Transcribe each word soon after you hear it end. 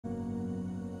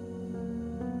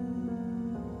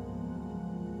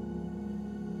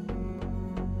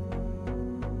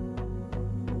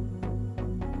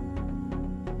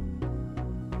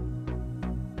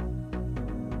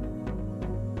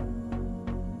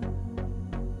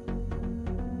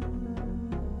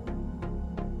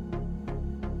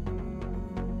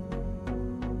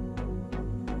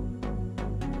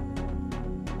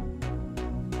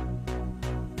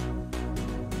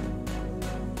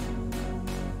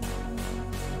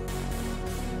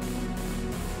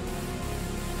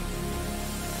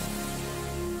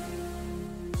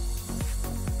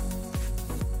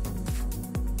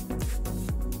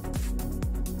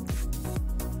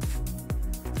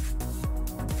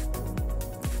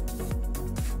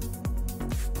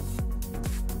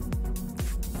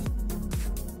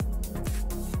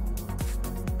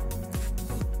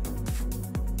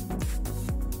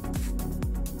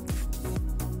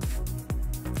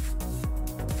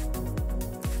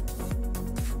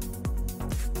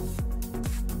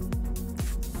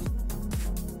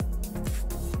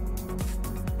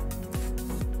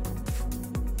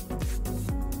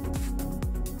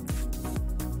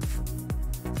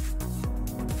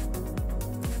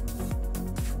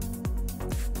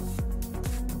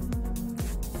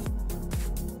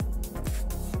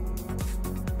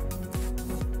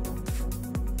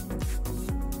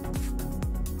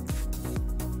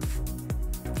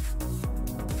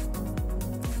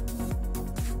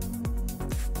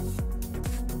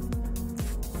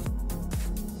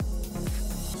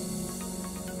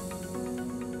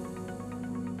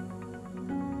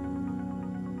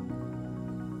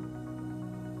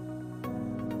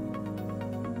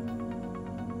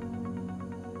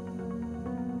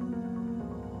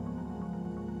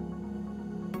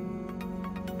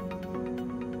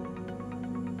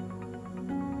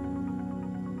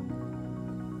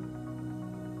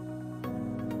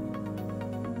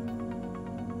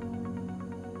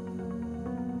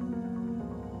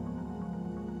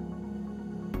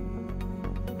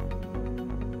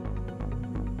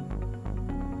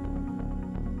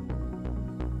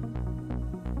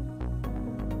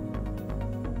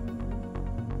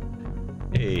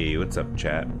Hey, what's up,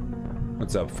 chat?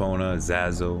 What's up, Fona,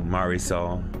 Zazo,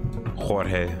 Marisol,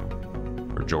 Jorge,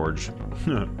 or George?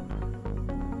 How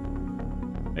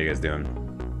you guys doing?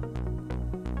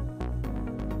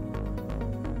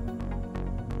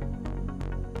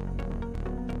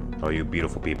 All you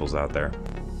beautiful peoples out there.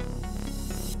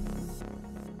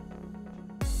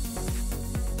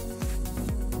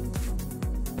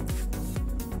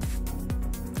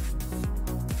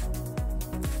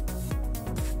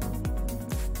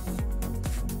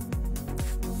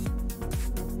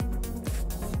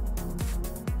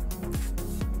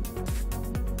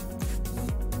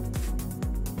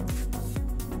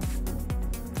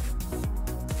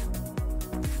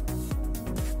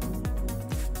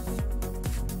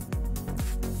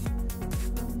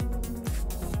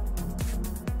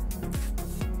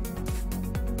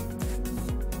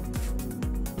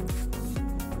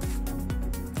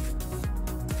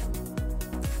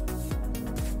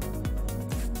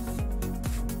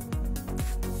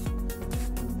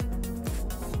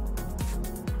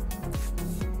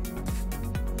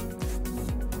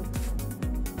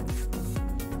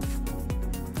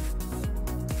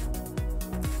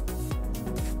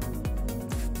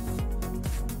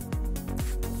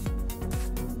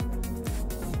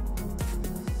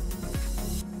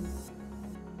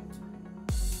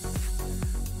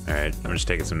 Alright, I'm just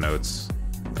taking some notes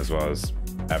as well as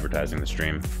advertising the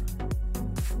stream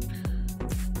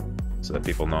so that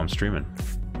people know I'm streaming.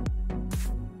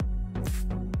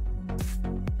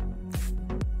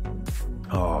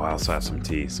 Oh, I also have some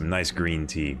tea, some nice green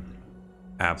tea.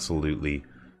 Absolutely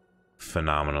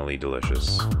phenomenally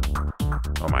delicious.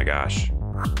 Oh my gosh.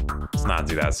 Let's not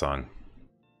do that song.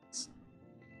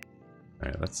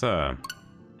 Alright, let's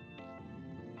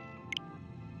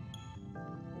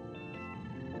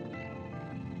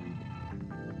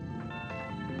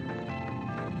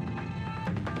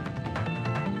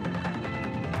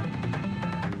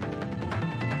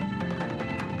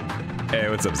Hey,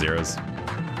 what's up, Zeros?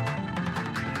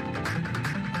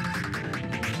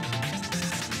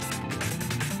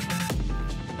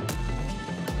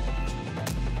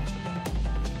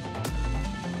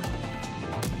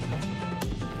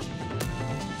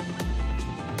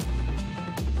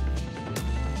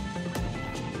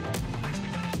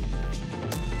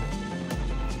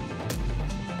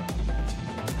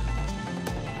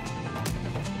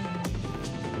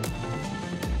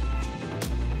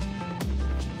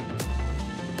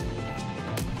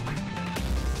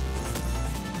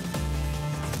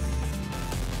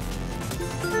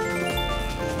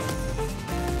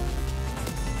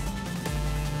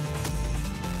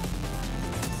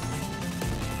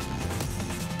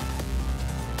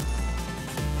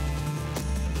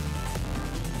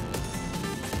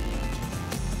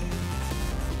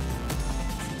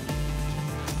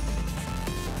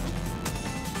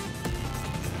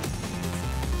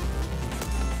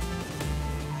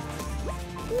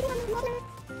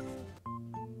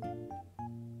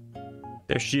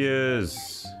 There she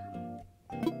is.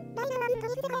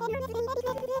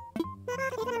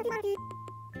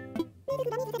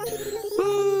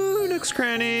 Ooh, Nook's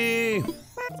Cranny. A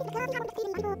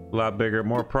lot bigger,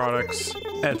 more products,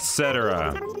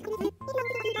 etc.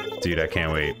 Dude, I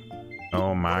can't wait.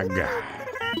 Oh my god.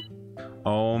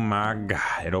 Oh my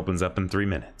god. It opens up in 3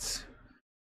 minutes.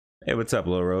 Hey, what's up,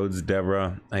 Low Roads?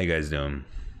 Deborah, how you guys doing?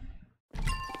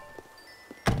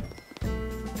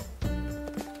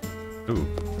 Ooh.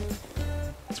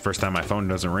 It's the first time my phone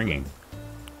doesn't ringing.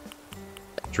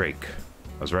 Drake.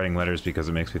 I was writing letters because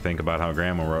it makes me think about how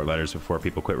grandma wrote letters before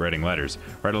people quit writing letters.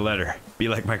 Write a letter. Be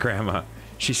like my grandma.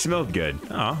 She smelled good.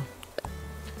 Aw.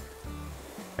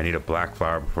 I need a black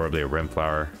flower, preferably a rim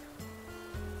flower.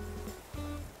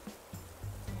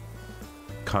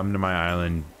 Come to my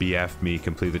island, BF me,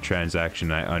 complete the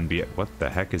transaction, I unBF. What the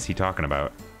heck is he talking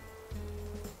about?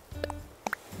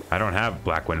 I don't have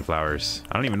black windflowers.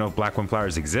 I don't even know if black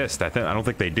windflowers exist. I don't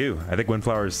think they do. I think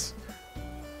windflowers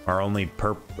are only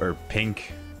or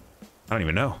pink. I don't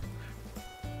even know.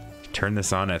 Turn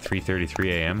this on at 3:33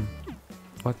 a.m.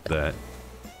 What the?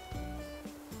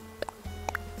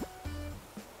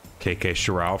 KK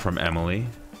Sherrall from Emily.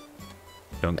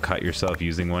 Don't cut yourself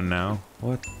using one now.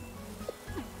 What?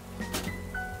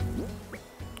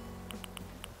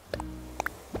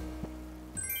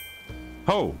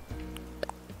 Oh!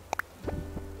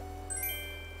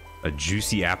 A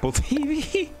juicy Apple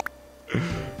TV?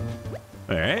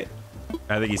 Alright.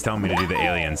 I think he's telling me to do the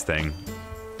aliens thing,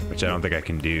 which I don't think I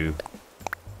can do.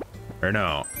 Or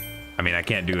no. I mean, I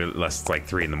can't do it unless it's like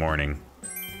 3 in the morning.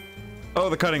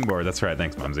 Oh, the cutting board. That's right.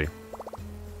 Thanks, Mumsy.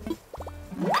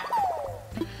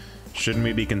 Shouldn't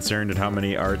we be concerned at how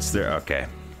many arts there? Okay.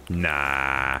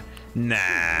 Nah.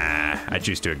 I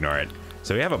choose to ignore it.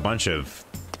 So we have a bunch of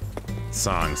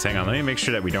songs. Hang on, let me make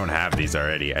sure that we don't have these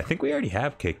already. I think we already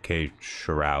have KK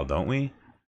Chorale, don't we?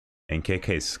 And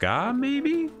KK Ska,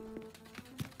 maybe?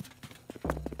 I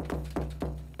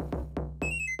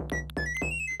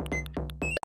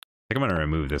think I'm gonna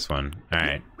remove this one. All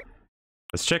right,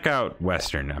 let's check out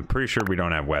Western. I'm pretty sure we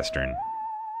don't have Western.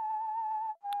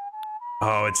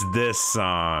 Oh, it's this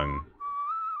song.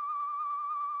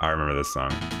 I remember this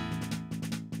song.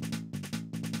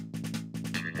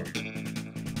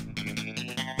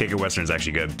 KK Western is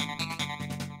actually good.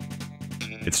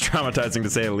 It's traumatizing to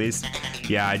say the least.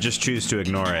 Yeah, I just choose to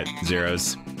ignore it,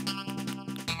 Zeros.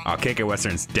 Oh, KK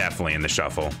Western's definitely in the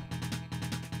shuffle.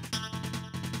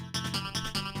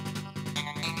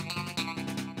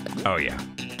 Oh yeah.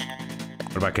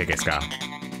 What about KK Ska?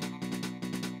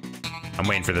 I'm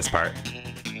waiting for this part.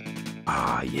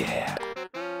 Ah, yeah.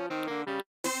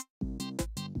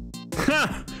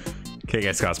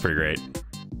 KK Ska's pretty great.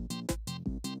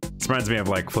 This reminds me of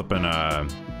like flipping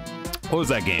what was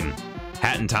that game?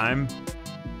 Hat in Time?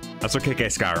 That's what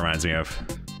KK Ska reminds me of.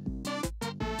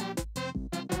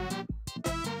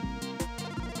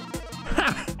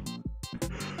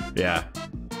 Yeah.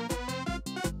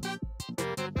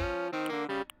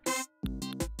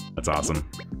 That's awesome.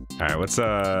 Alright, what's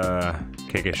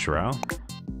KK Chorale?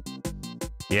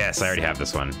 Yes, I already have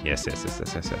this one. Yes.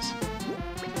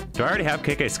 Do I already have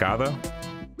KK Ska though?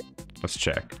 Let's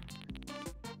check.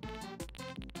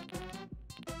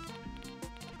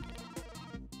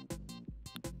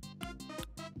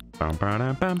 I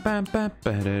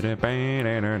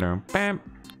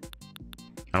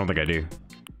don't think I do.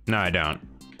 No, I don't.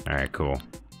 Alright, cool.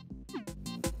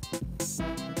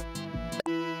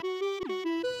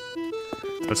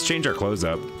 Let's change our clothes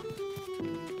up.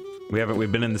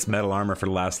 We've been in this metal armor for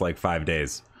the last like 5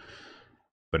 days.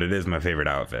 But it is my favorite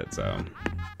outfit, so.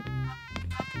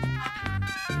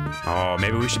 Oh,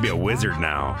 maybe we should be a wizard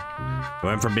now. We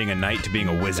went from being a knight to being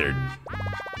a wizard.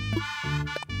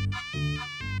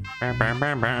 Bam, bam,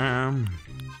 bam, bam.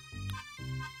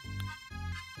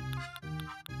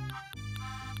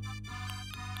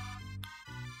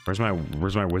 Where's my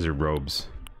wizard robes?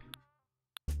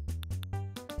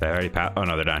 Did I already pass? Oh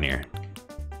no, they're down here.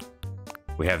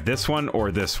 We have this one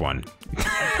or this one.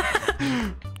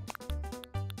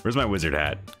 Where's my wizard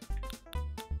hat?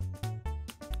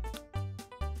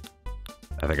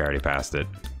 I think I already passed it.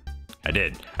 I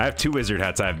did. I have 2 wizard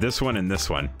hats. I have this one and this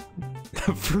one.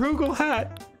 The frugal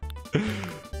hat.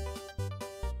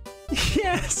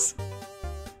 Yes.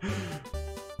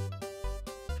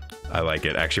 I like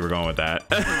it. Actually, we're going with that.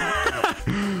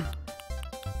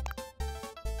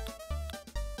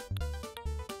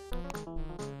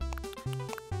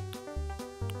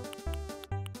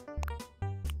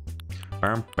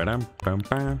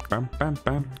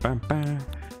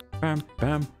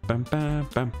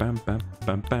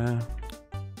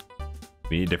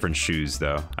 We need different shoes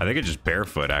though. I think it's just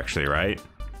barefoot actually, right?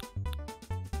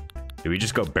 Did we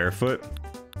just go barefoot?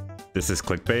 This is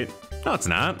clickbait? No, it's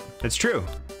not. It's true.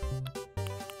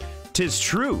 'Tis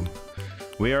true.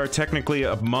 We are technically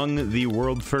among the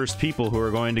world first people who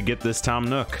are going to get this Tom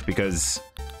Nook because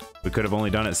we could have only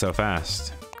done it so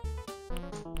fast.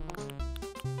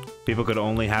 People could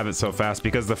only have it so fast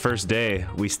because the first day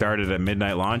we started at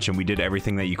midnight launch and we did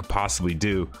everything that you could possibly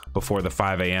do before the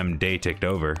 5 a.m. day ticked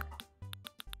over.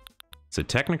 So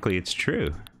technically it's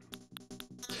true.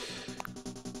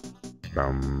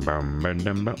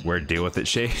 Where deal with it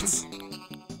shades?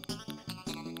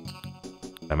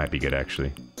 That might be good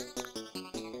actually.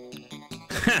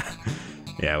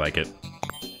 Yeah, I like it.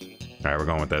 Alright, we're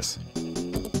going with this.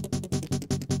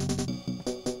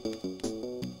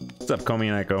 What's up, Comey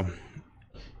and Echo?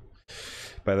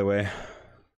 By the way,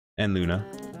 and Luna.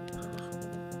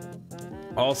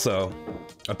 Also,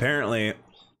 apparently,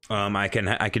 I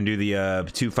can do the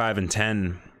 2, 5, and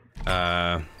 10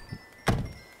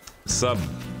 sub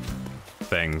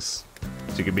things.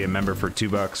 So you could be a member for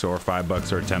 $2 or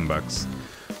 $5 or $10.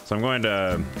 So I'm going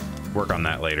to work on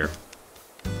that later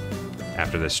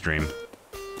after this stream.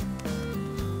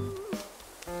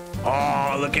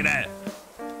 Oh, look at that!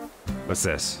 What's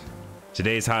this?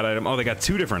 Today's hot item. Oh, they got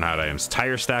 2 different hot items.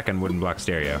 Tire stack and wooden block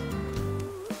stereo.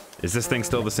 Is this thing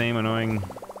still the same annoying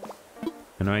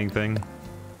thing?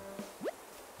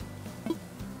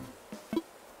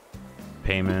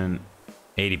 Payment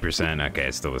 80%. Okay,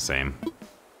 it's still the same.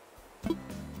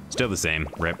 Still the same.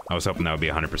 Rip. I was hoping that would be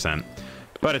 100%,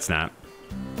 but it's not.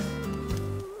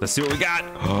 Let's see what we got.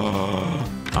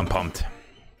 Oh, I'm pumped.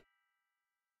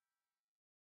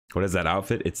 What is that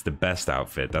outfit? It's the best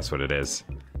outfit. That's what it is.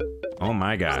 Oh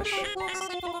my gosh.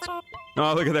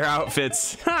 Oh, look at their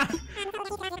outfits.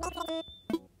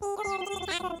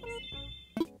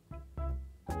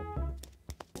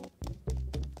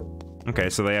 Okay,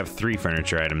 so they have 3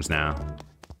 furniture items now.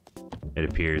 It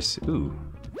appears. Ooh.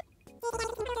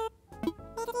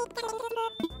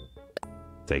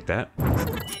 Take that.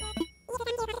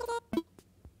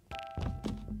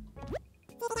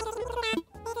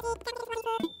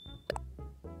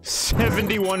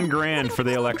 $71 grand for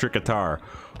the electric guitar.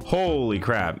 Holy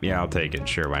crap. Yeah, I'll take it.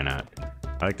 Sure, why not?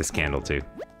 I like this candle too.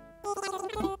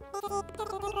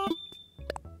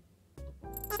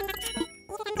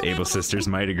 The Able sisters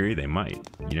might agree. They might.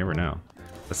 You never know.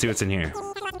 Let's see what's in here.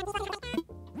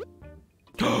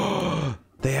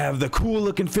 They have the cool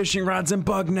looking fishing rods and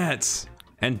bug nets.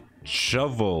 And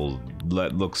shovel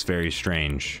that looks very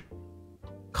strange.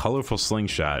 Colorful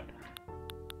slingshot.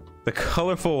 The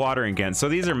colorful watering cans. So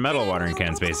these are metal watering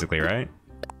cans basically, right?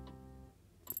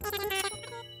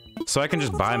 So I can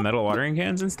just buy metal watering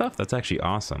cans and stuff? That's actually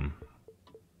awesome.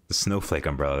 The snowflake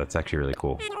umbrella, that's actually really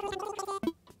cool.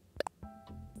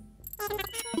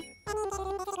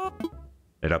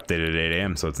 It updated at 8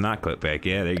 AM, so it's not clickbait.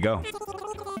 Yeah, there you go.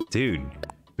 Dude,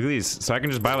 look at these. So I can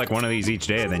just buy like one of these each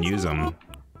day and then use them.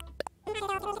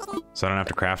 So I don't have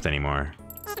to craft anymore.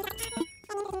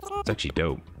 It's actually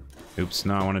dope. Oops,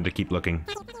 no, I wanted to keep looking.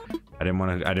 I didn't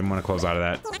want to close out of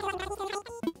that.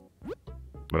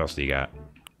 What else do you got?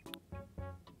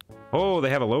 Oh, they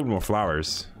have a load more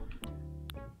flowers.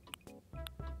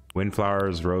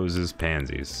 Windflowers, roses,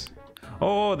 pansies.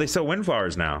 Oh, they sell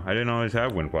windflowers now. I didn't always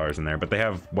have windflowers in there, but they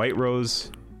have white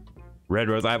rose, red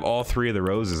rose. I have all 3 of the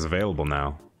roses available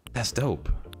now. That's dope.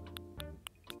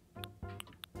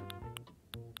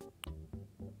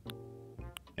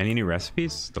 Any new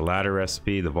recipes? The ladder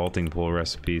recipe, the vaulting pool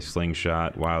recipe,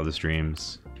 slingshot, wildest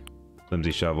dreams,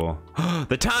 flimsy shovel.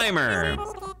 The timer!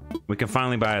 We can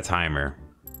finally buy a timer.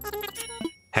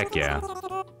 Heck yeah.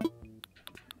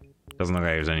 Doesn't look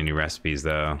like there's any new recipes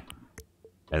though.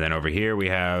 And then over here we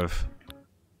have...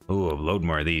 Ooh, a load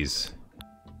more of these.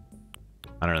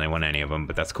 I don't really want any of them,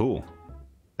 but that's cool.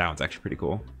 That one's actually pretty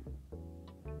cool.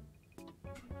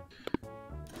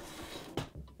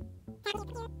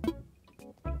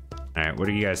 Alright, what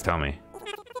do you guys tell me?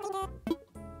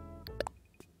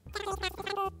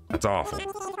 That's awful.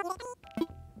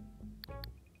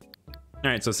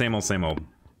 Alright, so same old, same old.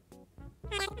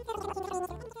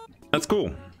 That's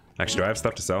cool. Actually, do I have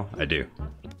stuff to sell? I do.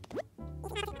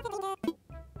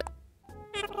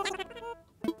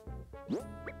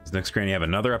 Does Nook's Cranny have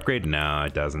another upgrade? No,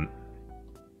 it doesn't.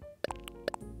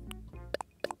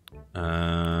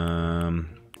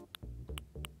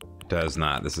 It does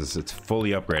not. It's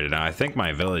fully upgraded now. I think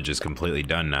my village is completely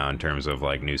done now in terms of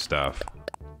like new stuff.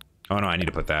 Oh no, I need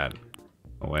to put that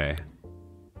away.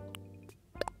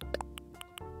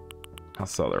 I'll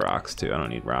sell the rocks too. I don't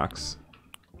need rocks.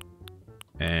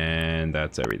 And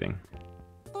that's everything.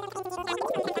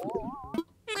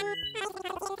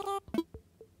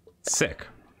 Sick.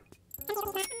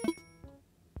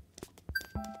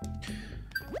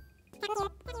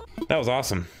 That was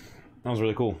awesome. That was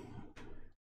really cool.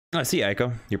 I see,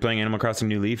 Aiko. You're playing Animal Crossing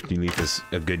New Leaf. New Leaf is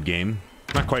a good game.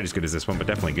 Not quite as good as this one, but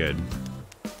definitely good.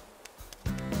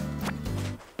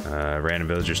 Random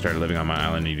villagers started living on my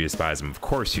island and you despise them. Of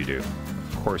course you do.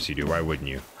 Of course you do. Why wouldn't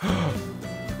you?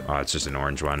 Oh, it's just an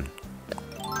orange one.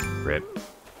 Rip.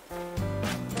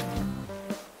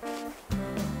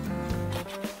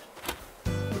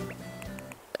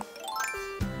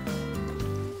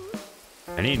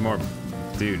 I need more...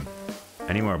 Dude.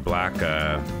 I need more black,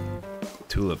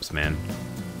 tulips, man.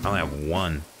 I only have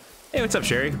 1. Hey, what's up,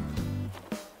 Sherry?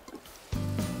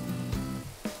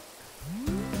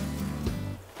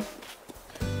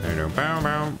 Bow,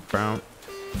 bow, bow.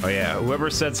 Oh yeah, whoever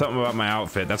said something about my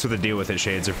outfit, that's what the deal with it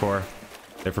shades are for.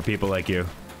 They're for people like you.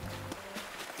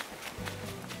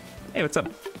 Hey, what's up?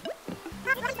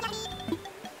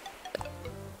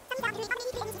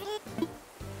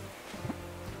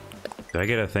 Do I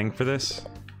get a thing for this?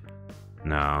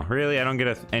 No, really? I don't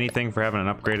get anything for having an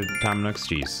upgraded Tom Nook's?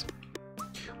 Jeez.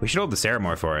 We should hold the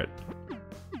ceremony for it.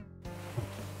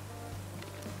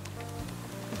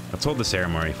 Let's hold the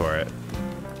ceremony for it.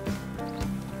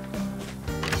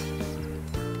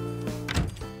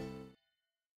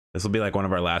 This will be like one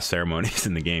of our last ceremonies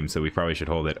in the game, so we probably should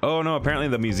hold it. Oh no, apparently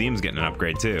the museum's getting an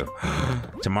upgrade too.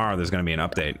 Tomorrow there's gonna be an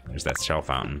update. There's that shell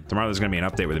fountain. Tomorrow there's gonna be an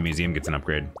update where the museum gets an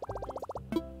upgrade.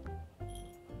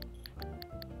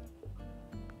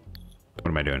 What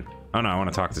am I doing? Oh no, I want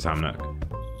to talk to Tom Nook.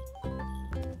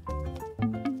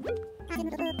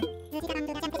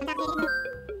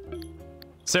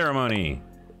 Ceremony.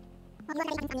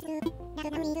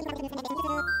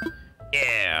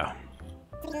 Yeah.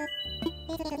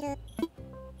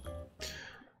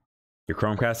 Your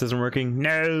Chromecast isn't working?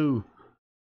 No.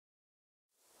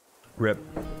 Rip.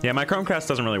 Yeah, my Chromecast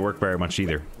doesn't really work very much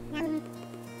either.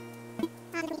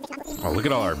 Oh, look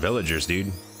at all our villagers,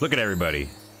 dude. Look at everybody.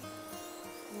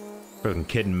 Fucking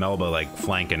Kid and Melba, like,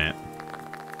 flanking it.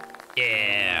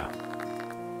 Yeah.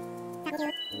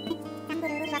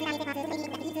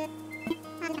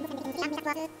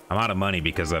 I'm out of money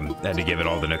because I had to give it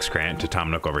all the Nook's Cranny to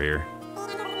Tom Nook over here.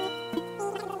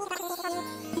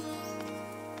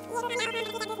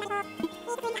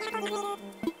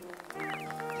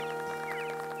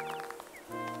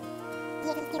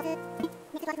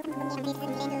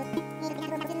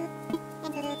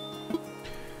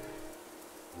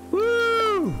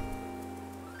 Woo!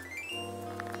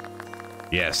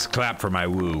 Yes, clap for my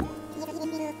woo.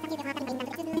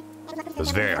 It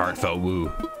was very heartfelt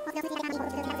woo.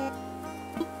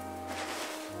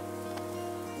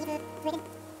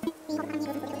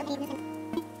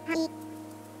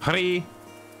 Hurry!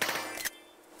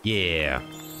 Yeah.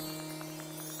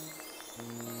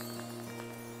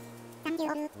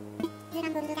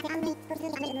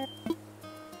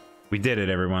 We did it,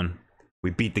 everyone. We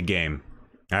beat the game.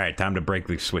 Alright, time to break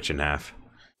the Switch in half.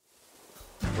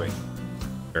 Wait.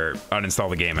 Or uninstall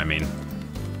the game, I mean.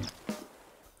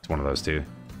 It's one of those two.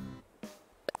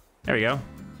 There we go.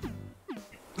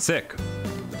 Sick.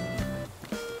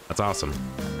 That's awesome.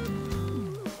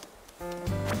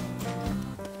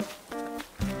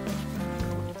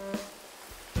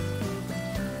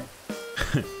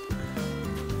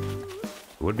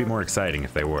 It would be more exciting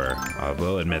if they were. I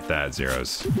will admit that,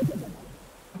 Zeros.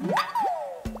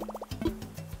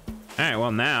 Alright,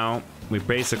 well now, we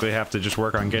basically have to just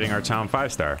work on getting our town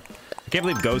 5-star. I can't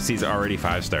believe Ghosty's already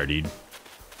 5-star, dude.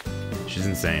 She's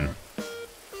insane.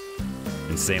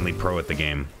 Insanely pro at the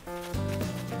game.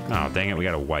 Oh, dang it, we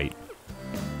got a white.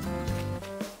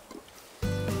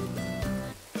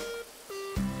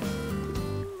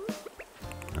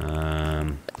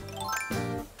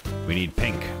 We need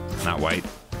pink, not white.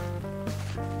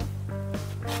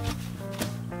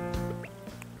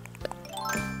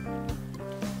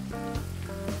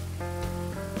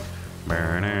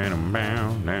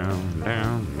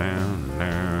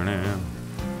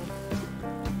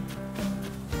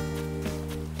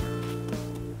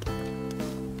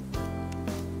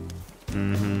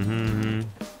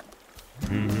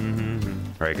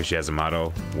 Right, because she has a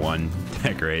motto. 1,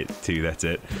 decorate. 2, that's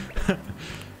it.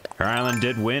 Her island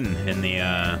did win in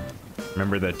the,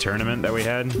 remember the tournament that we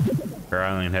had? Her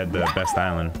island had the best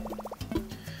island.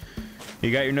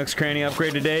 You got your Nook's Cranny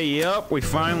upgrade today? Yup, we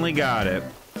finally got it.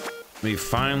 We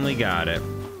finally got it.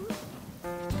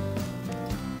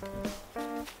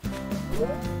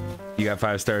 You got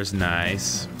 5 stars?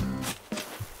 Nice.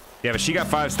 Yeah, but she got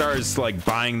 5 stars, like,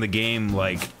 buying the game,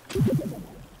 like...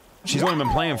 She's only been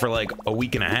playing for, like, a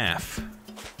week and a half.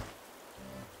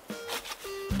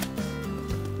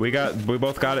 We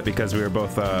both got it because we were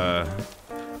both,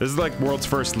 this is like world's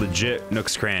first legit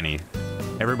Nook's Cranny.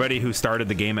 Everybody who started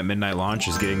the game at midnight launch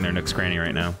is getting their Nook's Cranny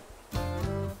right now.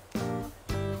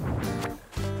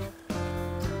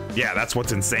 Yeah, that's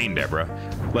what's insane, Deborah.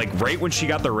 Like, right when she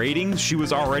got the ratings, she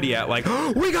was already at, like,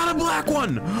 oh, we got a black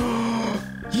one!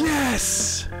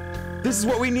 Yes! This is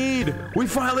what we need! We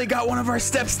finally got one of our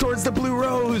steps towards the blue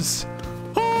rose!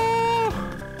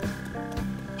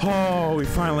 Oh, we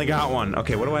finally got one.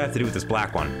 Okay, what do I have to do with this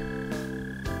black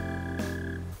one?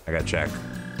 I gotta check.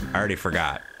 I already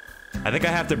forgot. I think I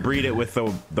have to breed it with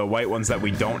the white ones that we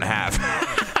don't have.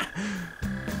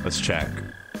 Let's check.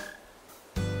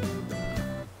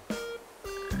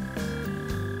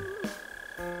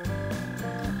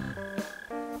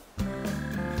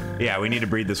 Yeah, we need to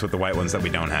breed this with the white ones that we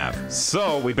don't have.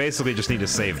 So, we basically just need to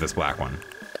save this black one.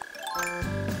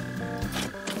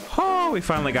 Oh, we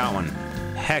finally got one.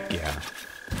 Heck yeah.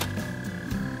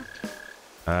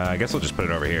 I guess we'll just put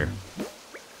it over here.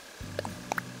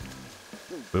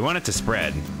 We want it to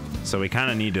spread, so we kind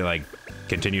of need to, like,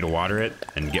 continue to water it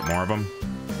and get more of them.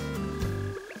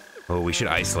 Oh, we should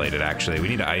isolate it, actually. We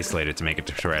need to isolate it to make it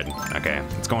to spread. Okay,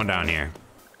 it's going down here.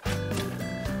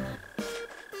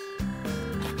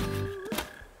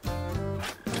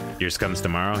 Yours comes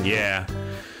tomorrow? Yeah.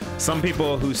 Some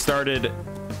people who started...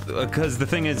 Because the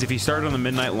thing is, if you started on the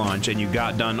midnight launch and you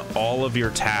got done all of your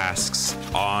tasks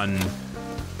on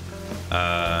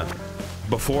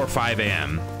before 5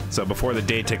 a.m., so before the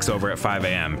day ticks over at 5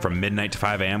 a.m., from midnight to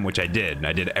 5 a.m., which I did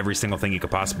every single thing you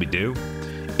could possibly do.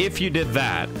 If you did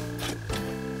that,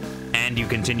 and you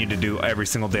continued to do every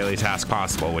single daily task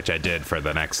possible, which I did for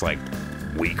the next, like,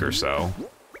 week or so,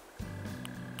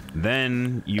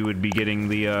 then you would be getting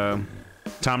the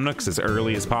Tom Nooks as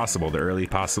early as possible. The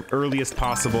earliest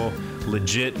possible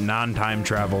legit non-time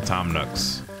travel Tom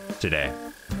Nooks today.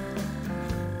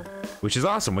 Which is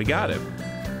awesome. We got it.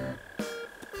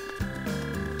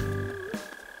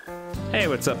 Hey,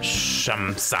 what's up,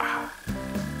 Shamsa?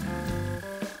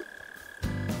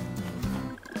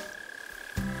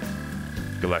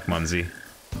 Good luck, Mumsy.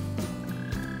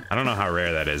 I don't know how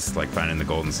rare that is, like finding the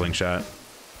golden slingshot.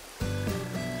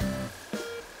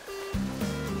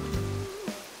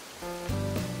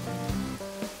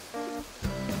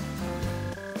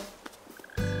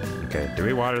 Okay, do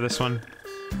we water this one?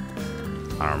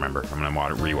 I don't remember. I'm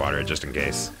gonna re-water it just in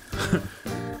case. I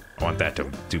want that to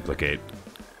duplicate.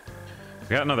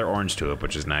 We got another orange tulip,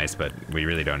 which is nice, but we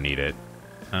really don't need it.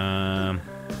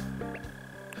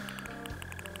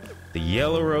 The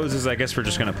yellow roses, I guess we're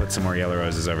just gonna put some more yellow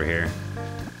roses over here.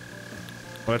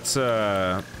 Let's,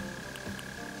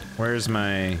 where's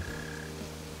my...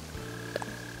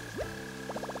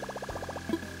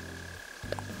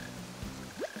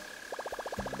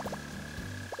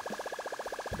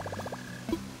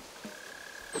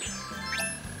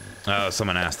 Oh,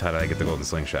 someone asked how did I get the golden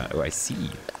slingshot. Oh, I see.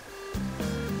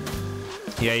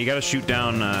 Yeah, you gotta shoot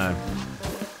down, I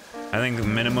think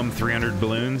minimum 300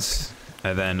 balloons,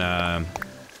 and then,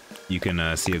 you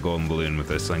can, see a golden balloon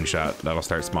with a slingshot. That'll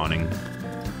start spawning.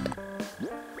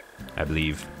 I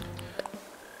believe.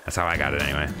 That's how I got it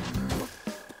anyway.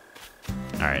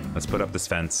 Alright, let's put up this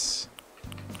fence.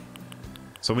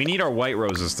 So we need our white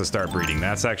roses to start breeding.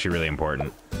 That's actually really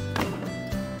important.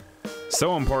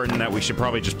 So important that we should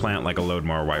probably just plant like a load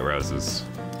more white roses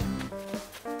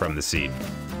from the seed.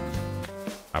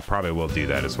 I probably will do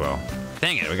that as well.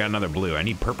 Dang it, we got another blue. I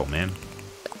need purple, man.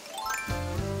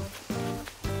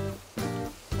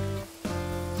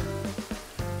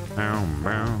 Down,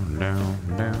 down, down,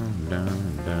 down,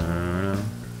 down, down.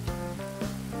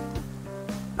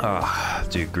 Oh,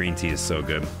 dude, green tea is so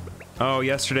good. Oh,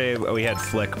 yesterday we had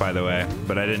Flick, by the way,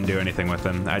 but I didn't do anything with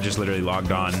him. I just literally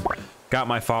logged on, got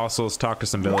my fossils, talked to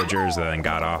some villagers, and then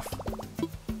got off.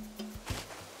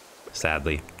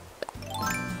 Sadly.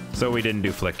 So we didn't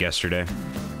do Flick yesterday.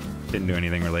 Didn't do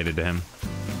anything related to him.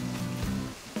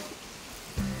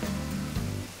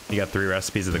 You got 3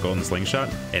 recipes of the golden slingshot?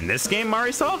 In this game,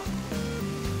 Marisol?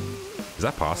 Is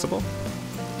that possible?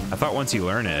 I thought once you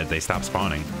learn it, they stop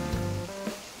spawning.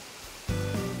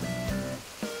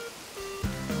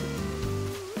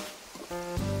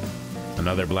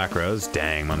 Another black rose?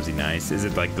 Dang, Mumsy, nice. Is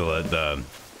it like the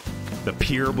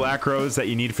pure black rose that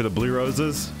you need for the blue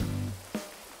roses?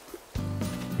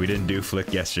 We didn't do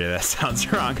Flick yesterday. That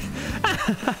sounds wrong.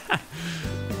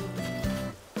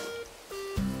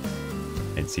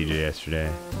 And CJ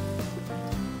yesterday.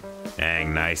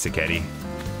 Dang, nice, Akedi.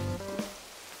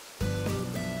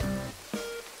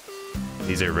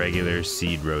 These are regular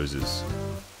seed roses.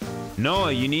 No,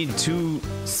 you need 2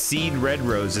 seed red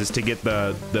roses to get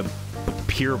the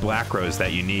pure black rose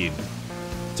that you need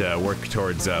to work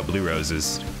towards blue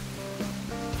roses.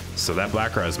 So that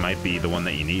black rose might be the one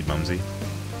that you need, Mumsy.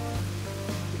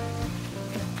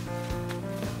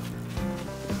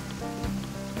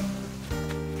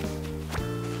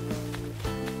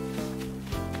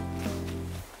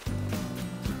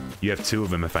 You have 2 of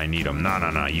them if I need them. No,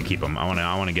 no, no. You keep them. I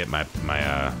want to get my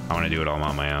I want to do it all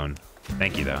on my own.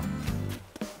 Thank you, though.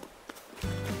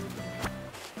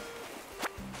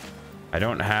 I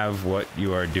don't have what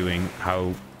you are doing.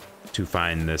 How to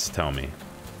find this? Tell me.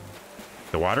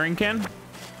 The watering can?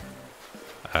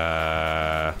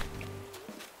 How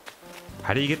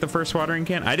do you get the first watering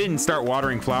can? I didn't start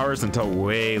watering flowers until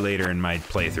way later in my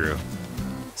playthrough.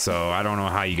 So I don't know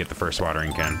how you get the first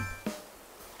watering can.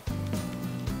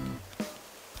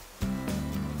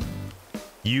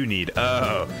 You need,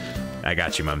 oh, I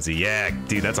got you, Mumsy. Yeah,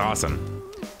 dude, that's awesome.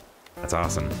 That's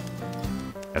awesome.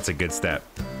 That's a good step.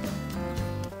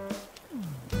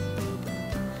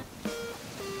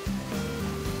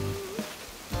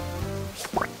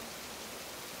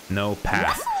 No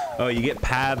path. Oh, you get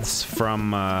paths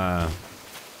from,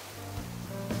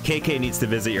 KK needs to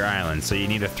visit your island, so you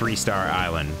need a 3-star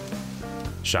island,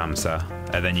 Shamsa,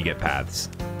 and then you get paths.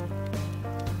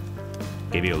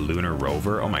 Gave you a lunar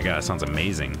rover? Oh my god, that sounds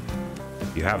amazing.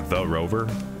 You have the rover?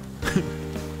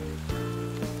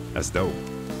 That's dope.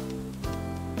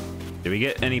 Did we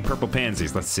get any purple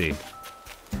pansies? Let's see.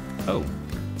 Oh,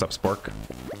 what's up, Spork?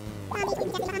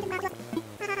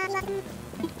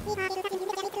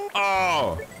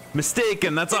 Oh,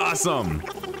 mistaken. That's awesome.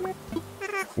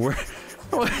 Where?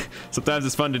 Sometimes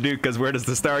it's fun to do because where does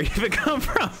the star even come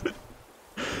from?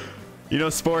 You know,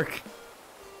 Spork,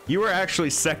 you were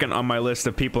actually second on my list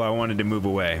of people I wanted to move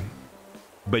away.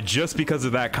 But just because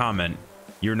of that comment,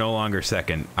 You're no longer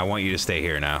second. I want you to stay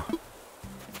here now.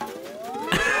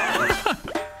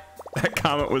 That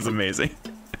comment was amazing.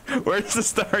 Where does the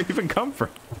star even come from?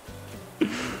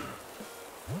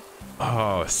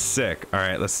 Oh, sick. All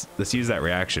right, let's use that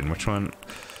reaction. Which one?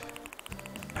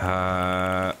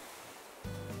 I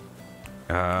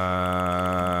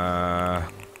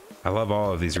love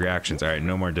all of these reactions. All right,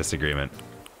 no more disagreement.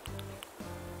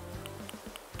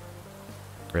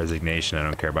 Resignation, I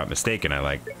don't care about. Mistaken, I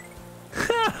like.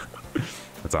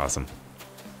 That's awesome.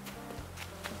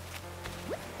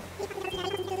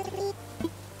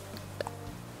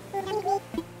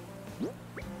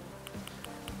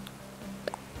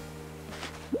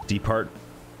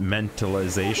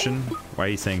 Departmentalization? Why are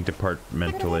you saying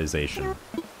departmentalization?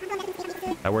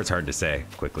 That word's hard to say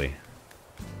quickly.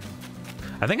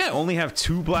 I think I only have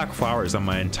 2 black flowers on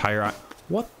my entire...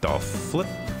 What the flip?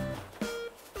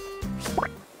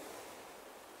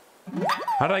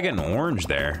 How did I get an orange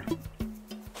there?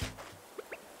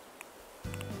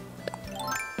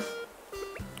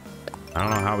 I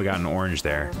don't know how we got an orange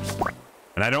there.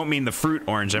 And I don't mean the fruit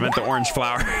orange, I meant the orange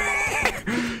flower.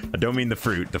 I don't mean the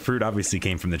fruit. The fruit obviously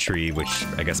came from the tree, which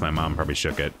I guess my mom probably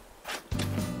shook it.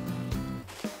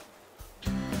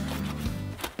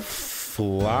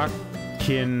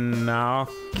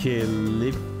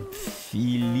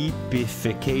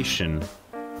 Floccinaucilipification.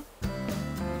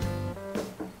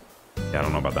 Yeah, I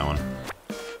don't know about that one.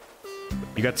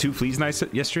 You got 2 fleas nice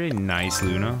yesterday? Nice,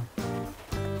 Luna.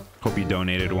 Hope you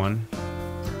donated one.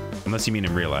 Unless you mean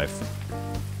in real life.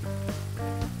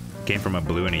 Came from a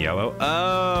blue and a yellow.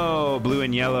 Oh, blue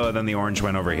and yellow, and then the orange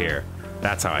went over here.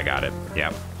 That's how I got it.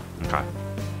 Yep. Okay.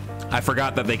 I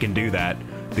forgot that they can do that.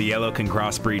 The yellow can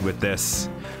crossbreed with this.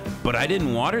 But I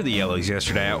didn't water the yellows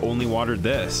yesterday. I only watered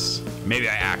this. Maybe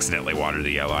I accidentally watered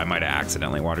the yellow. I might have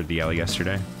accidentally watered the yellow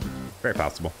yesterday. Very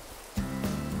possible.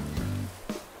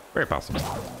 Very possible.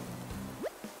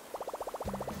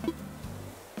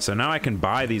 So now I can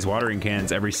buy these watering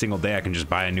cans every single day. I can just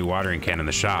buy a new watering can in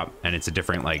the shop, and it's a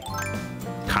different, like,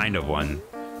 kind of one.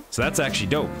 So that's actually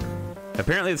dope.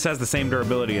 Apparently this has the same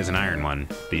durability as an iron one,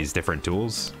 these different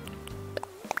tools.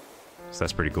 So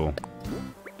that's pretty cool.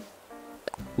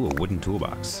 Ooh, a wooden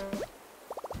toolbox.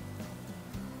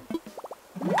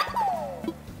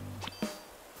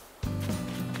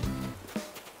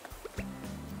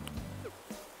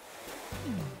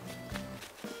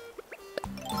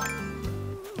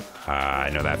 I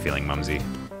know that feeling, Mumsy.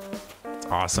 It's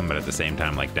awesome, but at the same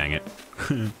time, like, dang it.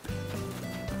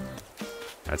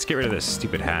 Let's get rid of this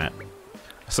stupid hat.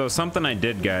 So something I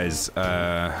did, guys,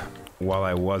 while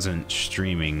I wasn't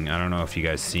streaming, I don't know if you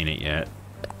guys seen it yet,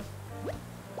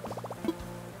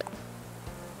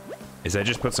 is I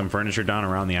just put some furniture down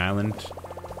around the island,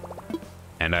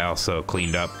 and I also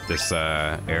cleaned up this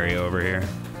area over here.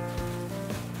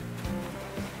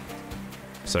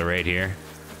 So right here,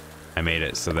 I made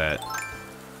it so that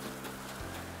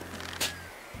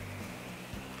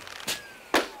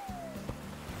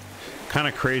kind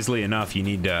of crazily enough, you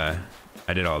need to,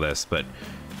 I did all this, but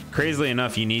crazily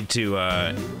enough, you need to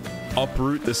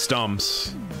uproot the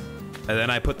stumps, and then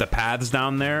I put the paths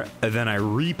down there, and then I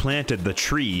replanted the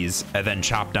trees, and then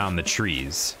chopped down the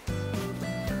trees.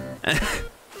 I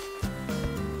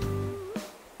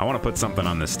want to put something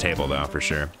on this table, though, for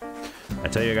sure. I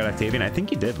tell you I got Octavian? I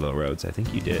think you did, Lil Rhodes. I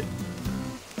think you did.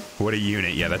 What a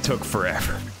unit. Yeah, that took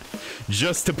forever.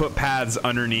 Just to put paths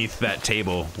underneath that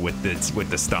table with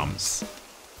the stumps.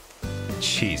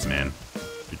 Jeez, man.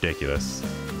 Ridiculous.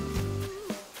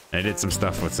 I did some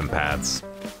stuff with some paths.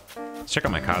 Let's check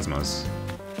out my Cosmos.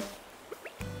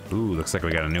 Ooh, looks like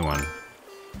we got a new one.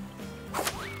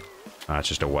 Ah, it's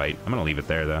just a white. I'm gonna leave it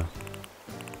there, though.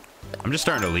 I'm just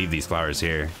starting to leave these flowers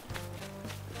here.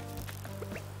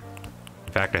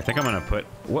 In fact, I think I'm gonna put...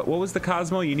 What was the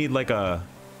Cosmo? You need like a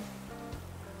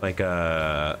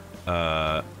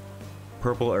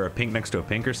purple or a pink next to a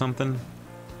pink or something?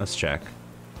 Let's check.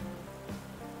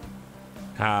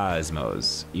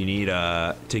 Cosmos. You need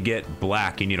to get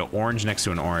black, you need an orange next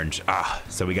to an orange. Ah,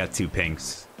 so we got 2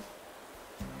 pinks.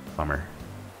 Bummer.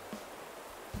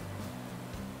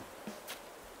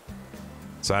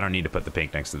 So I don't need to put the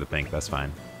pink next to the pink, that's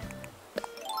fine.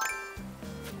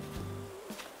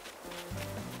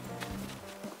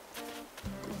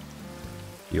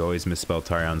 You always misspell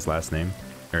Tarion's last name?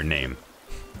 Or name.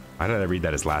 Why did I read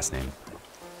that as last name?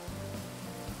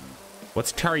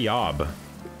 What's Taryob?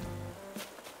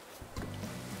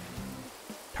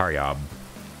 Taryob.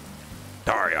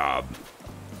 Taryob.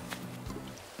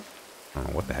 I don't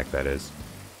know what the heck that is.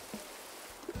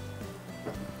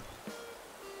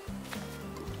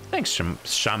 Thanks,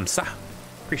 Shamsa.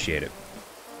 Appreciate it.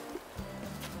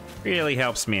 Really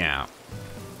helps me out.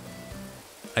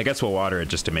 I guess we'll water it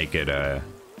just to make it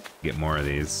get more of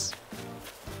these.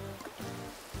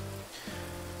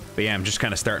 But yeah, I'm just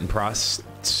kind of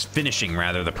finishing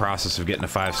rather the process of getting a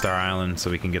 5-star island so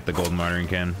we can get the golden watering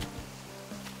can.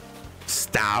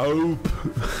 Stop.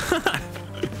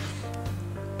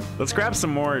 Let's grab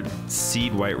some more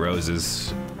seed white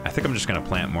roses. I think I'm just gonna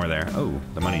plant more there. Oh,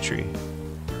 the money tree.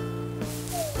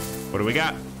 What do we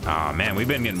got? Oh man, we've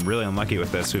been getting really unlucky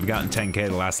with this. We've gotten 10K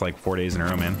the last like 4 days in a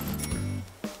row, man.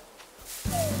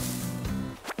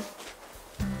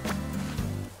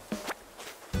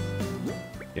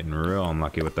 Getting real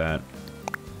unlucky with that.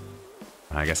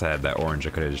 I guess I had that orange.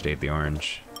 I could have just ate the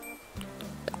orange.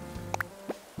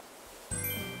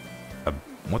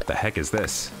 What the heck is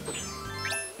this?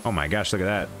 Oh my gosh, look at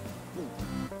that.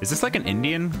 Is this like an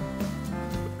Indian?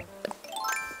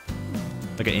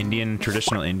 Like an Indian,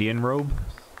 traditional Indian robe?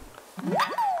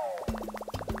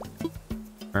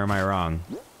 Or am I wrong?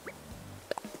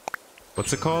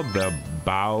 What's it called? The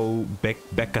Bekasab?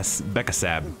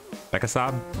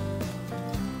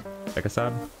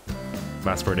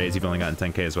 Last 4 days, you've only gotten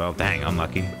 10K as well. Dang,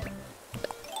 unlucky.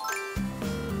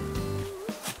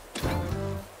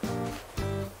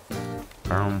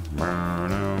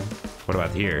 What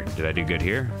about here? Did I do good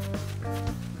here?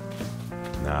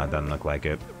 Nah, it doesn't look like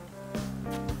it.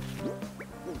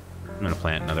 I'm gonna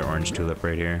plant another orange tulip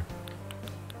right here.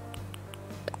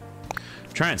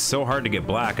 I'm trying so hard to get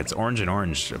black. It's orange and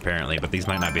orange, apparently, but these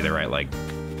might not be the right, like...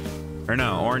 Or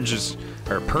no, orange is...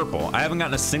 Or purple. I haven't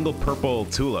gotten a single purple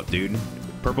tulip, dude.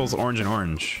 Purple's orange and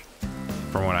orange,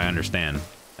 from what I understand.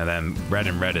 And then red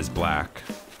and red is black.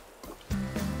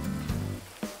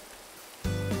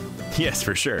 Yes,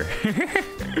 for sure.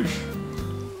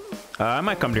 I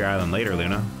might come to your island later,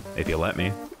 Luna, if you let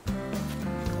me.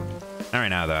 Not right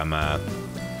now, though. I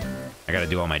gotta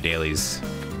do all my dailies.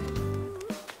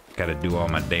 Gotta do all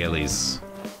my dailies.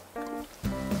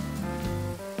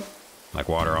 Like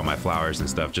water all my flowers and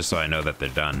stuff, just so I know that they're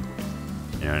done.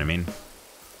 You know what I mean?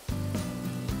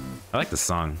 I like this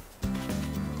song.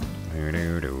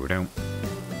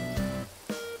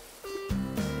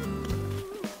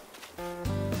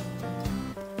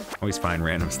 Always find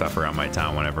random stuff around my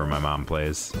town whenever my mom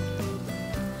plays.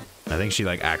 I think she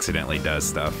like accidentally does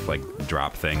stuff, like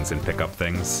drop things and pick up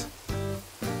things.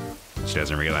 She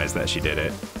doesn't realize that she did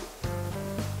it.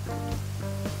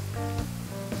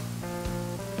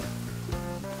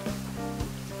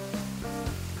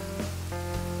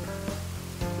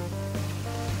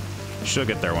 She'll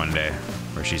get there one day,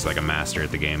 where she's like a master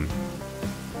at the game.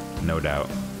 No doubt.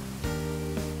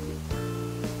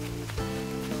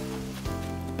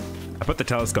 I put the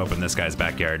telescope in this guy's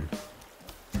backyard.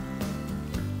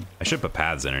 I should put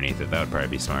paths underneath it. That would probably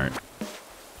be smart.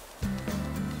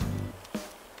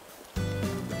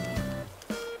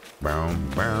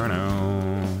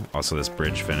 Also, this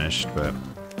bridge finished, but...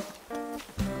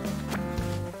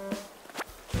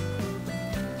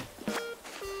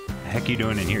 The heck you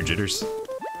doing in here, Jitters?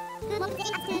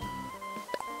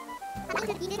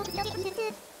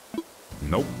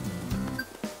 Nope.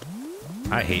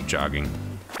 I hate jogging.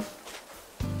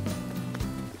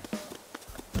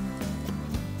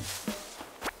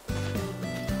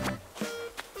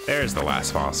 There's the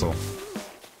last fossil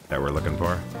that we're looking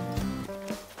for.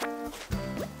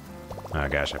 Oh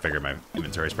gosh, I figured my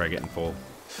inventory's probably getting full.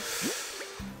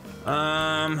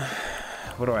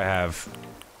 What do I have?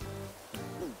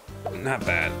 Not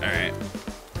bad. All right.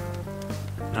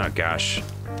 Oh gosh,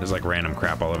 there's like random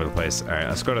crap all over the place. All right,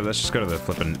 let's just go to the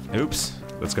flipping. Oops.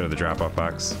 Let's go to the drop-off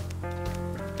box.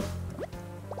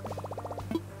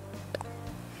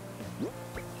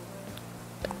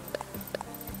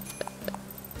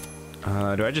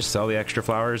 Do I just sell the extra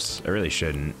flowers? I really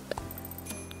shouldn't.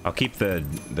 I'll keep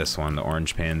this one, the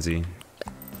orange pansy.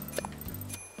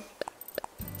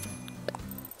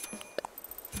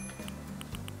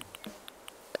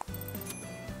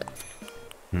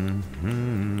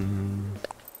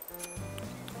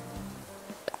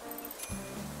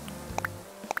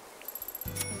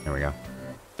 There we go.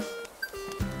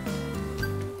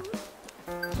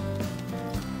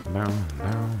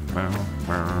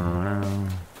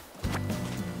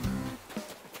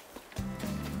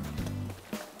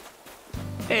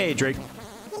 Hey, Drake.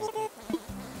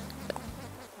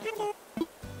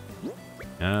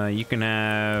 You can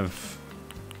have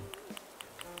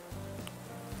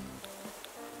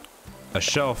a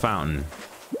shell fountain.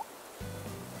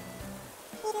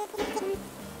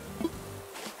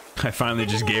 I finally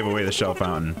just gave away the shell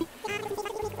fountain.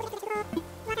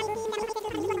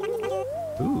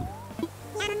 Ooh.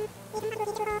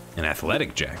 An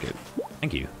athletic jacket.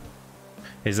 Thank you.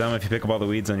 Hey Zum, if you pick up all the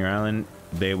weeds on your island,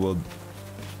 they will...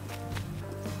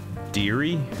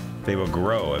 Deary? They will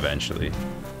grow eventually.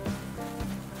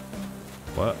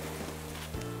 What?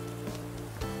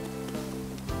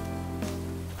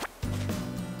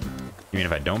 You mean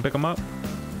if I don't pick them up?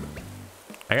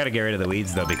 I gotta get rid of the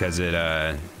weeds though because it,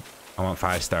 I want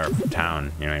 5-star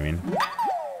town, you know what I mean?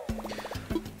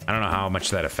 I don't know how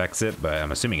much that affects it, but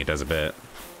I'm assuming it does a bit.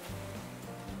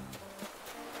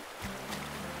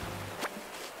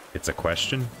 It's a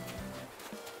question.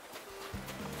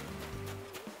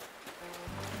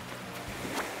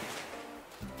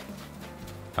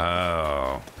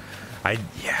 Oh.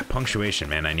 Yeah, punctuation,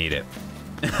 man, I need it.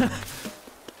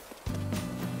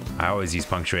 I always use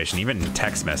punctuation, even in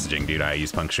text messaging, dude, I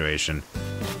use punctuation.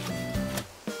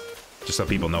 Just so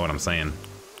people know what I'm saying.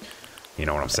 You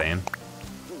know what I'm saying?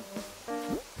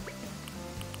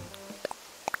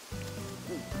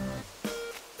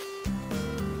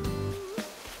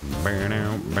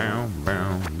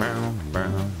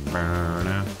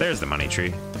 There's the money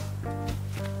tree.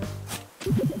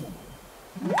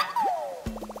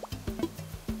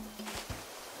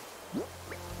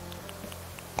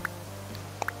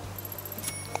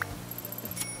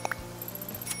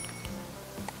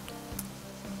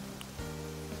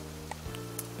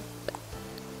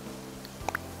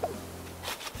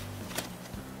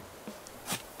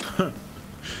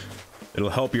 It'll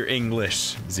help your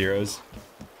English, Zeros.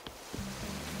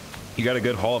 You got a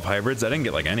good haul of hybrids? I didn't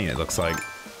get like any, it looks like.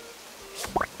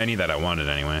 Any that I wanted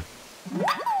anyway.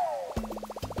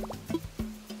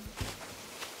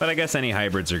 But I guess any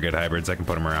hybrids are good hybrids. I can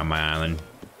put them around my island.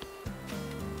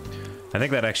 I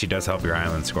think that actually does help your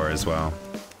island score as well.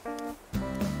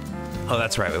 Oh,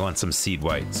 that's right. We want some seed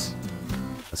whites.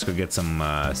 Let's go get some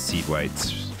seed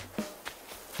whites.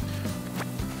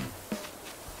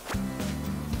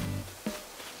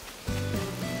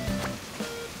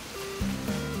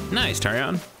 Nice,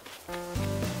 Tarion.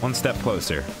 One step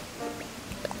closer.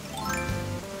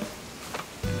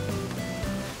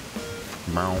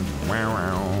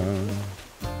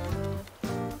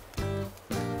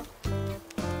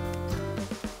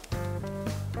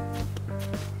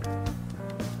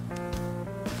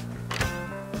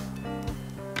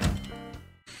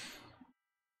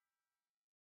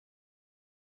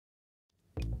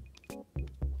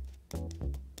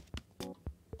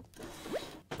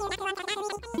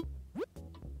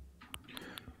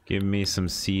 Give me some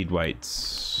seed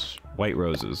whites. White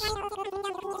roses.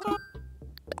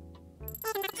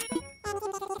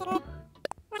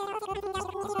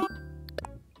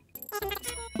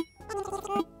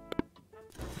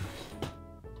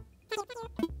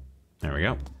 There we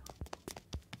go.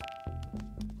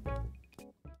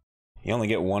 You only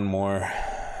get one more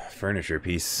furniture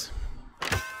piece.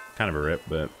 Kind of a rip,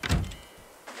 but...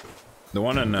 The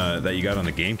one on, that you got on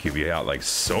the GameCube, you got like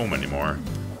so many more.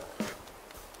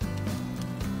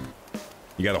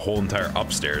 You got a whole entire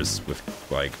upstairs with,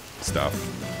 like, stuff.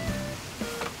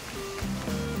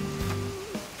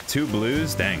 2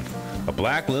 blues? Dang. A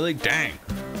black lily? Dang.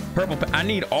 Purple I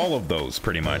need all of those,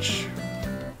 pretty much.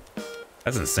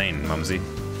 That's insane, Mumsy.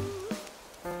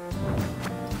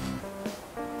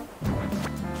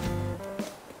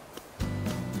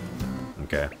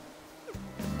 Okay.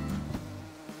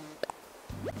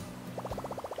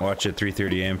 Watch at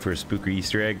 3:30 a.m. for a spooky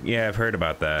Easter egg. Yeah, I've heard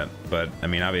about that, but I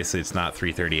mean, obviously it's not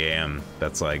 3:30 a.m.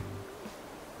 That's like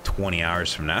 20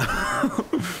 hours from now.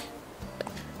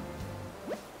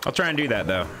 I'll try and do that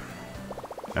though,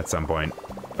 at some point,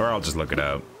 or I'll just look it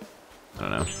up. I don't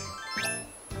know.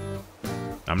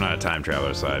 I'm not a time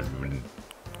traveler, so I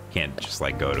can't just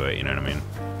like go to it. You know what I mean?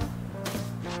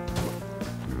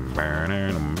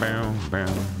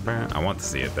 I want to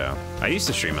see it though. I used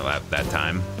to stream it that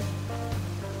time.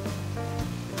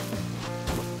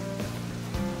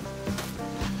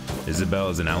 Isabel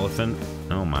is an elephant?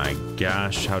 Oh my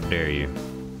gosh, how dare you.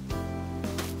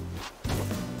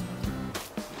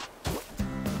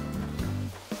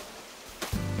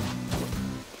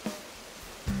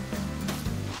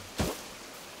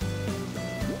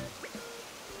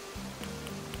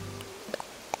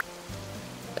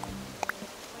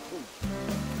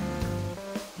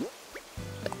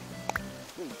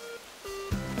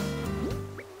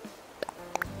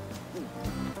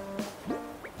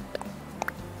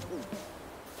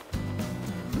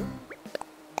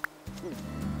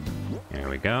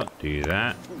 Go, do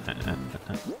that.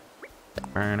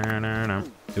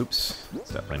 Oops, it's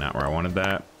definitely not where I wanted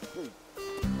that.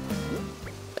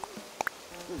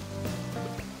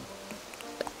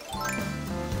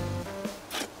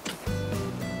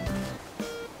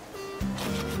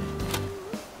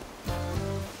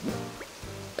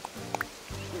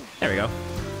 There we go.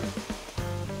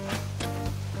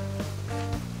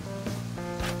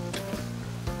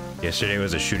 Yesterday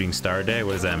was a shooting star day?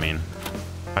 What does that mean?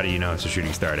 How do you know it's a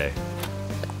shooting star day?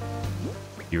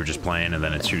 You were just playing and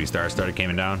then a shooting star started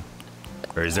coming down?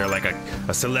 Or is there like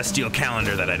a celestial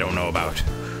calendar that I don't know about?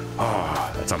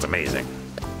 Oh, that sounds amazing.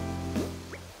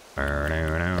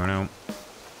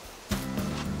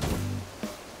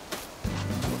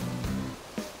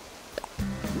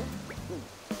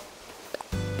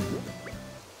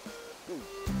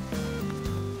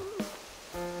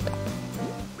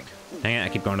 Hang on, I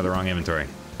keep going to the wrong inventory.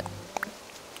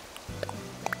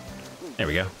 There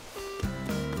we go.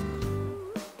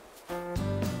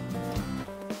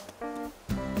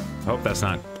 I hope that's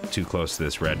not too close to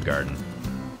this red garden.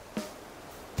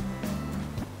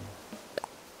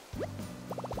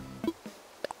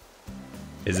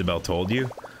 Isabel told you?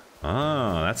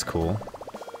 Oh, that's cool.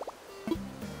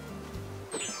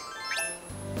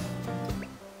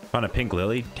 Found a pink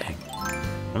lily? Dang.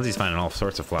 Once he's finding all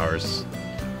sorts of flowers.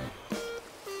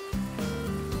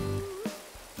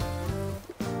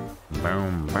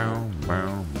 Boom, boom,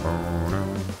 boom,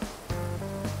 boom.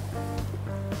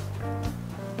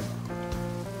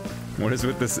 What is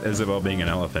with this Isabel being an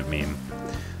elephant meme?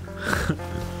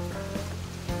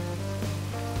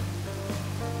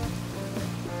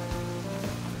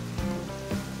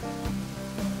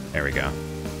 There we go.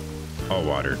 All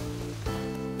watered.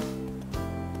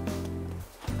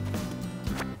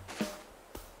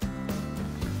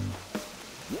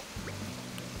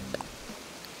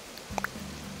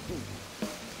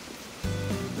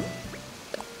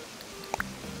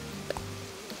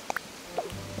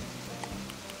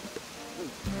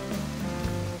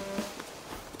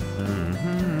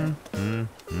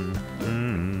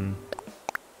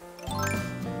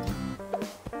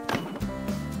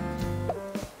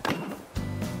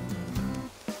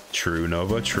 True,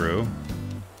 Nova, true.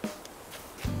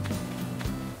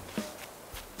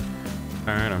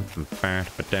 Alright,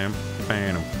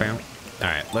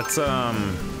 let's go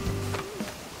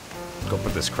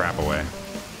put this crap away.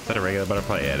 Is that a regular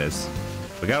butterfly? Yeah, it is.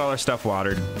 We got all our stuff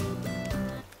watered.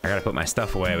 I gotta put my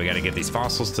stuff away. We gotta get these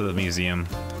fossils to the museum.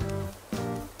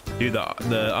 Dude,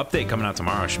 the update coming out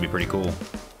tomorrow should be pretty cool.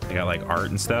 They got like art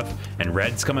and stuff. And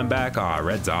Red's coming back. Aw,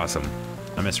 Red's awesome.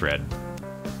 I miss Red.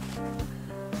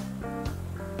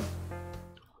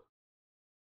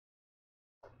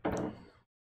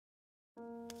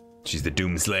 She's the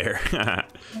Doomslayer.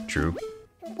 True.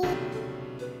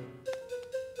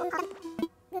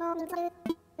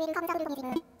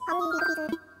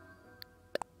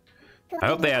 I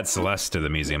hope they add Celeste to the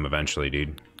museum eventually,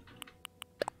 dude.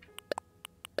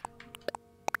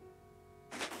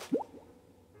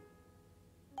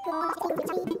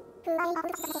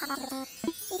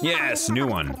 Yes, new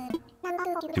one.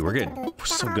 Dude, we're good. We're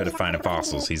so good at finding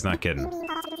fossils. He's not kidding.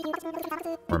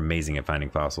 We're amazing at finding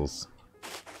fossils.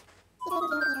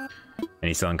 And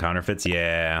he's selling counterfeits?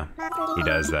 Yeah, he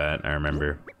does that. I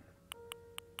remember.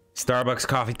 Starbucks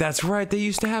coffee. That's right. They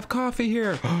used to have coffee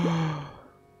here. That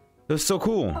was so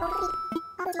cool.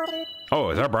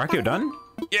 Oh, is our Brachio done?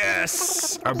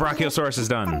 Yes! Our Brachiosaurus is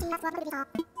done.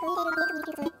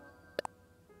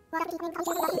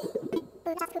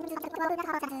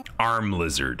 Arm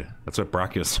lizard. That's what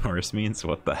Brachiosaurus means?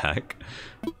 What the heck?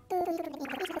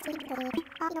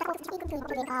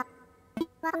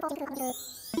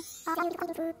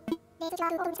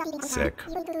 Sick.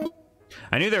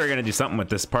 I knew they were gonna do something with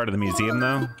this part of the museum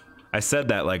though. I said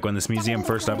that like when this museum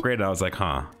first upgraded, I was like,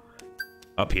 huh.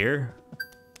 Up here?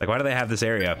 Like why do they have this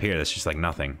area up here that's just like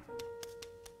nothing?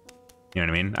 You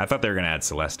know what I mean? I thought they were gonna add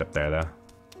Celeste up there though.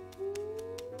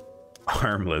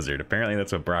 Arm lizard. Apparently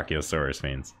that's what Brachiosaurus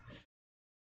means.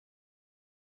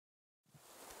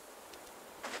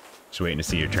 Just waiting to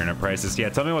see your turnip prices. Yeah,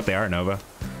 tell me what they are, Nova.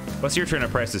 What's your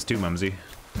turnip prices too, Mumsy?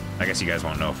 I guess you guys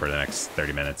won't know for the next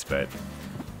 30 minutes, but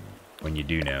when you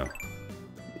do know,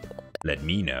 let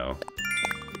me know.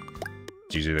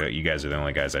 It's usually you guys are the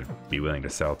only guys I'd be willing to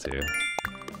sell to.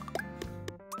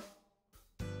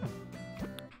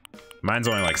 Mine's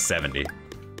only like 70.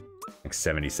 Like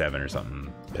 77 or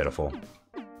something pitiful.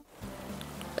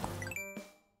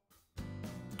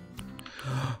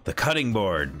 The cutting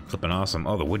board. Flipping awesome.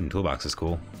 Oh, the wooden toolbox is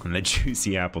cool. And the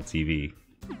juicy Apple TV.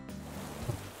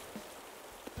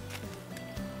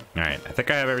 Alright, I think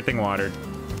I have everything watered.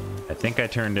 I think I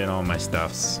turned in all my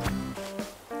stuffs.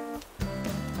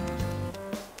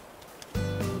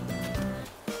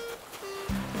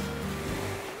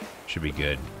 Should be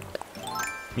good.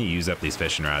 Let me use up these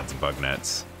fishing rods and bug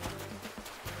nets.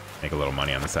 Make a little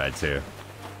money on the side too.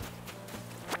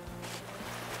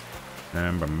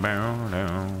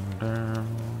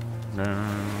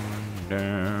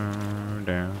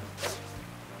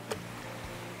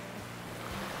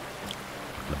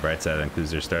 set that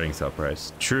includes their starting sell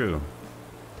price. True.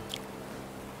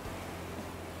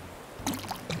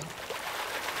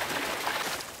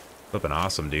 Flipping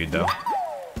awesome, dude, though.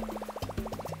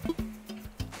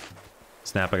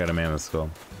 Snap, I got a mammoth skull.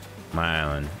 My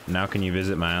island. Now can you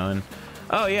visit my island?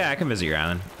 Oh, yeah, I can visit your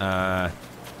island.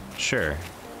 Sure.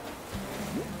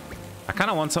 I kind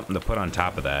of want something to put on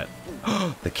top of that.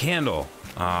 The candle.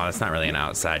 Oh, it's not really an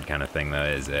outside kind of thing, though,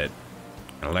 is it?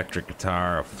 An electric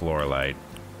guitar, a floor light.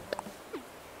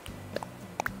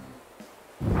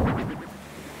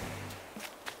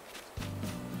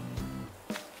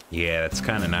 Yeah, that's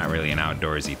kind of not really an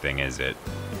outdoorsy thing, is it?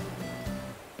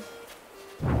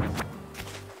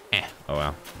 Oh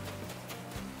well.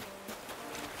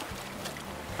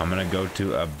 I'm gonna go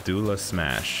to Abdullah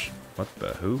Smash. What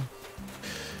the who?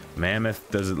 Mammoth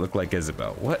doesn't look like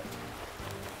Isabel. What?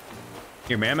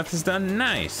 Your mammoth is done?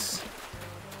 Nice.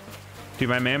 Dude,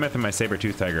 my mammoth and my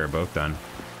saber-tooth tiger are both done.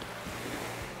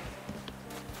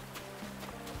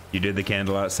 You did the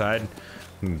candle outside?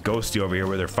 Ghosty over here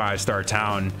with her 5-star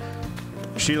town.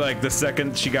 She, like, the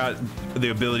second she got the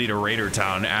ability to raid her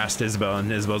town, asked Isabel,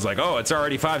 and Isabel's like, oh, it's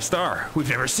already 5-star. We've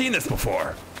never seen this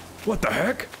before. What the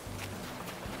heck?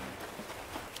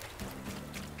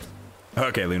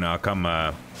 Okay, Luna, I'll come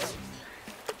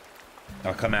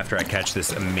after I catch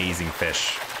this amazing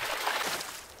fish.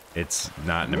 It's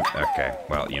not an, okay,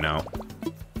 well, you know.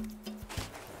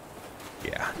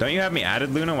 Yeah, don't you have me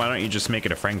added, Luna? Why don't you just make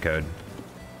it a friend code?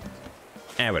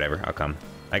 Whatever, I'll come.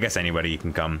 I guess anybody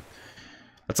can come.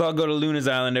 Let's all go to Luna's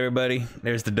Island, everybody.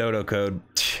 There's the dodo code.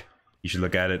 You should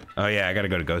look at it. Oh yeah, I gotta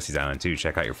go to Ghosty's Island too.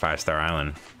 Check out your 5-star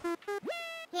island.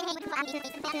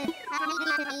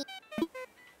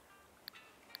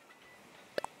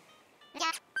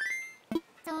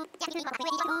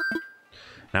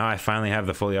 Now I finally have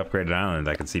the fully upgraded island.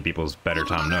 I can see people's better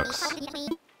Tom Nooks.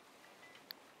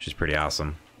 Which is pretty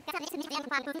awesome.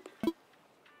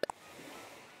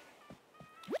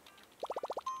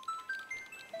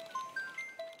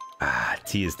 Ah,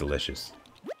 tea is delicious.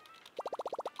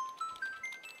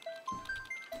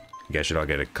 You guys should all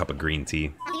get a cup of green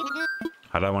tea.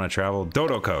 How do I want to travel?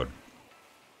 Dodo code.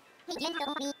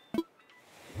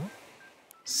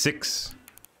 6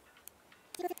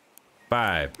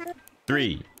 5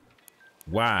 3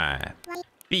 Y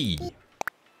B.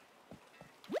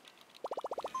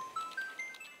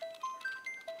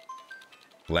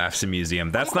 Laughs in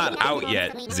Museum. That's not out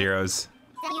yet, Zeros.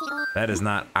 That is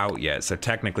not out yet, so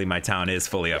technically my town is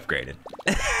fully upgraded.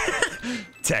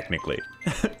 Technically.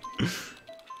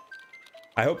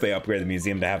 I hope they upgrade the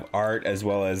museum to have art as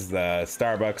well as the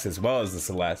Starbucks as well as the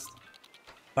Celeste.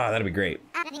 Oh, that'd be great.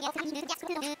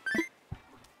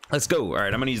 Let's go. All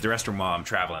right, I'm gonna use the restroom while I'm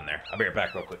traveling there. I'll be right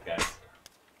back real quick, guys.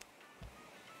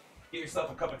 Get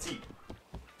yourself a cup of tea.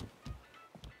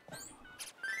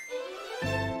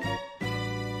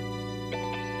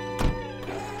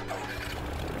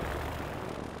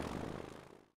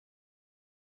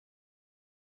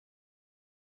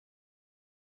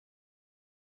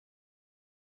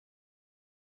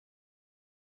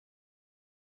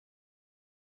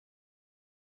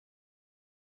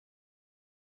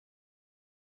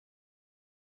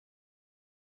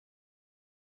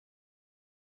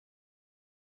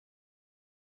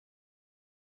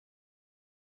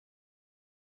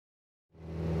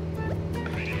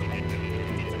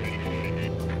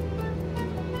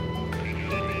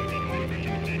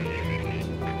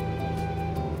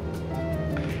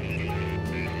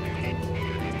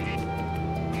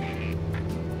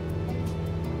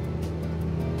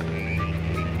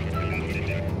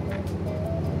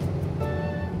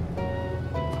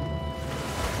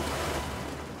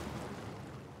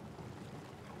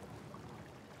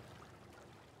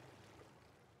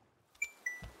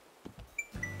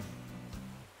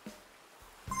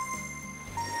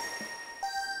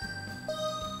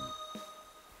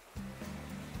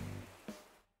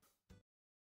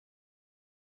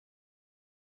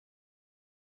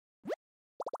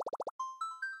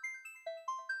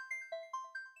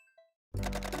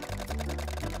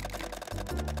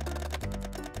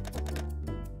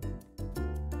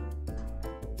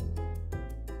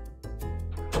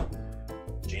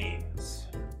 James.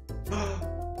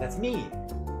 That's me.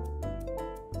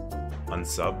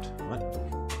 Unsubbed? What?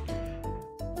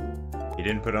 You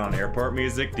didn't put on airport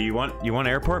music? Do you want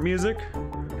airport music?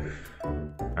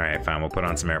 Alright, fine, we'll put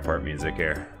on some airport music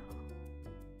here.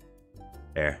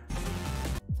 There.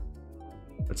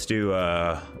 Let's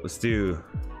do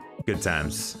good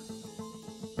times.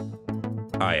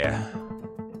 Oh yeah.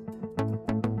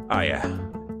 Oh yeah.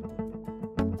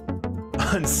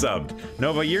 Unsubbed.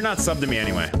 Nova, you're not subbed to me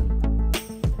anyway.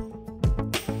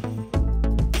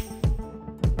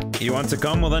 You want to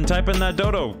come? Well, then type in that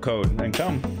dodo code and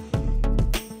come.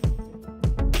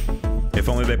 If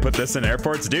only they put this in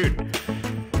airports. Dude,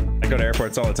 I go to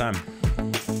airports all the time.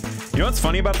 You know what's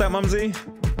funny about that, Mumsy?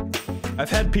 I've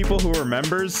had people who are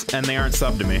members and they aren't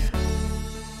subbed to me.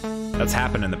 That's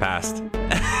happened in the past.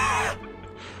 I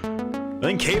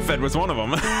think K-Fed was one of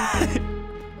them.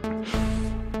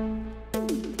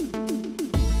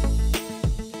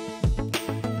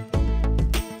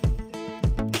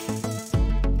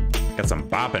 Got some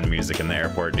bopping music in the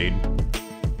airport, dude.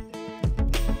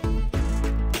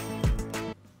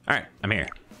 Alright, I'm here.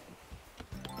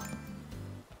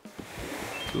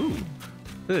 Ooh. Look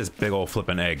at this big old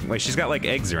flipping egg. Wait, she's got like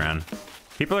eggs around.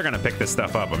 People are gonna pick this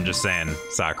stuff up, I'm just saying,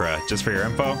 Sakura, just for your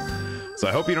info. So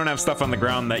I hope you don't have stuff on the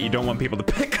ground that you don't want people to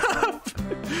pick up.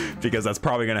 Because that's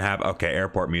probably gonna have, okay,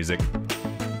 airport music.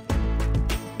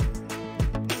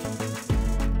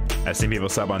 I've seen people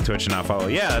sub on Twitch and not follow.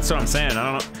 Yeah, that's what I'm saying.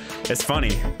 I don't know. It's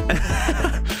funny.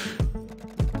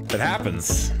 It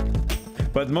happens.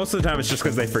 But most of the time it's just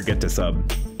because they forget to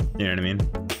sub. You know what I mean?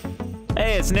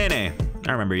 Hey, it's Nene.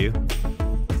 I remember you.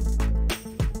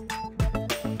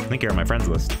 I think you're on my friends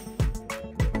list.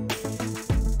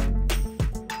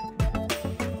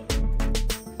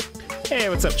 Hey,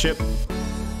 what's up, Chip?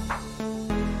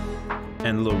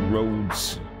 And Little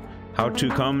Roads. How to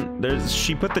come?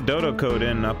 She put the dodo code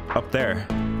in up there.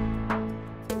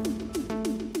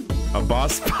 A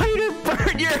boss spider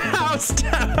burned your house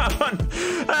down.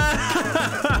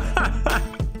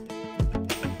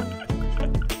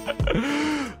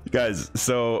 Guys,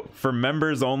 so for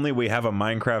members only, we have a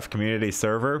Minecraft community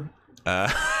server.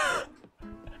 I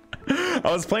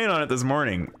was playing on it this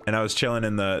morning, and I was chilling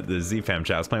in the ZFam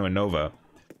chat. I was playing with Nova.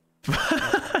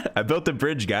 I built a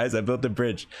bridge, guys. I built a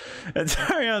bridge. And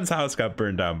Tarion's house got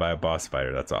burned down by a boss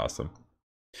spider. That's awesome.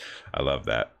 I love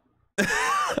that.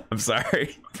 I'm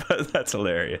sorry, but that's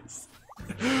hilarious.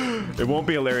 It won't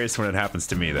be hilarious when it happens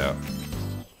to me, though.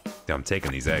 Dude, I'm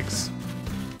taking these eggs.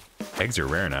 Eggs are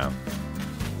rare now.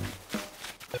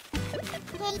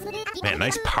 Man,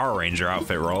 nice Power Ranger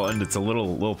outfit, Roland. It's a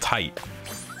little tight,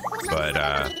 but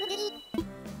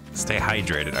stay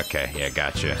hydrated. Okay, yeah,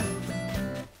 gotcha.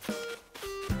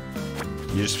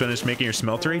 You just finished making your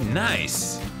smeltery?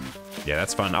 Nice. Yeah,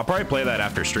 that's fun. I'll probably play that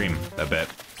after stream a bit.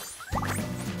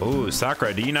 Ooh,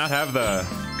 Sakura, do you not have the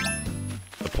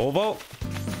pole vault?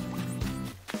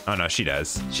 Oh no, she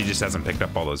does. She just hasn't picked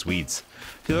up all those weeds.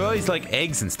 There are all these like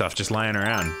eggs and stuff just lying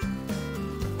around.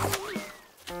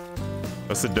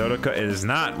 What's the dodo code? It is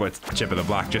not what Chip of the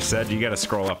Block just said. You gotta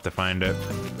scroll up to find it.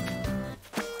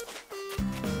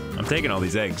 I'm taking all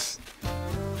these eggs.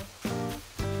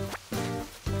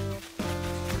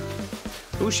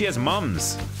 Ooh, she has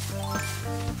mums.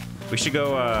 We should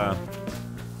go,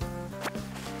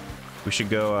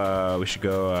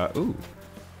 ooh.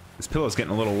 This pillow's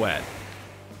getting a little wet.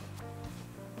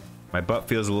 My butt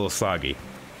feels a little soggy.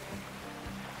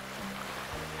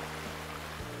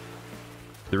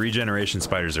 The regeneration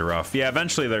spiders are rough. Yeah,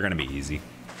 eventually they're gonna be easy.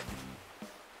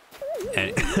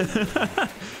 And you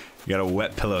got a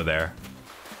wet pillow there.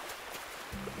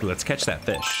 Ooh, let's catch that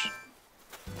fish.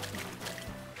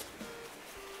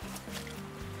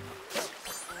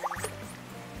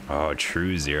 Oh,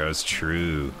 true, Zeros,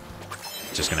 true.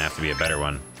 Just gonna have to be a better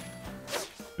one.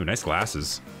 Ooh, nice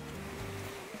glasses.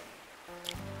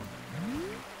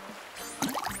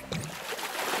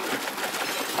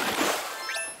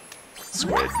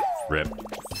 Squid, rip.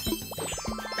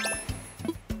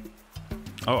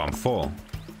 Oh, I'm full.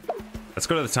 Let's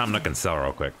go to the Tom Nook and sell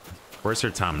real quick. Where's her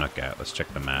Tom Nook at? Let's check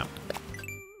the map.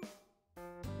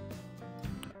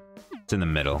 It's in the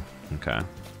middle, okay.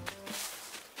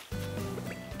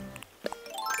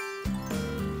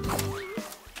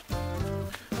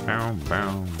 Bow,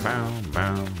 bow, bow,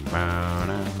 bow, bow,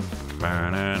 down,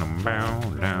 down, down,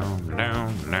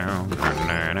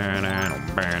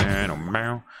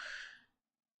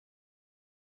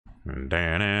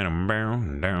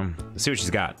 down, down. Let's see what she's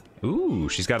got. Ooh,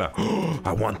 she's got a.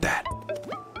 I want that.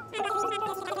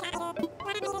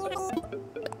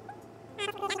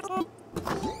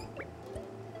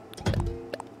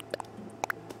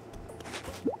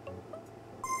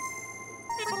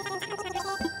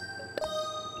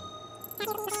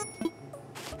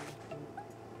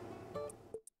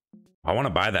 I want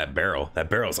to buy that barrel. That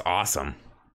barrel's awesome.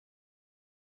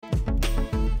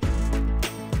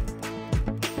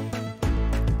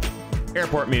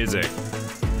 Airport music.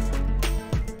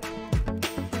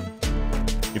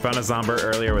 You found a Zumwar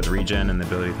earlier with regen and the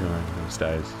ability to those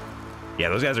dies. Yeah,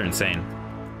 those guys are insane.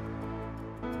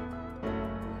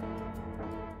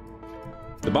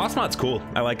 The boss mod's cool.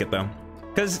 I like it though.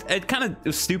 Because it kind of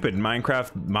is stupid.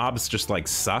 Minecraft mobs just like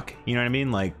suck. You know what I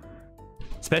mean? Like,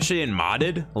 especially in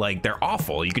modded, like they're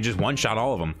awful. You can just one-shot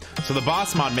all of them. So the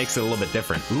boss mod makes it a little bit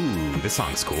different. Ooh, this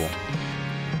song's cool.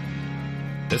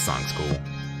 This song's cool.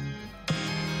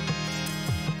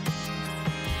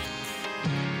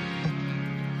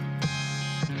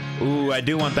 Ooh, I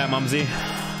do want that, Mumsy.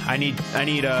 I need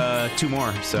 2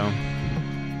 more, so.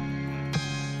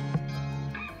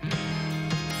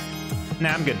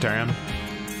 Nah, I'm good, Tyrion.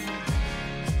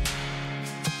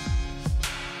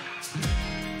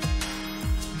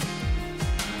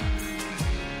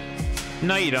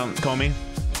 No, you don't, Comey.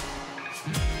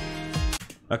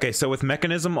 Okay, so with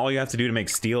mechanism, all you have to do to make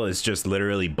steel is just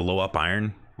literally blow up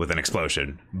iron with an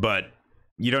explosion. But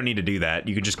you don't need to do that.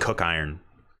 You can just cook iron.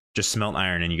 Just smelt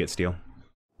iron and you get steel.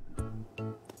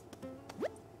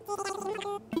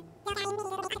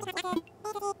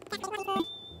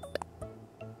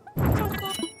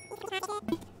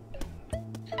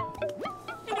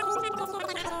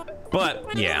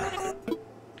 But, yeah.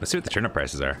 Let's see what the turnip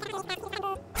prices are.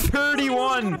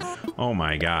 31! Oh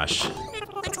my gosh.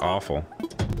 That's awful.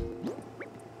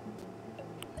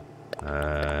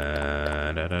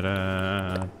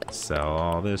 Sell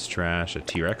all this trash. A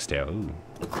T-Rex tail. Ooh.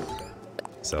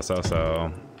 Sell.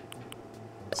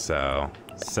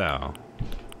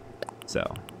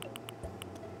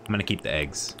 I'm gonna keep the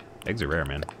eggs. Eggs are rare,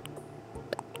 man.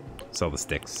 Sell the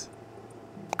sticks.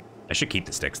 I should keep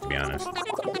the sticks, to be honest.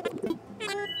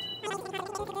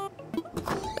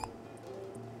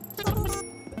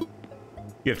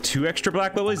 You have 2 extra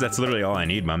black lilies? That's literally all I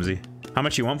need, Mumsy. How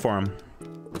much you want for them?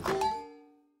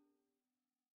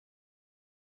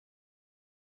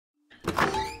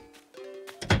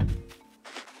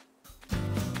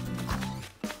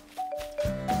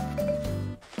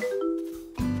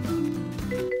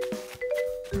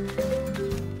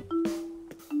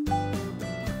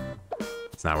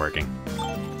 It's not working.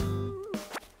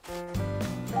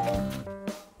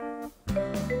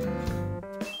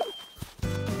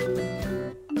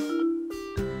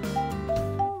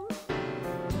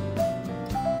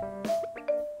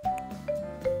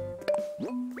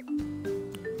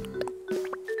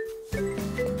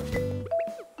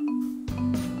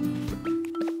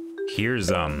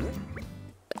 Here's I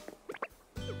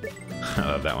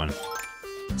love that one.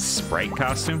 Sprite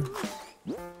costume?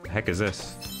 The heck is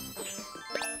this?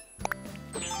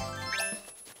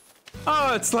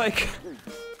 Oh, it's like,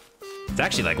 it's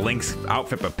actually like Link's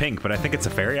outfit but pink, but I think it's a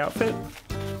fairy outfit.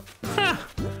 Huh.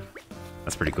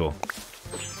 That's pretty cool.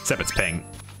 Except it's pink.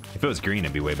 If it was green,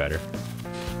 it'd be way better.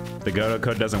 The Dodo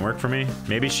code doesn't work for me.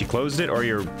 Maybe she closed it, or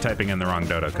you're typing in the wrong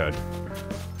Dodo code.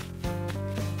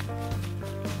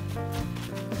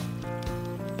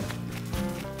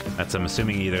 That's, I'm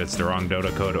assuming either it's the wrong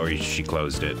Dodo code or she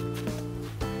closed it.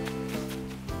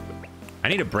 I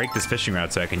need to break this fishing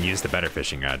rod so I can use the better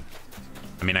fishing rod.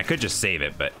 I mean, I could just save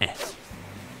it, but eh.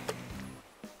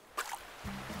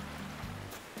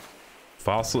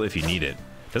 Fossil if you need it.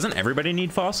 Doesn't everybody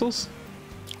need fossils?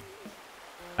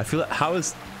 I feel like, how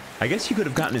is... I guess you could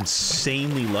have gotten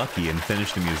insanely lucky and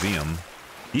finished the museum.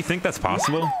 Do you think that's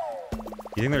possible?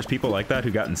 You think there's people like that who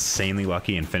got insanely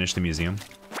lucky and finished the museum?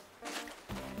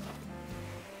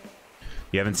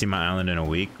 You haven't seen my island in a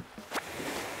week?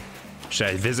 Should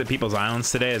I visit people's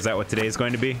islands today? Is that what today is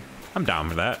going to be? I'm down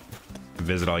for that.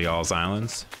 Visit all y'all's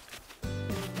islands.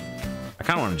 I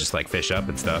kind of want to just like fish up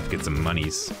and stuff, get some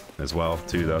monies as well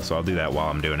too though, so I'll do that while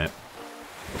I'm doing it.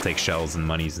 I'll take shells and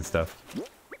monies and stuff.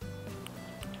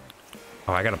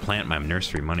 Oh, I gotta plant my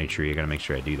nursery money tree. I gotta make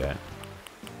sure I do that.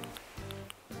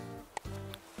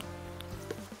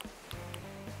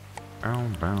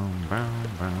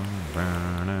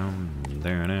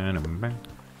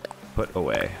 Put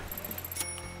away.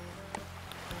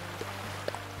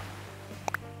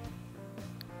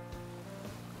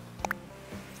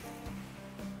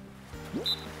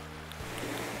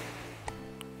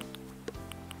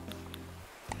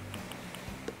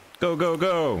 Go, go,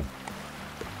 go!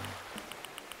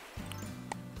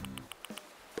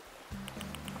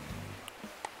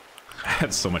 I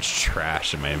have so much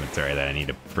trash in my inventory that I need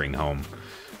to bring home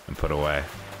and put away.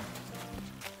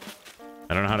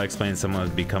 I don't know how to explain someone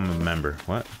to become a member.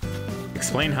 What?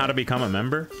 Explain how to become a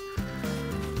member?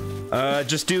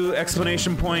 Just do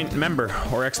exclamation point member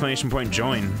or exclamation point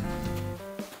join.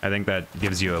 I think that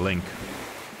gives you a link.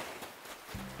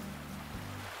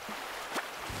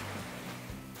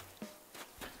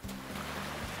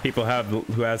 People have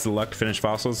who has the luck to finish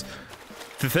fossils.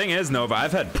 The thing is, Nova,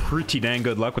 I've had pretty dang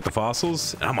good luck with the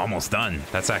fossils, and I'm almost done.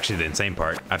 That's actually the insane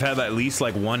part. I've had at least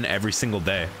like one every single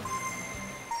day.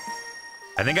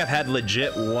 I think I've had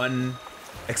legit one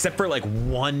except for like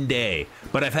one day.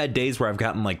 But I've had days where I've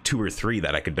gotten like 2 or 3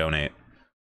 that I could donate.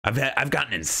 I've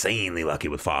gotten insanely lucky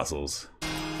with fossils.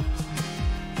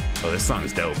 Oh, this song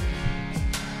is dope.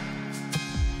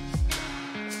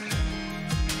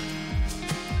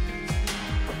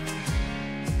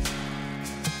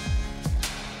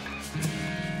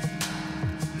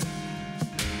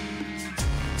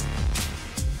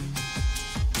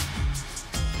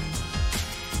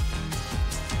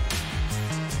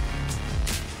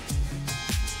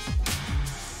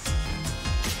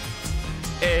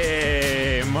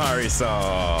 Hey,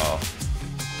 Marisol.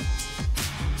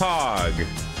 Pog.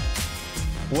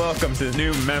 Welcome to the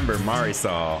new member,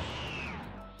 Marisol.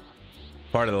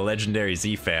 Part of the legendary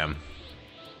Z fam.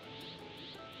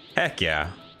 Heck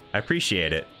yeah. I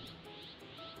appreciate it.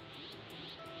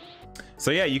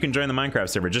 So yeah, you can join the Minecraft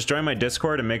server. Just join my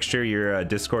Discord and make sure your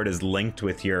Discord is linked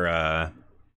with your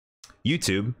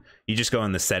YouTube. You just go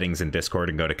in the settings in Discord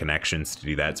and go to connections to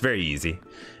do that. It's very easy.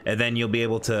 And then you'll be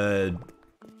able to...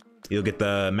 You'll get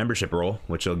the membership role,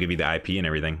 which will give you the IP and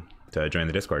everything to join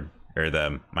the Discord or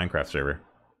the Minecraft server.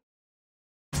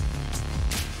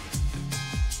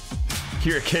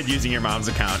 You're a kid using your mom's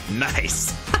account.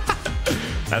 Nice.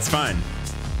 That's fine.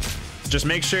 Just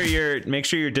make sure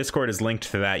your Discord is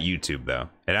linked to that YouTube though.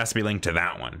 It has to be linked to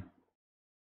that one,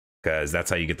 because that's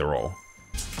how you get the role.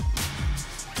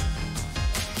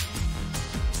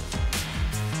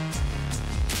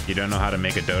 You don't know how to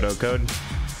make a dodo code?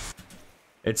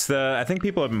 It's the, I think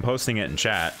people have been posting it in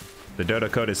chat. The dodo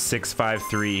code is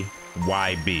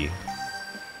 653YB.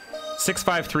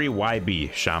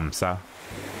 653YB, Shamsa.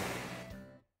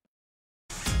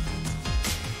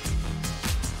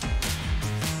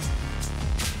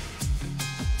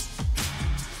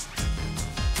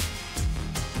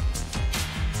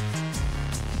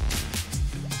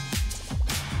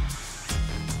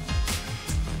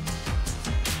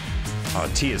 Oh,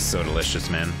 tea is so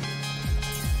delicious, man.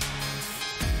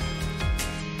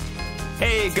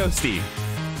 Hey, Ghosty.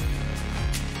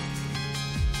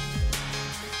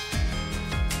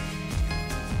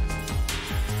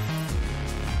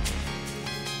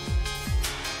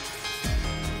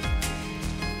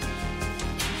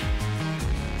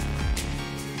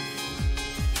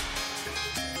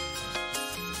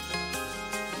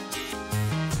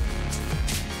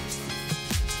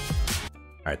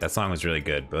 All right, that song was really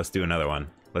good, but let's do another one.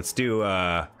 Let's do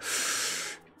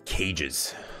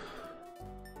Cages.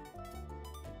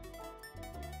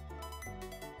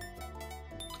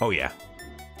 Oh yeah,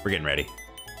 we're getting ready.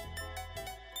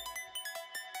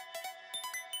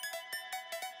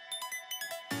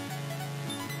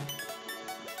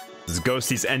 This is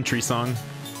Ghosty's entry song.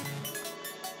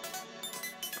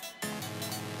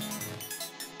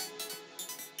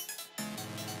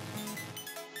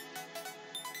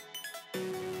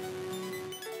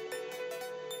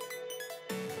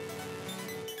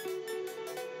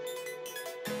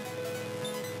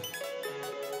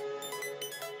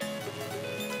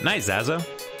 Nice, Zazo.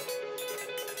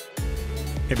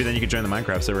 Maybe then you could join the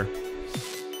Minecraft server.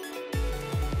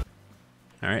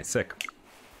 Alright, sick.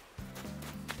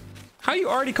 How you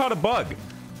already caught a bug?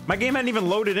 My game hadn't even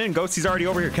loaded in. Ghosty's already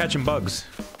over here catching bugs.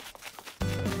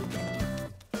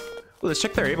 Well, let's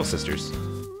check their Able Sisters.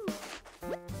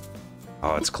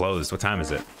 Oh, it's closed. What time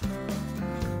is it?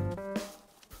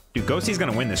 Dude, Ghosty's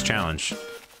gonna win this challenge.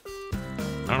 I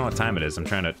don't know what time it is. I'm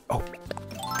trying to... Oh.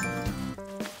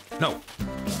 No.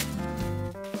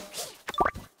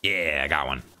 Yeah, I got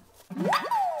one.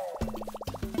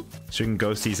 Shouldn't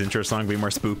Ghosty's intro song be more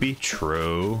spoopy?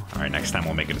 True. All right, next time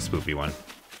we'll make it a spoopy one.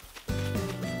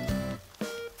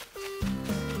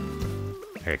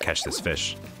 I gotta catch this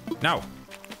fish. No.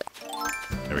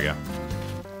 There we go.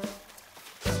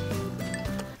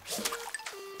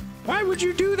 Why would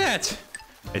you do that?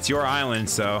 It's your island,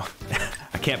 so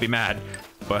I can't be mad.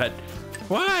 But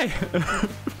why?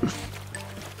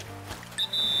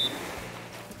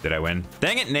 Did I win?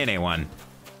 Dang it, Nene won.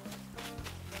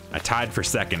 I tied for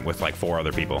second with like 4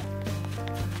 other people.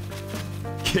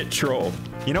 Get trolled.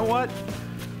 You know what?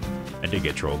 I did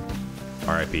get trolled.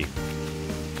 RIP.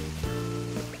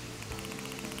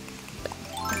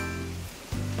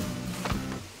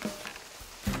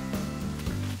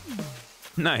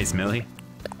 Nice, Millie.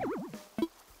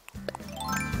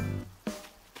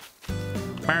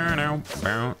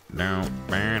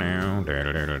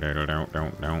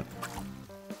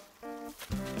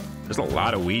 There's a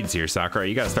lot of weeds here, Sakura.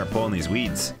 You gotta start pulling these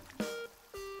weeds.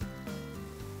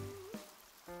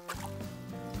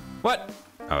 What?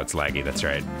 Oh, it's laggy, that's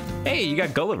right. Hey, you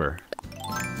got Gulliver.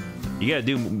 You gotta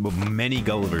do many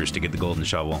Gullivers to get the golden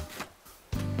shovel.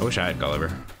 I wish I had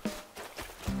Gulliver.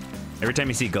 Every time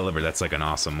you see Gulliver, that's like an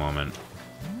awesome moment.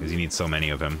 Because you need so many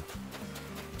of him.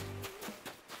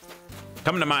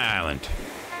 Come to my island.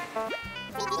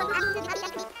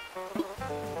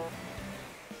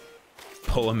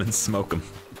 Pull him and smoke him.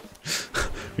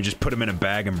 We just put him in a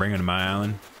bag and bring him to my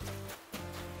island.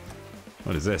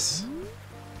 What is this?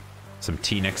 Some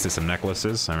tea next to some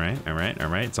necklaces. All right, all right, all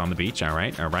right. It's on the beach. All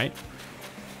right, all right.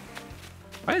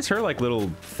 Why is her like little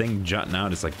thing jutting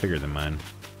out? It's like bigger than mine.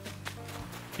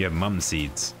 You have mum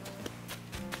seeds.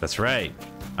 That's right.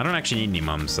 I don't actually need any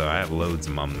mums, so I have loads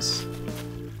of mums.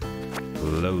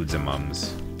 Loads of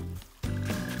mums.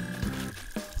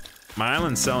 My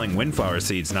island's selling windflower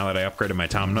seeds now that I upgraded my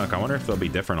Tom Nook. I wonder if they'll be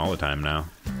different all the time now.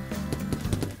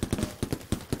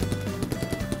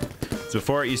 So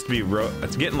before it used to be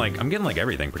I'm getting like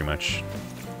everything pretty much.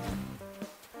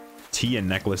 Tea and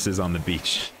necklaces on the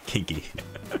beach. Kinky.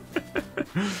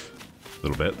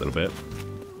 Little bit.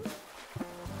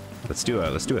 Let's do a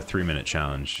 3-minute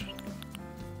challenge.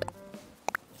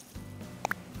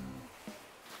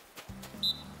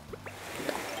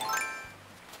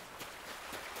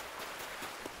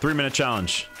 Three-minute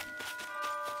challenge.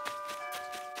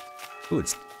 Ooh,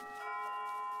 it's...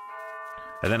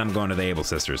 And then I'm going to the Able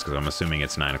Sisters, because I'm assuming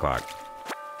it's 9 o'clock.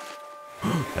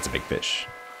 That's a big fish.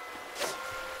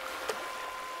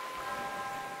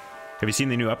 Have you seen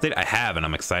the new update? I have, and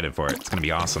I'm excited for it. It's gonna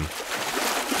be awesome.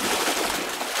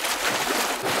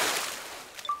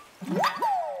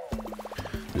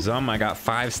 I got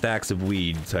 5 stacks of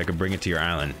weed, so I can bring it to your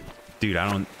island. Dude, I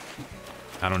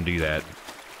don't do that.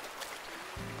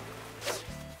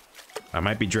 I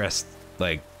might be dressed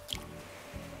like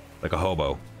a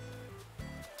hobo,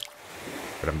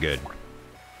 but I'm good.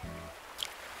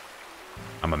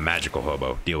 I'm a magical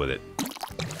hobo. Deal with it.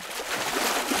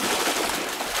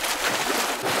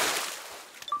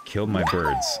 Killed my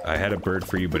birds. I had a bird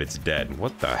for you, but it's dead.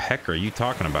 What the heck are you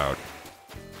talking about?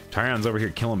 Tyrion's over here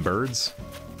killing birds?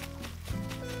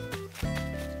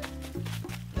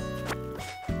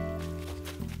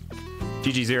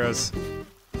 GG Zeros.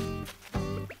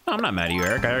 No, I'm not mad at you,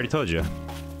 Eric. I already told you.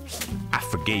 I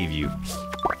forgave you.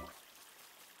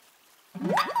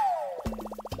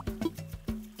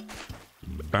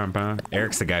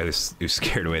 Eric's the guy who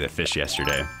scared away the fish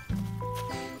yesterday.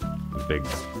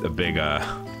 A big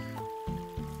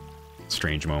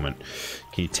strange moment.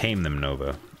 Can you tame them,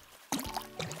 Nova?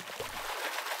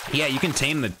 Yeah, you can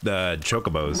tame the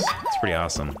chocobos. It's pretty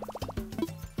awesome.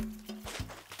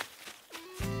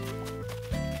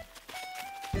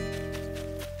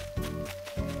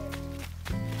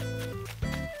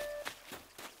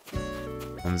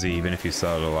 Even if you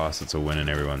sell at a loss, it's a win in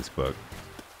everyone's book.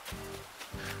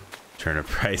 Turnip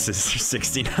prices are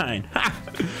 69.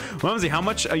 Mumsy, how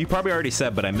much? You probably already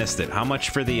said, but I missed it. How much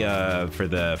for the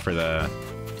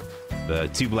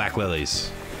 2 black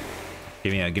lilies?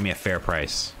 Give me a fair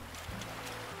price.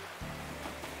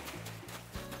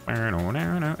 I'm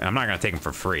not gonna take them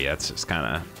for free. That's just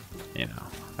kind of, you know,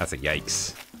 that's a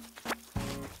yikes.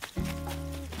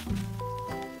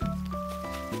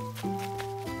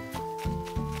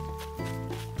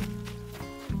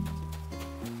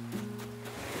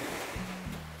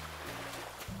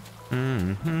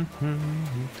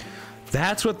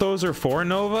 That's what those are for,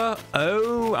 Nova?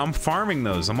 Oh, I'm farming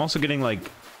those. I'm also getting, like,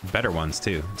 better ones,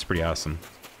 too. It's pretty awesome.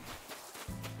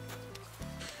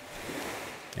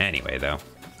 Anyway, though.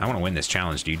 I want to win this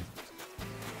challenge, dude.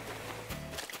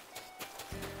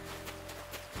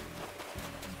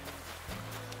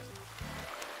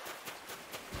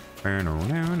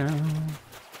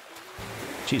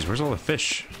 Jeez, where's all the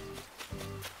fish?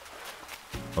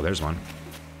 Oh, there's one.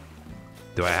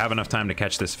 Do I have enough time to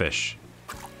catch this fish?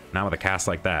 Not with a cast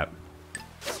like that.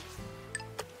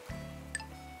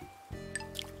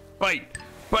 Bite!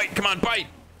 Bite! Come on, bite!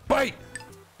 Bite!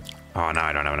 Oh, no,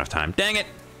 I don't have enough time. Dang it!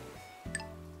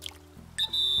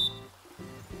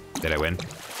 Did I win?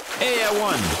 Hey, I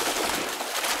won!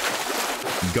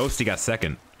 Ghosty got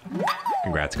second.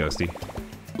 Congrats, Ghosty.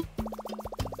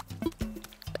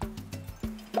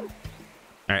 Alright,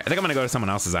 I think I'm gonna go to someone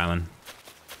else's island.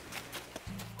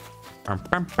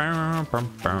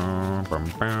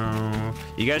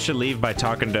 You guys should leave by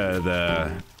talking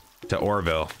to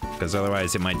Orville, because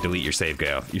otherwise it might delete your save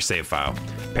file.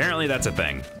 Apparently that's a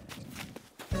thing.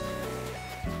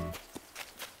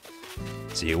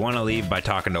 So you want to leave by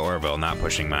talking to Orville, not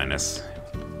pushing minus.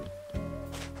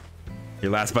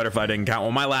 Your last butterfly didn't count.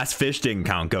 Well, my last fish didn't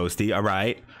count, Ghosty. All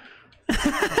right.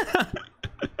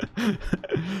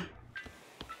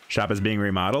 Shop is being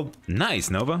remodeled. Nice,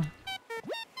 Nova.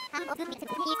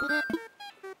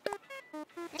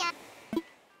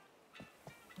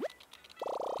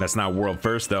 That's not world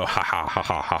first, though. Ha ha ha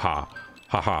ha ha ha.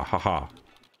 Ha ha ha ha.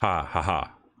 Ha ha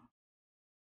ha.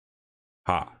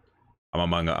 Ha.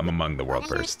 I'm among the world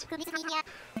first.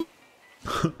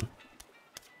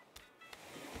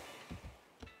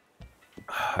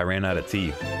 I ran out of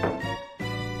tea.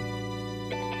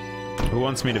 Who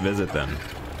wants me to visit then?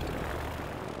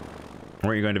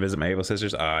 Weren't you going to visit my Able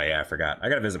Sisters? Oh yeah, I forgot. I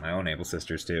gotta visit my own Able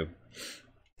Sisters too.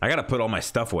 I gotta put all my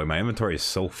stuff away. My inventory is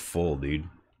so full, dude.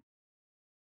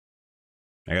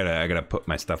 I gotta put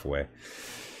my stuff away.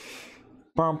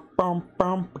 Bum bum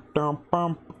bum bum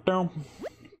bum bum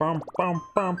bum bum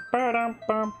bum bum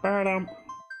bum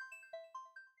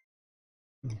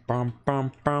bum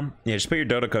bum bum. Yeah, just put your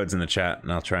Dota codes in the chat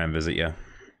and I'll try and visit you.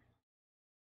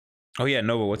 Oh yeah,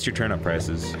 Nova, what's your turn-up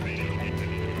prices?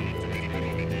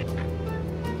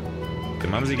 Did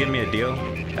Mumsy give me a deal?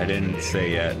 I didn't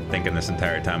say yet, thinking this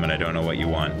entire time, and I don't know what you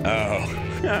want. Oh.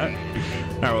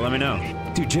 Alright, well, let me know.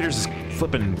 Dude, Jitters is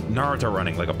flipping Naruto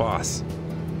running like a boss.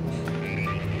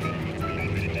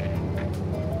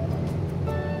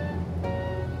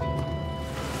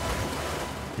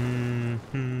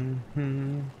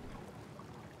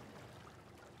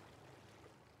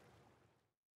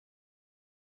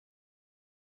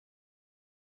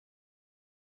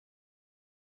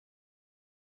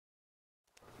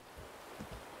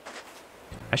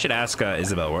 I should ask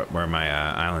Isabel where my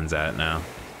island's at now.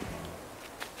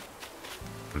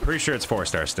 I'm pretty sure it's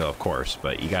 4-star still, of course,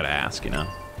 but you gotta ask, you know?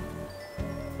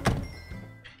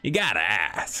 You gotta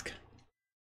ask.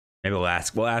 Maybe we'll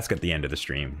ask at the end of the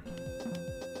stream.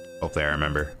 Hopefully I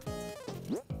remember.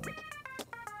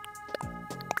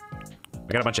 I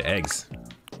got a bunch of eggs.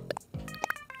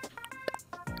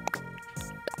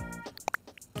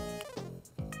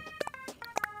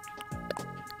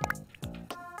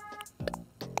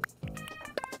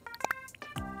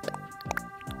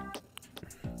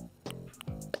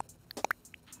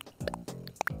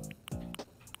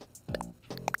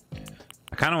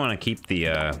 I kind of want to keep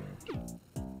the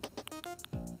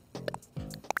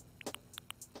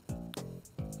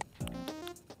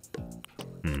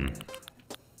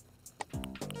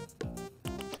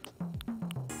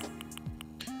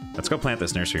Let's go plant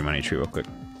this nursery money tree real quick.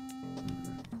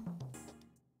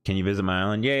 Can you visit my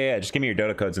island? Yeah, just give me your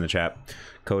Dota codes in the chat.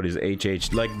 Code is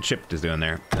HH, like Chip is doing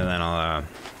there, and then I'll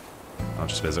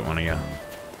just visit one of you.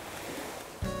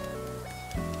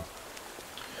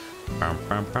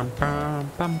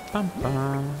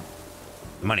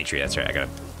 Money tree, that's right. I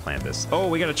gotta plant this. Oh,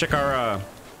 we gotta check our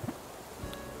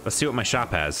let's see what my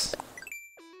shop has.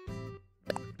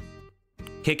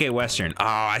 KK Western. Oh,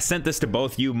 I sent this to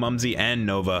both you, Mumsy and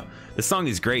Nova. The song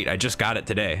is great. I just got it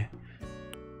today.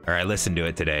 Or I listened to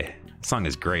it today. The song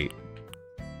is great.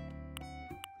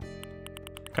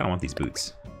 Kinda want these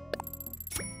boots.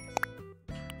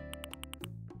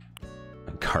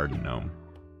 A garden gnome.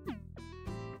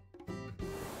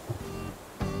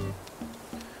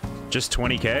 Just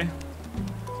 20K?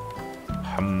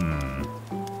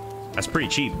 That's pretty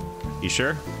cheap. You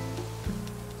sure?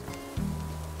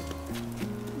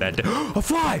 That a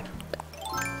fly!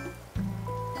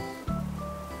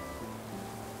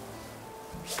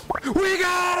 We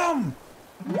got him!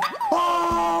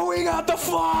 Oh, we got the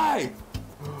fly!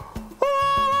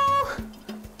 Oh,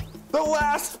 the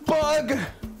last bug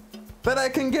that I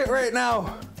can get right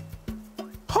now.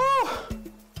 Oh,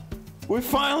 we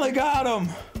finally got him.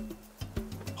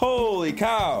 Holy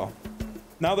cow.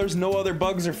 Now there's no other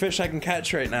bugs or fish I can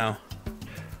catch right now.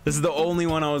 This is the only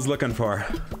one I was looking for.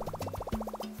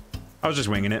 I was just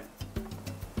winging it.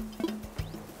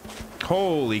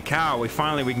 Holy cow, we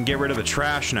can get rid of the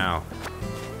trash now.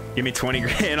 Give me 20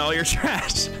 grand and all your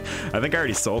trash. I think I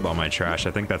already sold all my trash.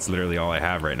 I think that's literally all I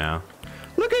have right now.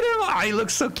 Look at him, oh, he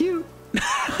looks so cute.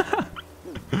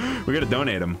 We gotta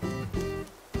donate him.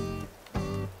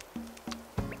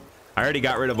 I already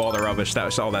got rid of all the rubbish,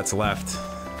 that's all that's left.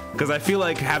 Because I feel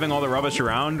like having all the rubbish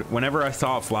around, whenever I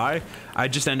saw it fly, I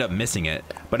just end up missing it.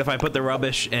 But if I put the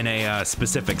rubbish in a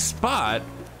specific spot,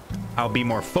 I'll be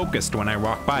more focused when I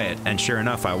walk by it. And sure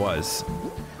enough, I was.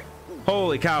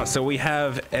 Holy cow, so we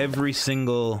have every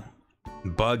single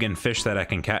bug and fish that I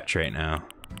can catch right now.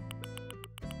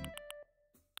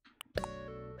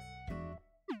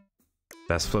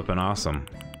 That's flipping awesome.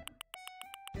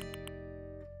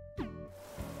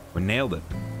 We nailed it.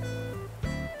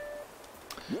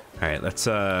 All right, let's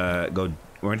go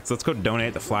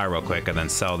donate the fly real quick and then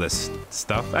sell this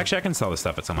stuff. Actually, I can sell this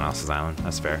stuff at someone else's island.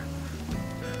 That's fair.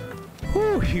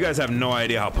 Whew, you guys have no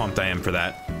idea how pumped I am for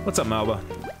that. What's up, Melba?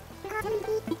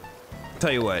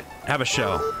 Tell you what, have a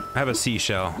shell. Have a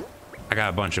seashell. I got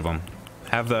a bunch of them.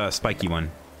 Have the spiky one,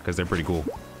 because they're pretty cool.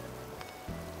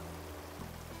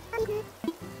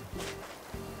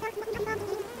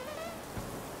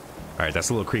 right, that's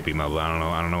a little creepy, Mobile.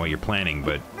 I don't know what you're planning,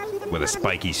 but with a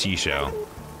spiky seashell.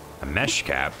 A mesh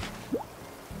cap?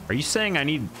 Are you saying I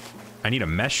need a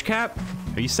mesh cap?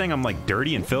 Are you saying I'm like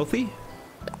dirty and filthy?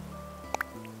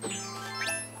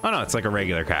 Oh no, it's like a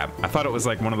regular cap. I thought it was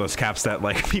like one of those caps that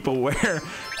like people wear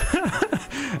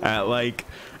at like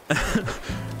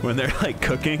when they're like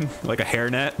cooking, like a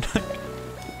hairnet.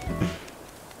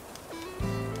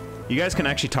 You guys can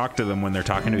actually talk to them when they're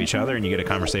talking to each other and you get a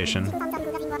conversation.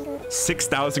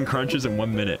 6,000 crunches in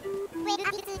 1 minute.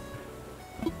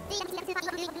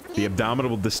 The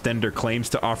abdominal distender claims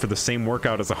to offer the same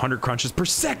workout as 100 crunches per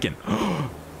second.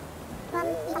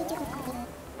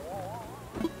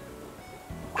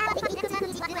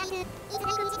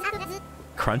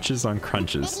 Crunches on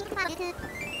crunches.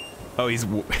 Oh, he's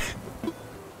got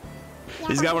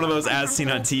one of those as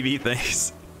seen on TV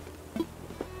things.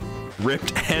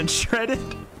 Ripped and shredded.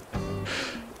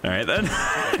 All right then.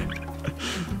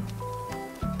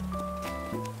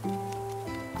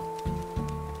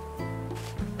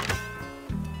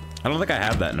 I don't think I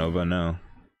have that, Nova, no.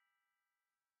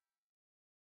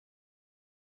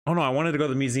 Oh no, I wanted to go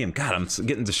to the museum. God, I'm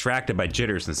getting distracted by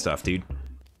jitters and stuff, dude.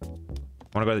 I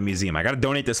want to go to the museum. I gotta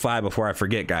donate this fly before I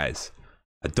forget, guys.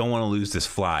 I don't want to lose this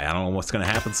fly. I don't know what's gonna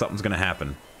happen. Something's gonna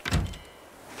happen.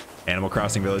 Animal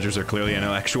Crossing villagers are clearly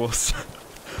intellectuals.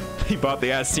 He bought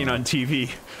the as seen on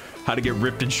TV how to get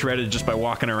ripped and shredded just by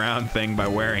walking around thing by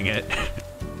wearing it.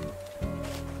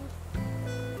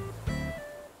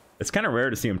 It's kind of rare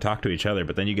to see them talk to each other,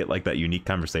 but then you get like that unique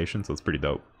conversation, so it's pretty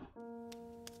dope.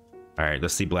 All right,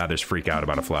 let's see Blathers freak out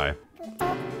about a fly.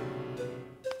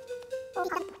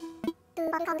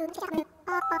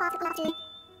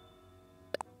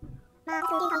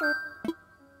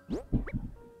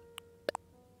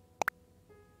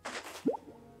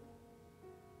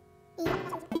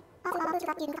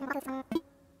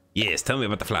 Yes, tell me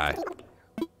about the fly.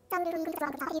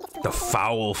 The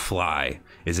foul fly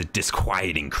is a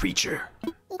disquieting creature.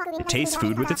 It tastes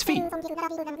food with its feet.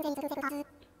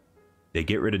 They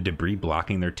get rid of debris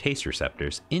blocking their taste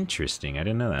receptors. Interesting, I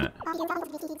didn't know that.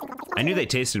 I knew they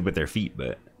tasted with their feet,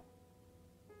 but...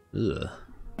 Ugh.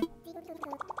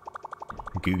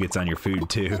 Goo gets on your food,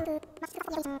 too.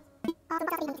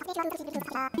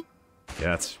 Yeah,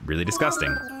 that's really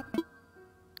disgusting.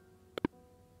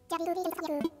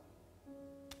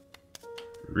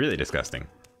 Really disgusting.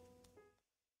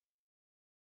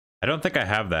 I don't think I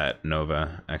have that,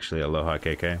 Nova. Actually, Aloha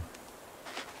KK.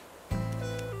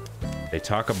 They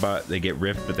talk about they get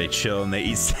ripped, but they chill and they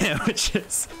eat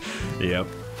sandwiches. Yep.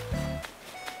 All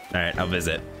right, I'll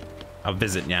visit. I'll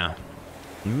visit now.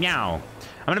 Meow. I'm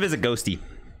gonna visit Ghosty.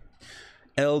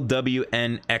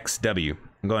 LWNXW.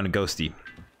 I'm going to Ghosty.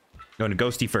 I'm going to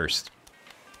Ghosty first.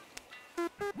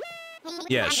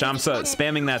 Yeah, Shamsa,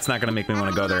 spamming that's not gonna make me want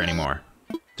to go there anymore.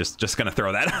 Just gonna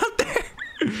throw that out there.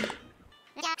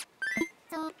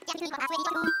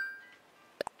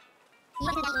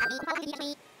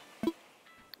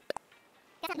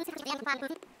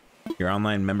 Your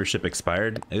online membership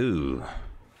expired? Ooh.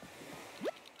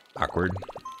 Awkward.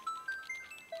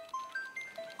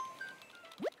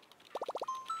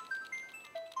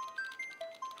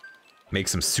 Make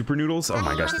some super noodles? Oh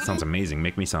my gosh, that sounds amazing.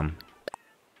 Make me some.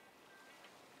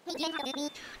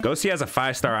 Ghosty has a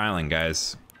 5-star island,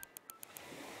 guys.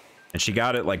 And she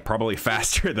got it like probably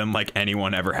faster than like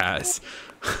anyone ever has.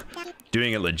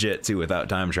 Doing it legit too without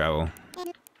time travel.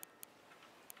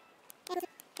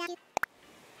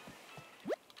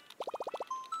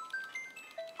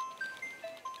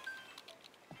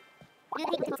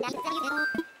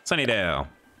 Sunnydale.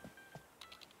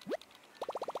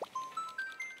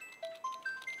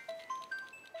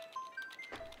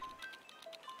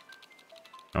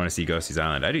 I want to see Ghosty's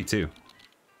Island. I do too.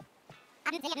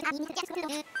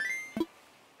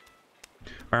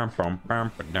 I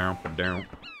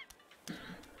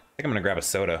think I'm gonna grab a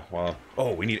soda while...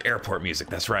 Oh, we need airport music.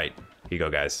 That's right. Here you go,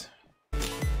 guys.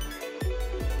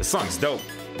 This song's dope.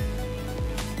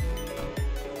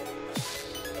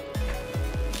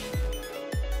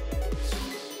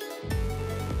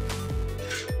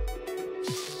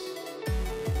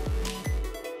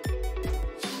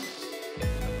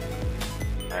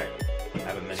 Alright, I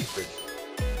have a mini fridge.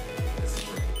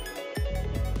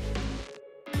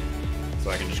 So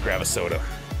I can just grab a soda.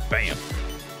 Bam.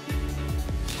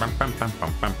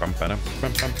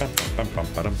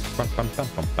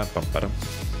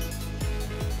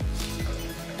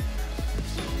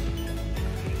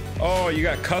 Oh, you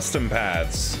got custom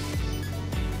paths.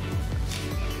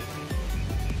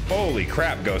 Holy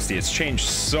crap, Ghosty, it's changed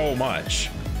so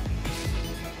much.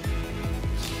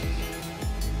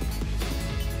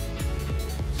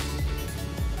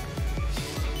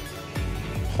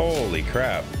 Holy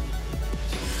crap.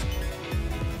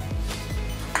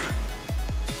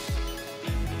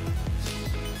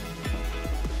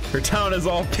 Her town is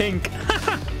all pink.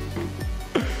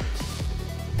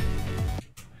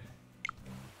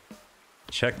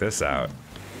 Check this out.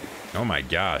 Oh my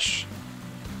gosh.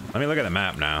 Let me look at the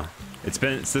map now. It's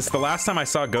this the last time I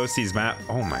saw Ghosty's map.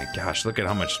 Oh my gosh, look at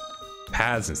how much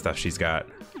paths and stuff she's got.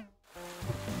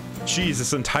 Jeez,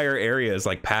 this entire area is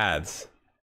like paths.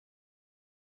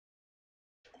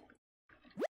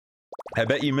 I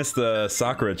bet you missed the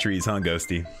Sakura trees, huh,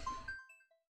 Ghosty? All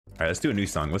right, let's do a new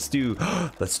song. Let's do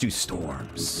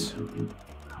Storms.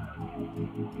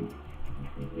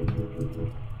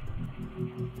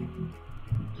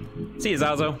 See you,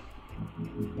 Zazo.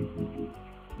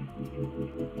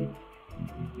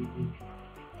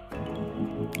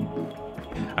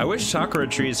 I wish Sakura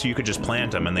trees you could just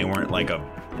plant them and they weren't like a,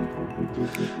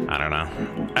 I don't know.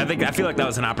 I feel like that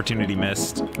was an opportunity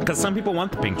missed because some people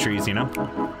want the pink trees, you know?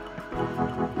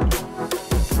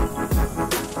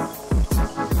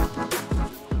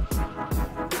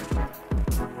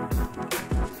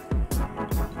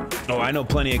 Oh, I know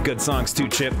plenty of good songs too,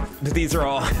 Chip. But these are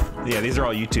all, yeah, these are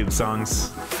all YouTube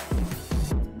songs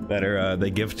that are they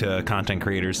give to content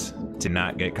creators to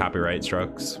not get copyright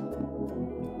strikes.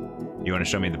 You want to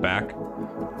show me the back?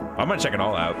 I'm gonna check it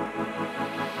all out.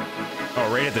 Oh,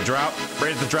 right at the drop,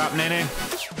 Nene.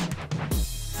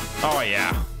 Oh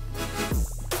yeah.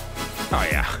 Oh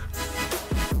yeah.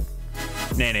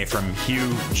 Nene from Hugh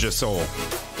Jasol.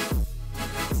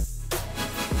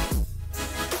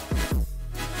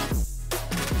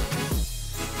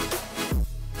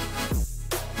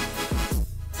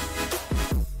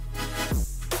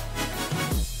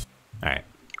 Alright.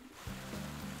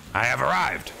 I have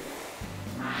arrived.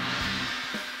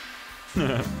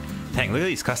 Dang, look at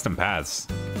these custom paths.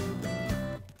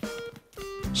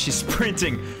 She's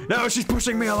sprinting. No, she's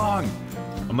pushing me along.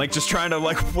 I'm like just trying to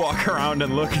like walk around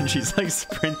and look and she's like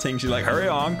sprinting. She's like, hurry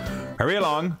along, hurry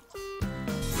along.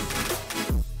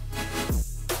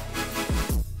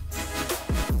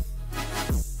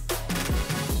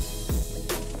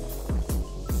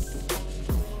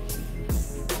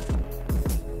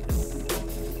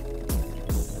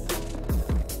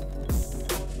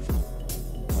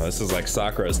 Oh, this is like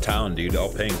Sakura's town, dude, all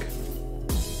pink.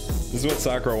 This is what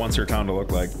Sakura wants her town to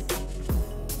look like.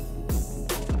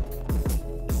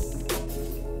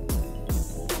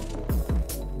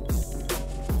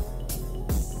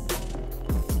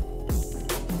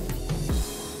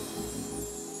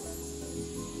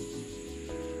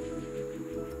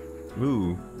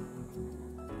 Ooh.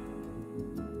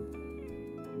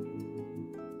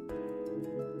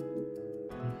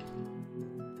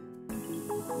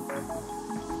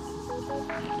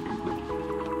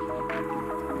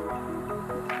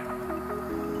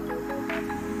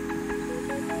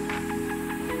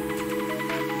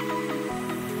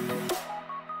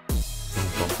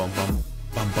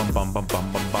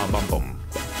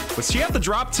 Was she at the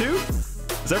drop too?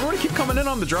 Does everybody keep coming in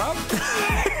on the drop?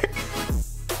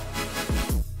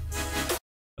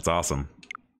 That's awesome.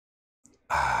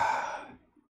 A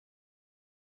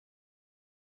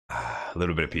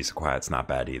little bit of peace and quiet's not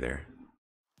bad either.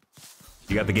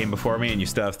 You got the game before me and you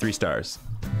still have 3 stars.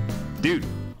 Dude,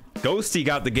 Ghosty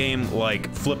got the game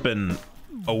like flipping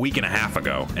a week and a half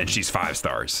ago and she's 5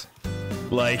 stars.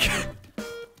 Like,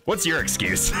 what's your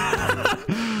excuse?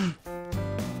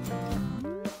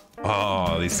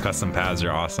 Oh, these custom paths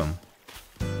are awesome.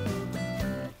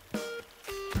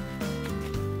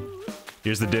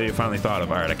 Here's the deal you finally thought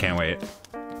of. All right, I can't wait.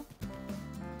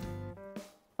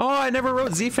 Oh, I never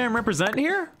wrote ZFam represent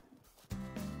here?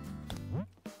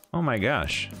 Oh my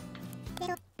gosh.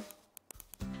 I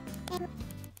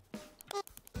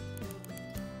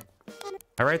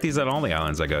write these on all the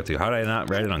islands I go to. How did I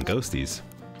not write it on Ghosties?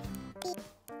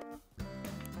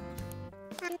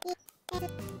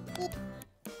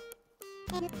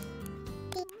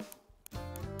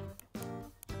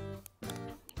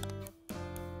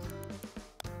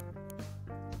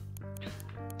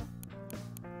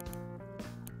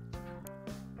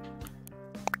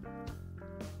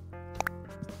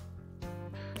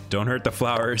 Don't hurt the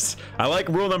flowers. I like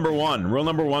rule number 1. Rule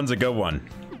number 1's a good one.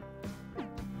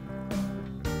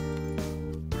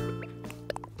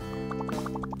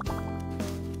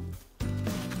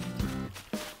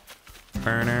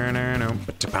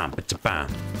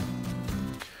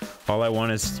 All I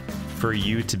want is for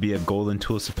you to be a golden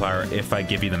tool supplier if I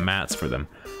give you the mats for them.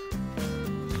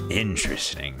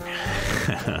 Interesting.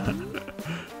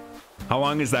 How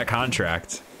long is that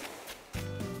contract?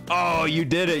 Oh, you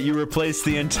did it. You replaced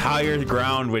the entire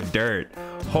ground with dirt.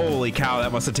 Holy cow,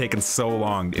 that must have taken so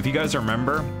long. If you guys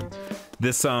remember,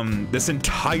 this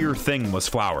entire thing was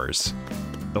flowers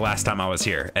the last time I was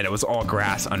here, and it was all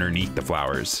grass underneath the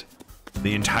flowers.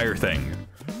 The entire thing.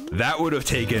 That would have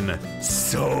taken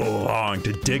so long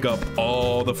to dig up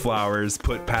all the flowers,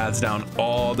 put paths down,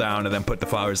 all down, and then put the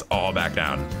flowers all back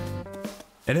down.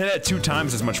 And it had 2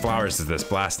 times as much flowers as this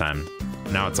last time.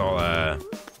 Now it's all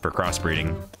for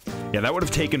crossbreeding. Yeah, that would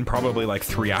have taken probably like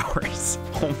 3 hours.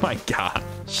 Oh my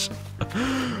gosh.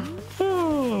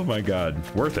 Oh my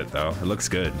god. Worth it though. It looks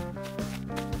good.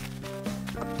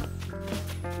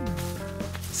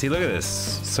 See, look at this.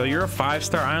 So you're a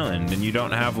 5-star island and you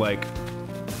don't have like...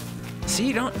 See,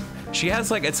 you don't... She has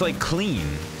like... It's like clean.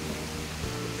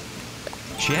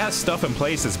 She has stuff in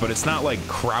places, but it's not like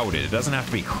crowded. It doesn't have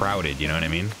to be crowded, you know what I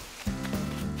mean?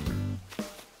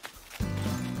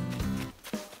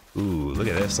 Ooh, look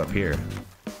at this up here.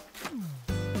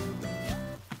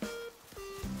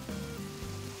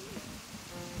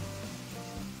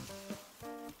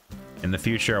 In the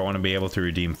future, I want to be able to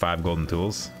redeem 5 golden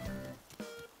tools.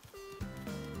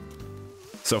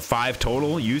 So 5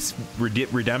 total use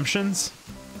redemptions?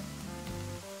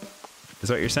 Is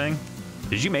that what you're saying?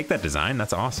 Did you make that design?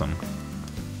 That's awesome.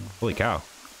 Holy cow.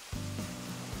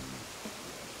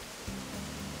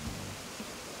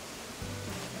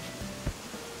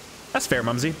 That's fair,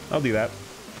 Mumsy. I'll do that.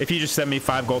 If you just send me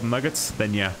 5 golden nuggets,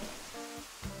 then yeah.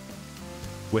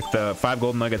 With the 5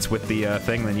 golden nuggets with the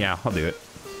thing, then yeah, I'll do it.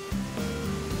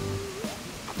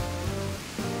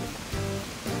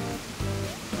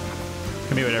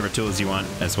 Give me whatever tools you want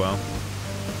as well.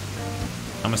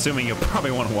 I'm assuming you'll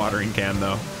probably want a watering can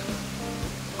though.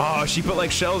 Oh, she put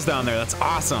like shells down there. That's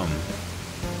awesome.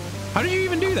 How did you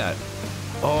even do that?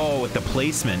 Oh, with the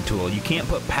placement tool. You can't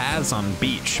put paths on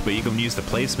beach, but you can use the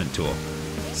placement tool.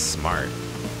 Smart.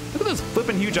 Look at those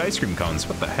flipping huge ice cream cones.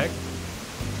 What the heck?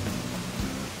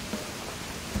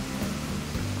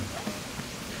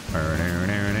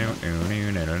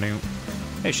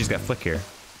 Hey, she's got flick here.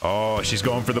 Oh, she's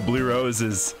going for the blue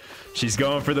roses. She's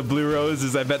going for the blue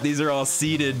roses. I bet these are all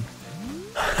seeded.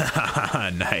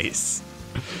 Nice.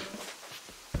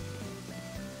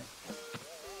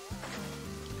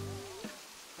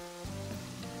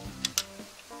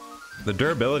 The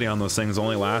durability on those things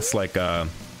only lasts like, well,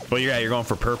 yeah, you're going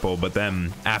for purple, but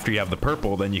then after you have the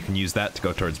purple, then you can use that to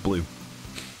go towards blue.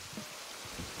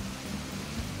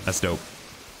 That's dope.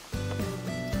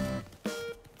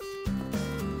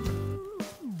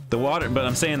 The water, but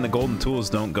I'm saying the golden tools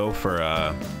don't go for,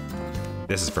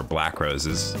 this is for black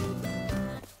roses.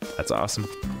 That's awesome.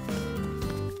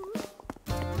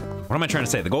 What am I trying to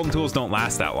say? The golden tools don't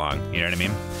last that long, you know what I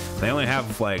mean? They only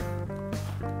have, like,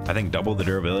 I think double the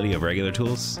durability of regular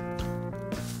tools.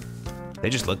 They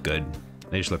just look good.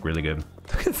 They just look really good.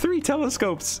 Look at 3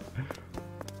 telescopes.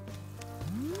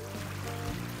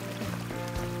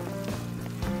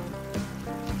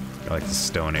 I like the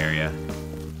stone area.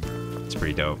 It's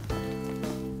pretty dope.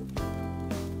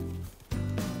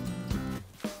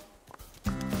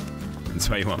 That's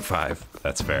why you want 5.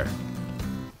 That's fair.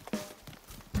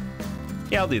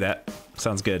 Yeah, I'll do that.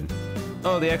 Sounds good.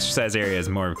 Oh, the exercise area is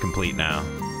more complete now.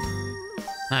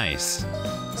 Nice.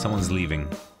 Someone's leaving.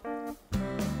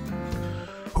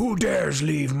 Who dares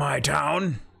leave my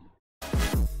town?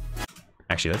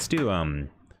 Actually, let's do,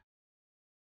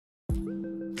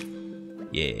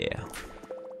 yeah.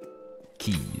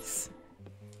 Keys.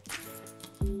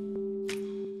 You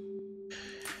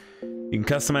can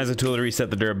customize a tool to reset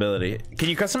the durability. Can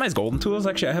you customize golden tools?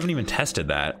 Actually, I haven't even tested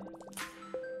that.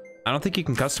 I don't think you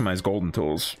can customize golden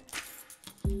tools.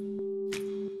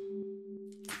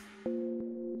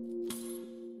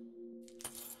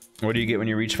 What do you get when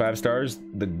you reach 5 stars?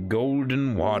 The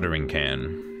golden watering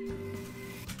can.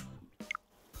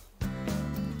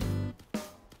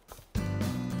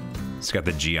 It's got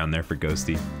the G on there for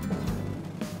Ghosty.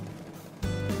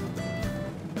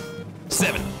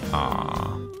 7.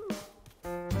 Aww.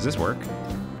 Does this work?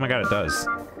 Oh my god, it does.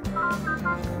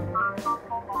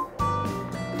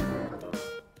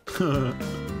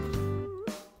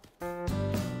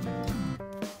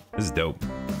 This is dope.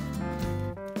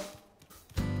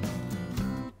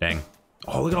 Dang.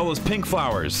 Oh, look at all those pink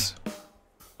flowers.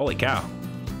 Holy cow.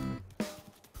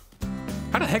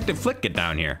 How the heck did Flick get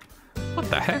down here? What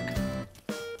the heck?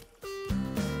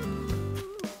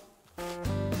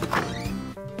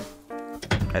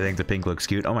 I think the pink looks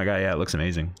cute. Oh my god, yeah, it looks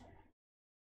amazing.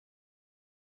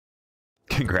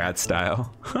 Congrats,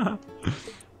 style.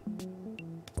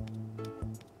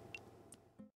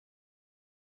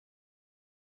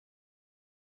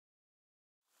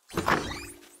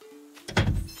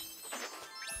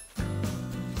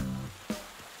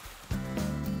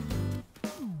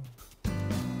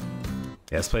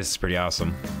 Yeah, this place is pretty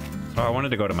awesome. Oh, I wanted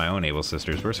to go to my own Able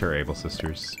Sisters. Where's her Able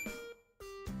Sisters?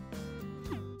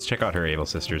 Let's check out her Able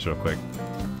Sisters real quick.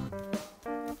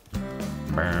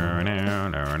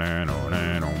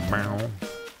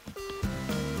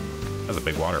 That's a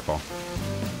big waterfall.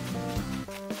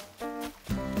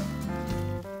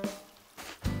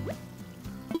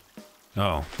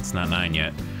 Oh, it's not 9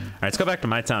 yet. Alright, let's go back to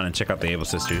my town and check out the Able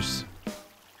Sisters.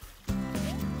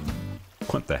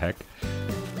 What the heck?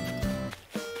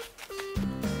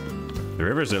 The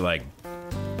rivers are like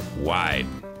wide,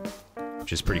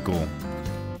 which is pretty cool.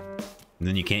 And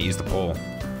then you can't use the pole,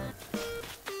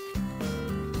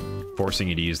 forcing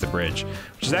you to use the bridge,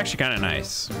 which is actually kind of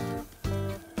nice.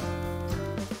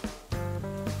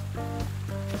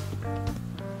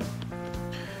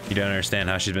 You don't understand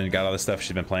how she's got all this stuff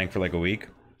she's been playing for like a week?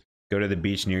 Go to the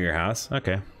beach near your house?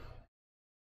 Okay.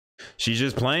 She's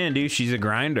just playing, dude. She's a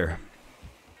grinder.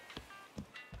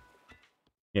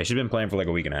 Yeah, she's been playing for like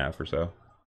a week and a half or so.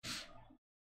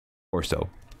 Or so.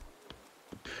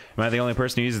 Am I the only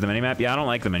person who uses the minimap? Yeah, I don't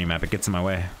like the minimap. It gets in my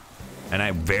way. And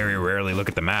I very rarely look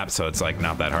at the map, so it's like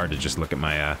not that hard to just look at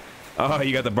my, Oh,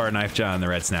 you got the bar knife jaw and the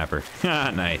red snapper.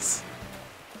 Nice.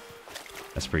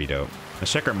 That's pretty dope.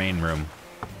 Let's check our main room.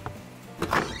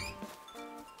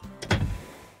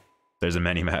 There's a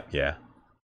minimap, yeah.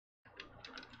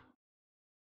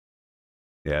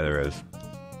 Yeah, there is.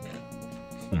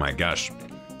 Oh my gosh.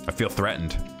 I feel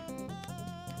threatened.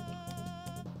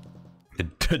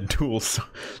 The dual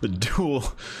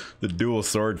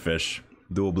swordfish,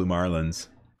 dual blue marlins.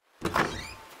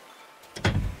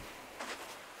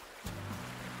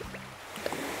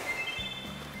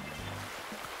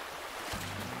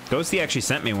 Ghosty actually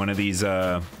sent me one of these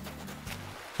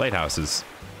lighthouses.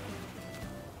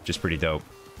 Just pretty dope.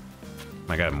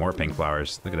 I got more pink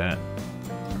flowers. Look at that.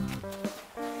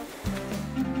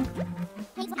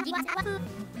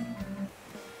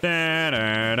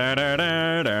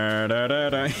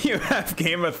 You have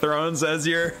Game of Thrones as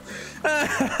your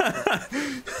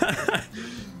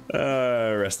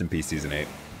rest in peace, season 8.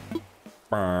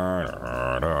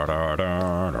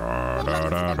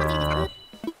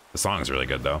 The song is really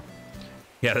good though.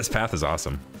 Yeah, this path is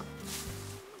awesome.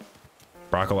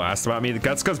 Broccolo asked about me.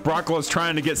 That's because Broccolo's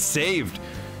trying to get saved.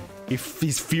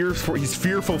 He's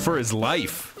fearful for his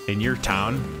life in your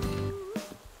town.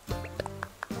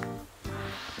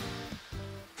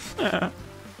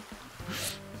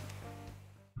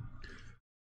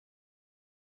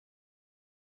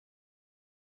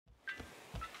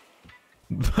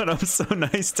 But I'm so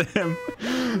nice to him.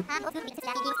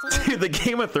 Dude, the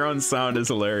Game of Thrones sound is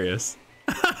hilarious.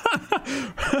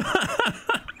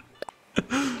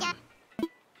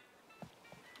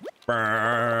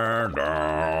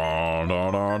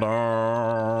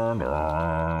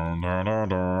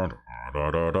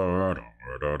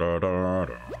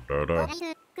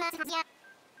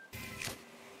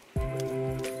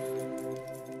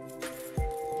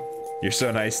 You're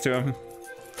so nice to him.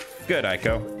 Good,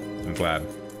 Aiko. I'm glad.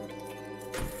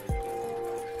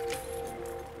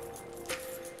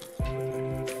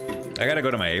 I gotta go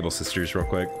to my Able Sisters real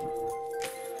quick.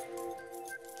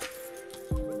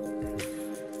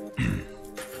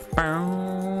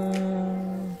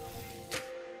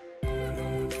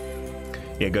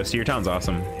 Yeah, go see your town's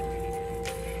awesome.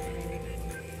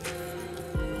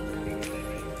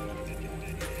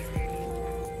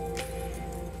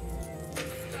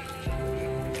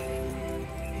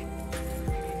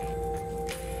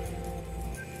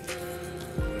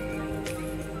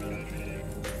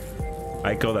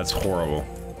 Aiko, that's horrible.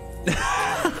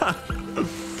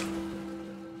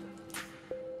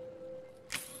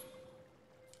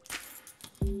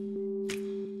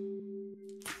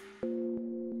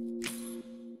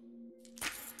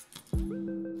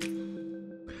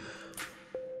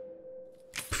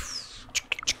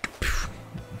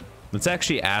 Let's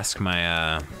actually ask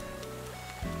my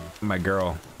my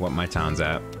girl what my town's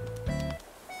at.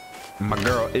 My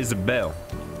girl Isabel.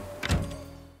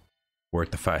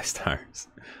 Worth the 5 stars.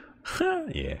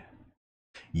 Yeah.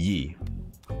 Yee.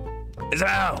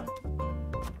 Isabel!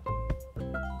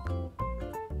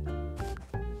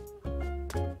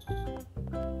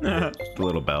 The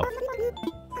little bell.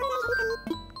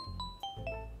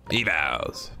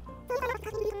 Evals.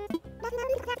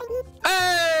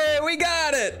 Hey, we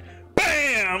got it!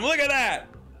 Bam! Look at that!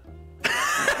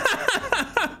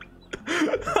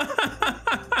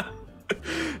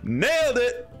 Nailed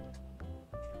it!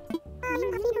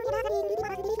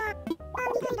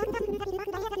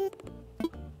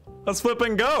 Let's flip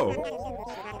and go.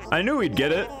 I knew we'd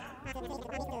get it.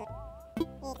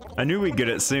 I knew we'd get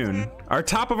it soon. Our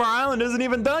top of our island isn't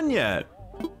even done yet.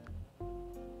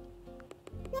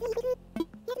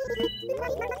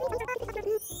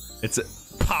 It's a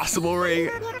possible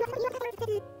rate.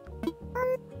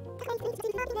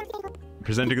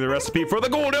 Presenting the recipe for the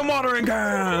golden watering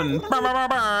can.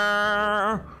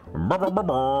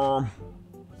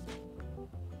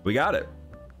 We got it.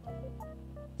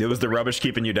 It was the rubbish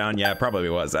keeping you down. Yeah, it probably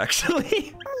was,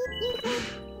 actually.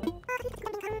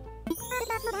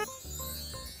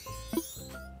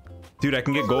 Dude, I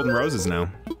can get golden roses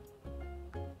now.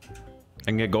 I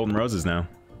can get golden roses now.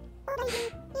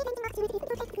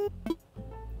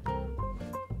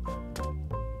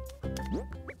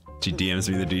 She DMs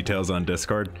me the details on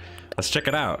Discord. Let's check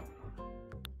it out.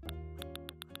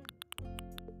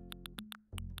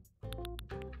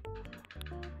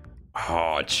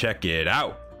 Oh, check it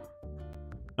out.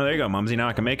 Oh, there you go, Mumsy. Now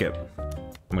I can make it.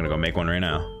 I'm gonna go make one right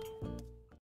now.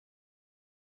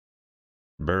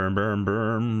 Burn, burn,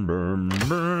 burn, burn,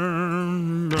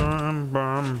 burn, burn,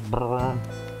 burn, burn.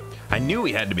 I knew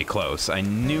we had to be close. I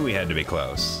knew we had to be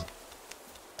close.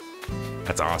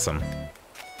 That's awesome.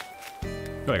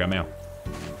 Oh, I got mail.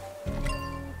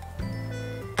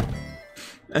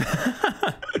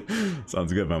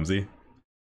 Sounds good, Mumsy.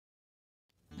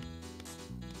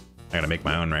 I gotta make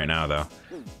my own right now, though.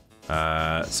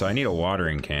 So I need a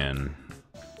watering can,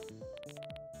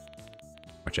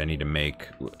 which I need to make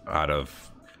out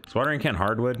of... Is watering can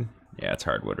hardwood? Yeah, it's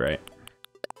hardwood, right?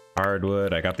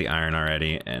 Hardwood. I got the iron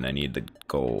already, and I need the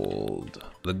gold.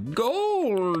 The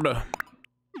gold!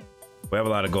 We have a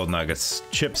lot of gold nuggets.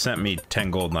 Chip sent me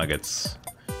 10 gold nuggets.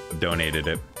 Donated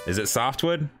it. Is it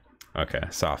softwood? Okay,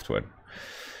 softwood.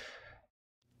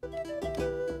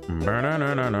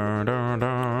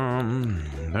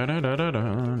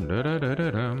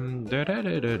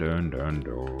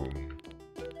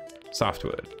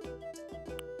 Softwood.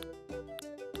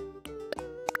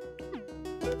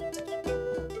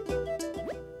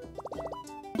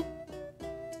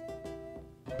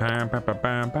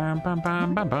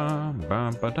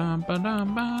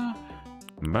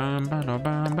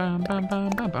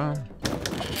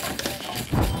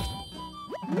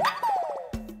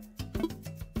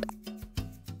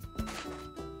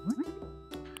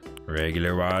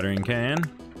 Regular watering can.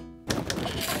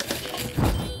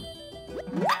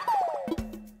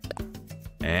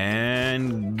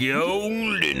 And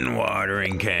golden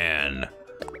watering can.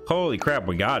 Holy crap,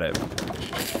 we got it.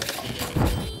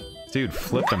 Dude,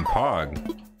 flippin'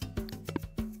 pog.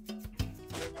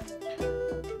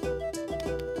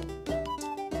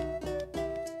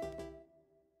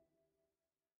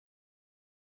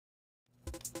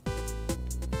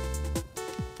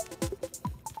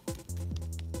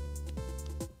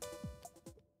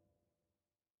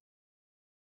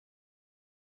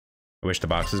 I wish the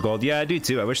box was gold. Yeah, I do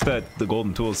too. I wish that the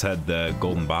golden tools had the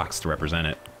golden box to represent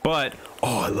it. But,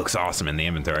 oh, it looks awesome in the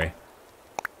inventory.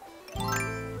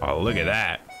 Oh, look at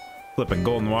that. Flipping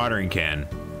golden watering can.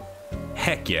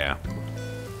 Heck yeah.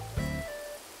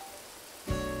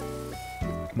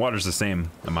 Water's the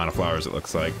same amount of flowers, it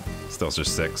looks like. Still it's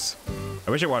just 6.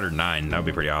 I wish it watered 9. That would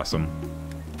be pretty awesome.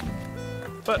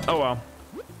 But, oh well.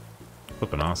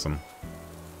 Flipping awesome.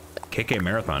 KK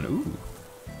Marathon. Ooh.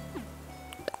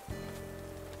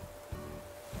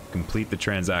 Complete the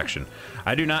transaction.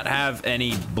 I do not have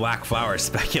any black flower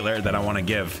specular that I want to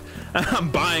give.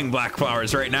 I'm buying black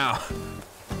flowers right now.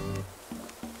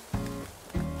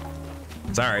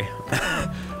 Sorry.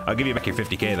 I'll give you back your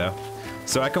 50K though.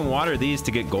 So I can water these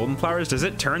to get golden flowers. Does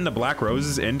it turn the black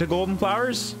roses into golden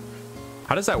flowers?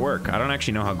 How does that work? I don't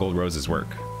actually know how gold roses work.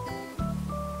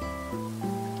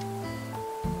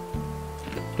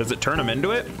 Does it turn them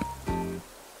into it?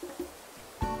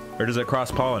 Or does it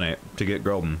cross-pollinate to get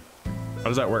golden? How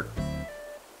does that work?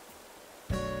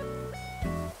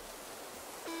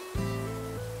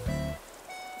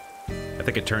 I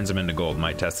think it turns them into gold.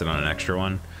 Might test it on an extra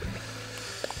one.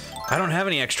 I don't have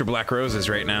any extra black roses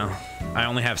right now. I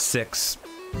only have 6.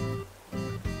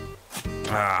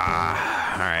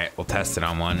 Ah, all right, we'll test it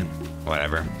on one.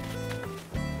 Whatever.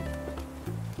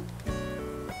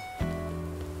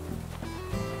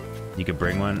 You could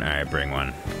bring one? All right, bring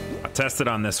one. I'll test it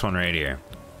on this one right here.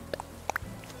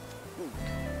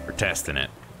 We're testing it.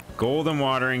 Golden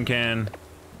watering can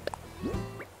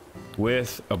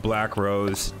with a black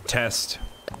rose. Test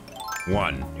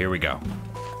 1. Here we go.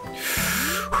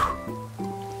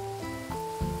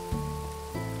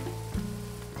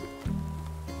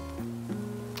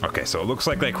 Okay, so it looks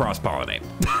like they cross-pollinate.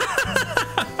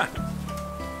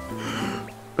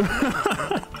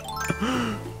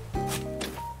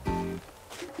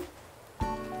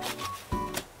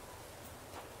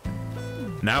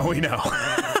 Now we know.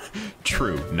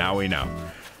 True, now we know.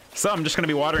 So I'm just gonna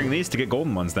be watering these to get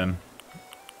golden ones then.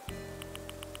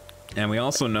 And we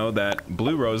also know that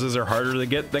blue roses are harder to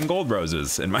get than gold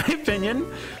roses, in my opinion.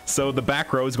 So the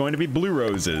back row is going to be blue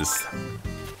roses.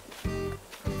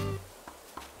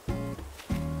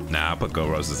 Nah, I'll put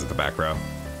gold roses at the back row.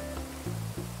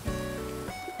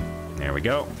 There we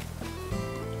go.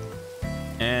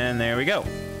 And there we go.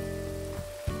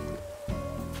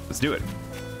 Let's do it.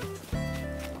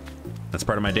 That's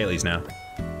part of my dailies now.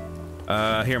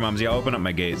 Here, Mumsy, I'll open up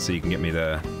my gate so you can get me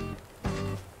the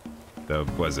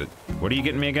was it? What are you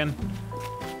getting me again?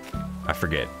 I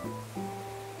forget.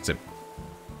 Is it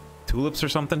tulips or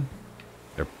something?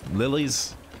 They're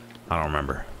lilies? I don't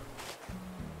remember.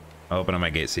 I'll open up my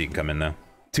gate so you can come in though.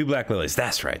 2 black lilies.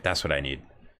 That's right. That's what I need.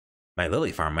 My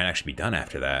lily farm might actually be done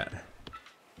after that.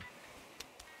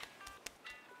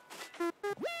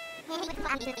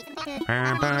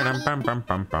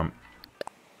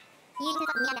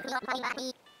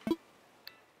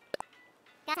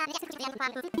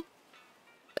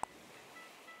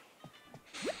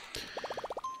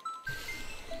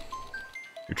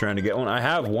 You're trying to get one? I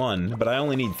have one, but I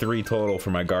only need 3 total for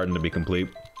my garden to be complete.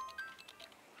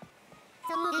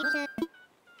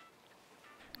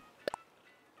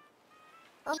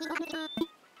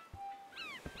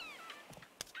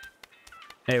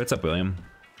 Hey, what's up, William?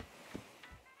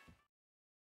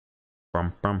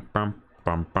 Bum bum bum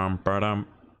bum bum ba-dum.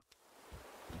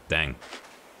 Dang.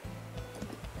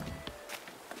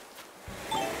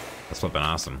 That's flipping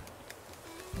awesome.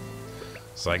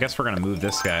 So I guess we're gonna move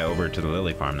this guy over to the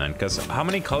lily farm then, because how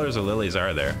many colors of lilies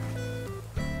are there?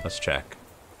 Let's check.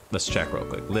 Let's check real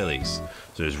quick. Lilies.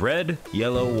 So there's red,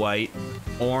 yellow, white,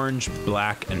 orange,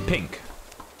 black, and pink.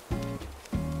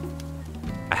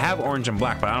 I have orange and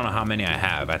black, but I don't know how many I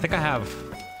have. I think I have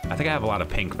a lot of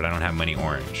pink, but I don't have many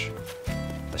orange.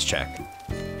 Let's check.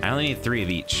 I only need 3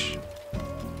 of each.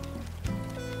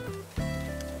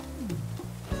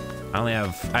 I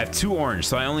have 2 orange,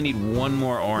 so I only need 1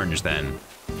 more orange then.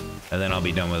 And then I'll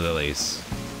be done with lilies.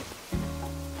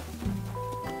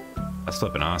 That's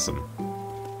flipping awesome.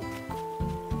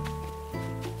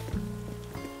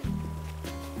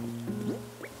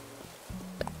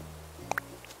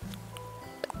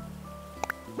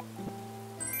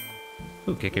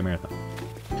 Ooh, KK Marathon.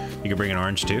 You can bring an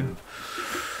orange too?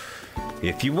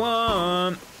 If you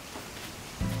want.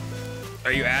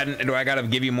 Are you adding, do I gotta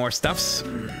give you more stuffs?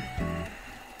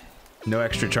 No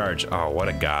extra charge. Oh, what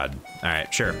a god. All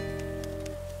right, sure.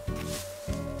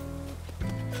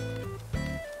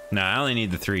 No, I only need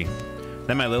the 3.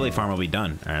 Then my lily farm will be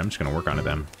done. All right, I'm just gonna work on it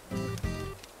then.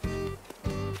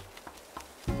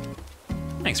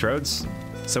 Thanks, Rhodes.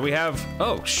 So we have,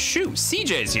 oh shoot,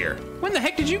 CJ's here. When the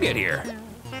heck did you get here?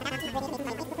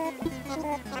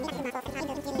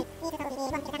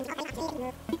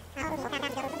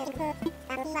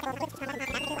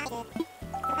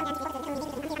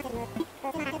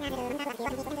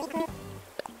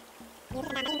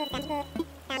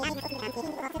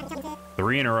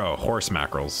 Three in a row, horse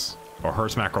mackerels, or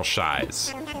horse mackerel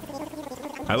shies.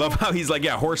 I love how he's like,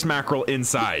 yeah, horse mackerel in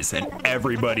size, and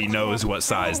everybody knows what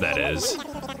size that is.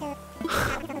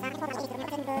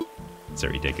 It's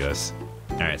ridiculous.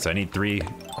 All right, so I need 3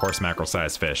 horse mackerel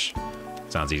sized fish.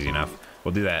 Sounds easy enough.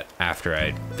 We'll do that after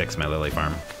I fix my lily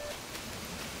farm.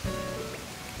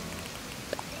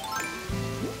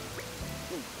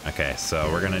 Okay, so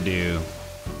we're gonna do...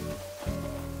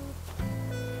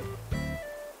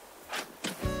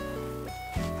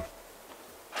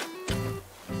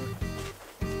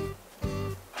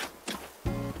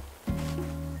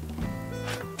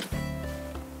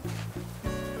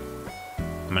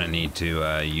 I'm gonna need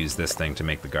to use this thing to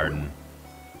make the garden.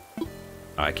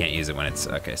 Oh, I can't use it when it's...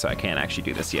 Okay, so I can't actually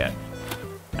do this yet.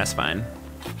 That's fine.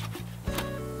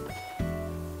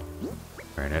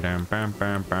 I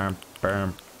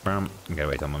gotta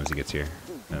wait till Mumsy gets here,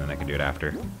 and then I can do it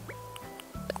after.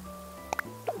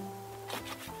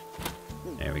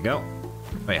 There we go.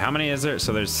 Wait, how many is there?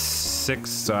 So there's 6,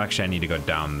 so actually I need to go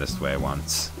down this way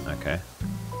once. Okay.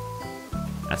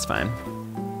 That's fine.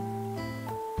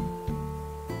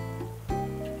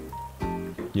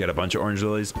 You got a bunch of orange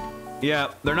lilies?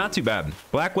 Yeah, they're not too bad.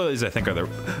 Black lilies, I think, are the...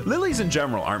 Lilies in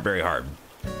general aren't very hard.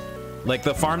 Like,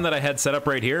 the farm that I had set up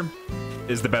right here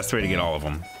is the best way to get all of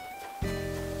them.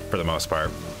 For the most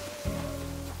part.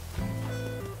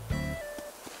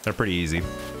 They're pretty easy.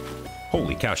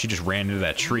 Holy cow, she just ran into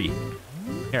that tree.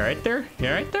 Yeah, right there?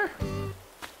 Yeah, right there?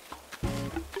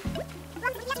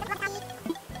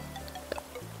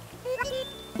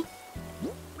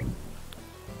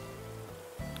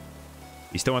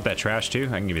 You still want that trash too?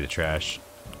 I can give you the trash.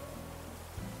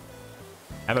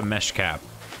 I have a mesh cap.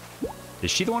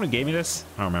 Is she the one who gave me this?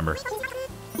 I don't remember.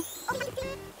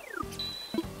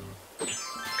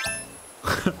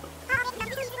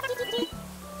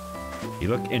 You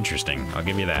look interesting. I'll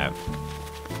give you that.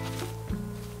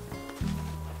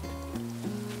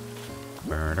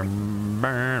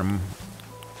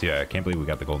 Dude, I can't believe we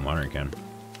got the golden watering can.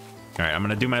 All right, I'm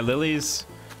gonna do my lilies.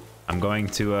 I'm going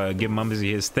to give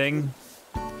Mumsy his thing.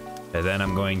 And then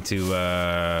I'm going to,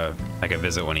 like,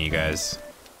 visit one of you guys.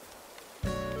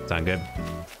 Sound good?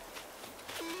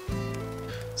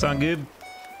 Sound good?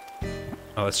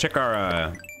 Oh, let's check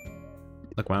our,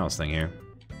 look miles thing here.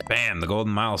 Bam, the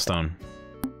golden milestone.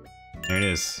 There it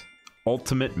is.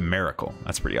 Ultimate Miracle.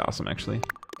 That's pretty awesome, actually.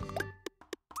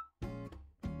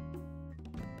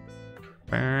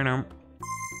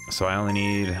 So I only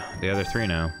need the other 3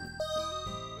 now.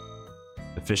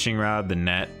 The fishing rod, the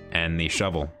net, and the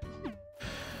shovel.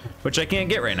 Which I can't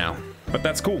get right now, but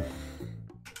that's cool.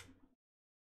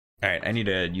 All right, I need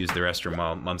to use the restroom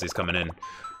while Mumsy's coming in.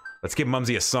 Let's give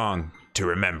Mumsy a song to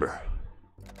remember.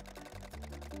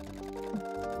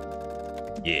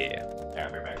 Yeah. All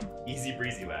right, we're back. Easy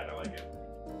breezy lad, I like it.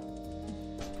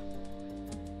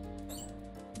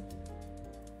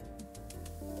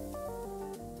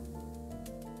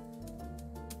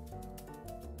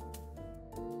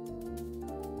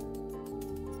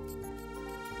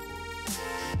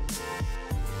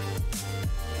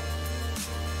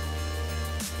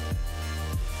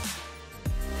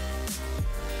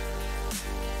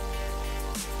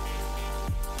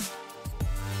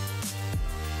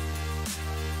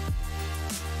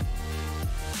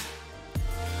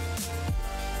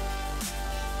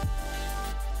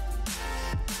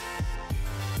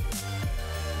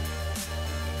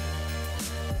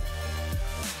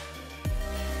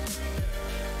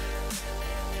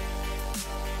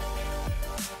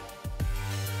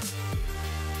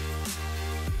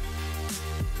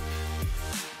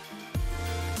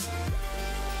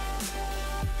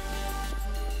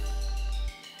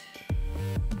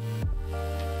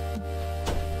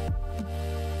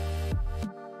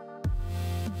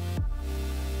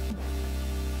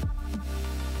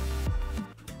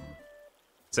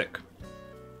 Sick.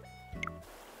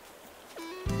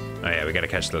 Oh yeah, we gotta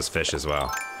catch those fish as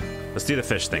well. Let's do the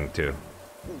fish thing too.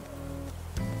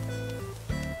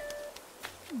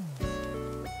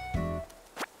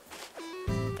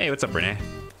 Hey, what's up, Renee?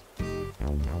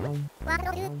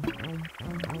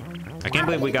 I can't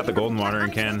believe we got the golden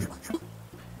watering can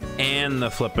and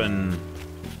the flippin'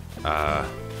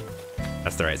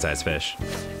 that's the right size fish.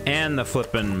 And the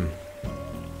flippin'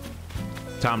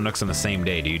 Tom Nooks on the same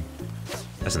day, dude.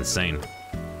 That's insane.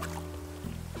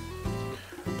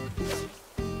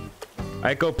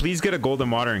 Aiko, please get a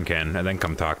golden watering can and then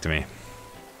come talk to me.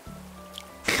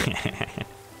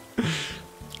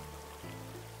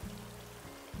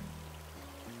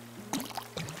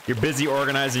 You're busy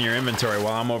organizing your inventory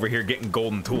while I'm over here getting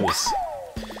golden tools.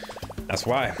 That's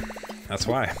why. That's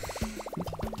why.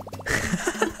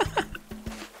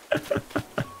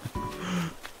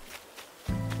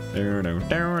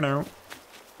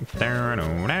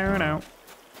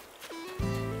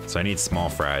 So I need small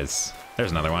fries.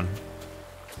 There's another one.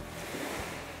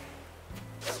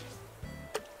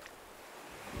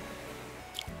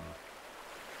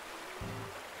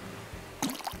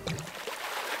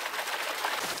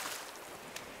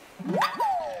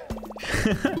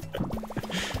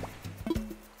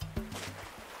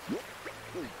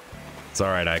 It's all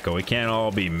right, Aiko. We can't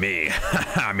all be me.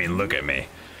 I mean, look at me.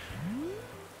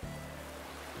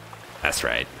 That's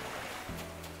right.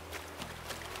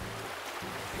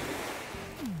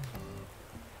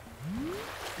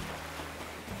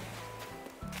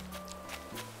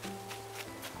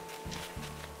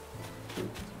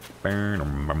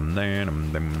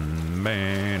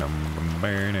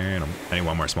 I need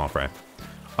one more small fry.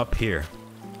 Up here.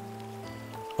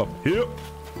 Up here.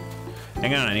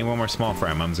 Hang on, I need one more small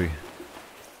fry, Mumsy.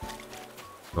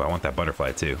 Oh, I want that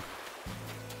butterfly too.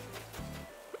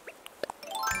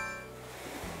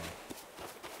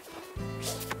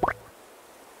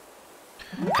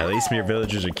 At least your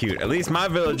villagers are cute. At least my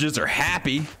villagers are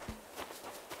happy.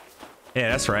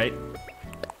 Yeah, that's right.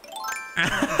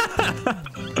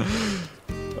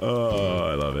 Oh,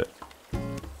 I love it.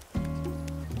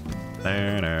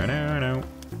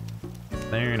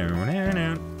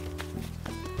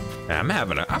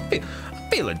 I'm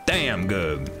feeling damn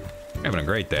good. Having a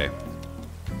great day.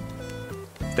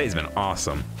 This day's been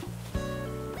awesome.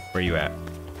 Where you at?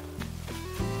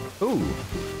 Ooh.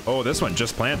 Oh, this one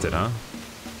just planted, huh?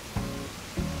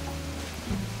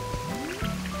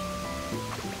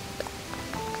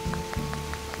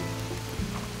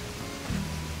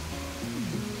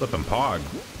 Flippin' pog.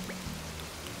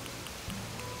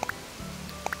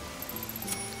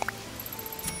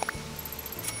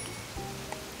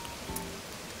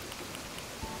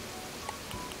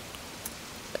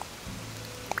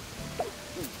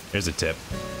 Here's a tip.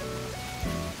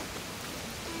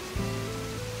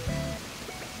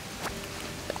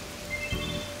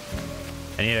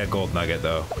 I need a gold nugget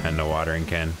though, and a watering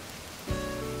can.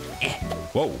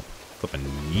 Whoa, flipping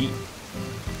yeet.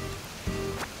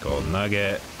 Gold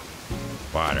nugget,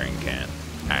 watering can.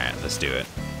 All right, let's do it.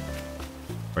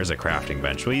 Where's a crafting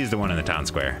bench? We'll use the one in the town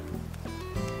square.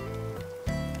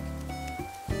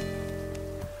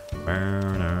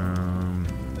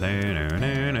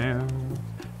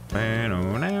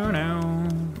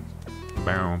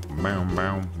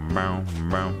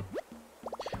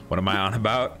 What am I on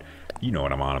about? You know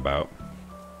what I'm on about.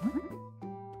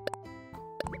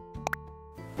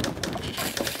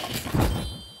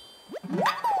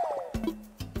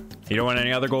 You don't want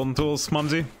any other golden tools,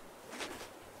 Mumsy?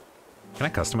 Can I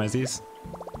customize these?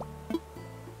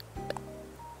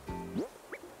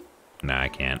 Nah, I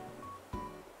can't. I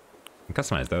can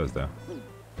customize those though.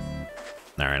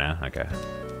 Not right now? Okay.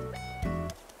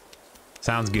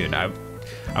 Sounds good.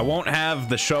 I won't have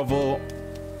the shovel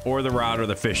or the rod or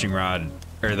the fishing rod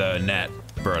or the net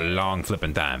for a long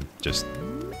flipping time. Just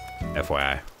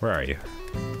FYI. Where are you?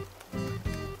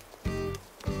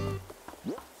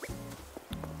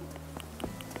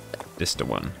 This the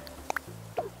one.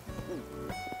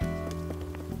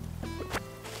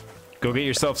 Go get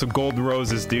yourself some gold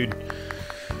roses, dude.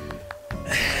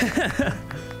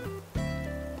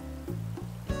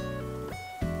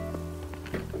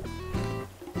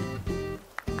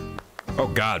 Oh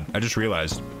God, I just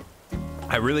realized.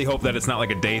 I really hope that it's not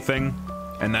like a day thing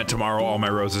and that tomorrow all my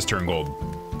roses turn gold.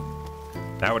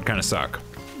 That would kind of suck.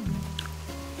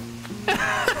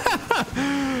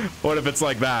 What if it's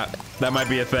like that? That might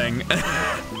be a thing.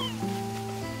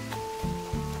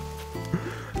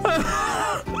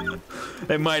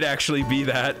 It might actually be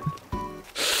that.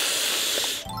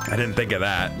 I didn't think of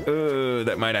that.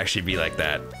 That might actually be like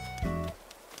that.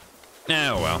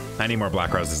 Oh well, I need more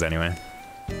black roses anyway.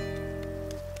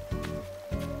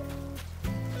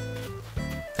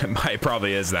 It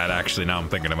probably is that, actually, now I'm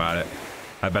thinking about it.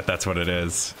 I bet that's what it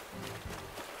is.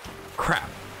 Crap.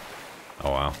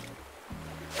 Oh, wow.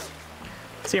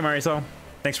 See you, Marisol.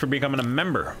 Thanks for becoming a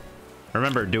member.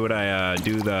 Remember, do what I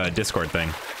do the Discord thing.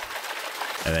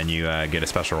 And then you get a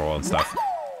special role and stuff.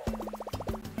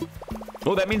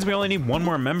 Oh, that means we only need one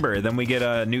more member. Then we get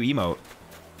a new emote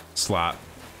slot.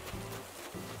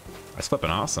 That's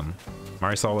flipping awesome.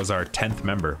 Marisol is our 10th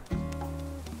member.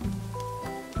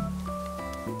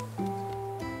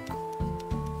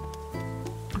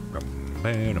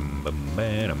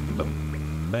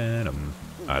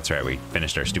 Oh, that's right, we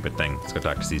finished our stupid thing. Let's go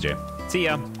talk to CJ. See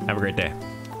ya. Have a great day.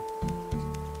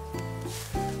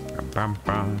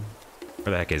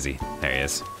 Where the heck is he? There he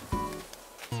is.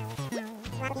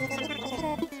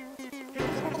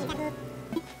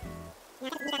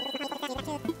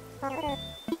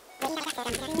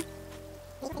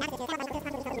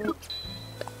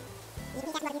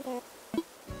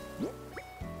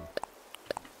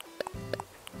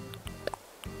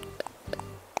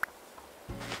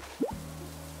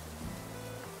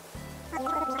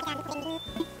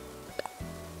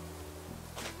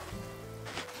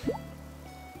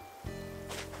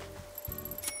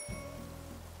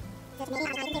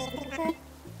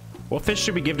 What fish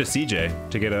should we give to CJ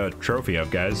to get a trophy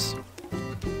of, guys?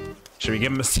 Should we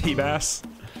give him a sea bass?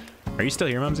 Are you still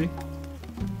here, Mumsy?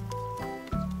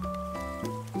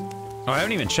 Oh, I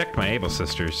haven't even checked my Able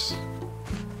Sisters.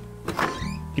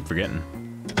 Keep forgetting.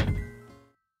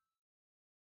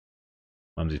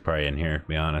 Mumsy's probably in here, to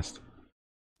be honest.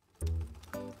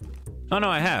 Oh no,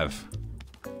 I have.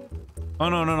 Oh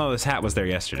no, this hat was there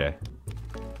yesterday.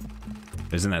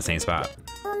 It was in that same spot.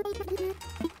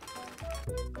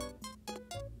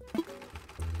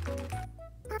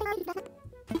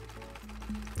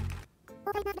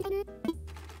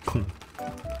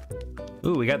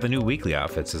 Ooh, we got the new weekly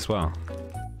outfits as well.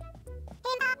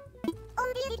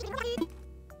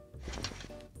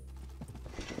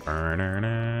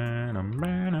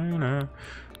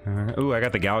 Ooh, I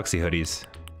got the Galaxy hoodies.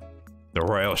 The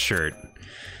Royal shirt.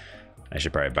 I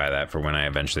should probably buy that for when I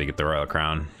eventually get the Royal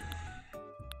Crown.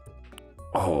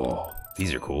 Oh,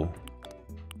 these are cool.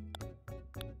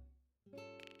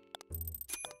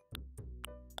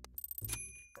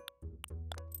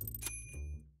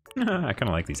 I kind of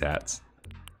like these hats.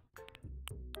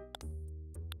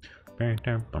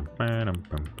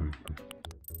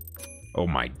 Oh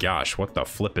my gosh, what the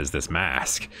flip is this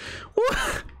mask?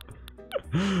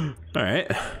 All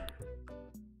right.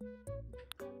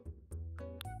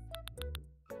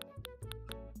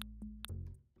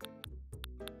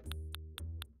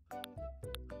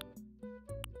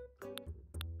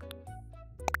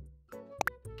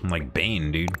 I'm like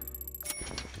Bane, dude.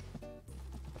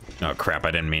 Oh crap,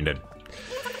 I didn't mean to.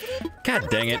 God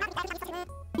dang it.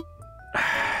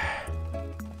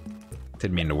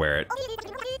 Didn't mean to wear it.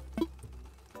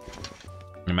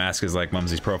 The mask is like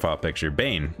Mumsy's profile picture.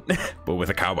 Bane, but with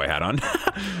a cowboy hat on.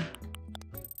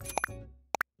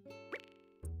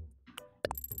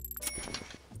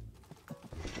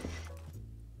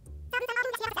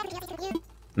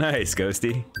 Nice,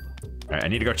 Ghosty. Alright, I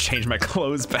need to go change my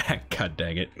clothes back. God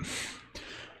dang it.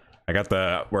 I got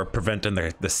the... We're preventing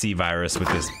the C virus with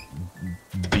this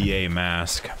BA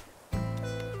mask.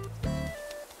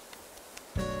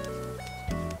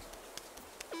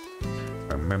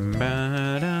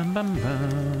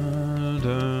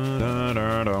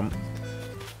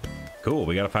 Cool,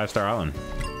 we got a 5-star island.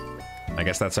 I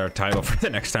guess that's our title for the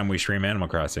next time we stream Animal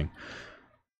Crossing.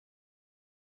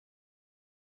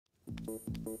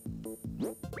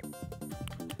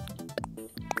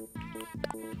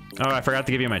 Oh, I forgot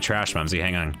to give you my trash, Mumsy.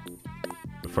 Hang on.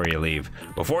 Before you leave.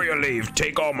 Before you leave,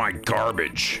 take all my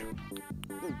garbage.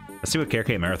 Let's see what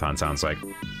KRK Marathon sounds like.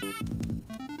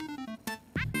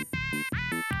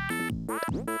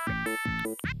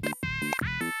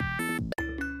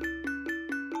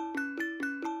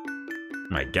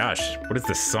 My gosh, what is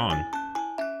this song?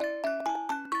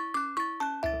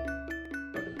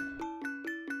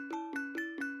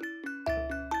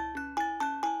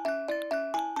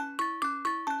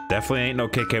 Definitely ain't no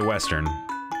KK Western.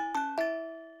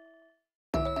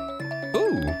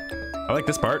 Ooh, I like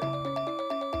this part.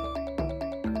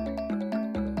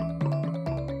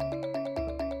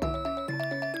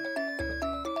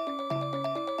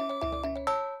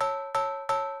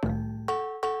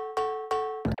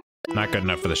 Not good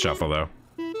enough for the shuffle, though.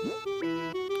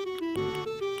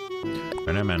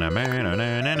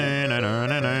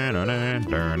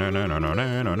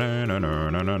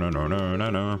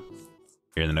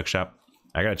 Here in the Nook shop.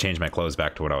 I gotta change my clothes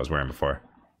back to what I was wearing before.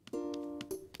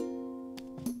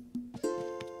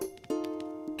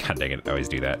 God dang it, I always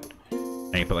do that. I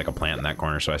need to put like a plant in that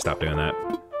corner, so I stopped doing that.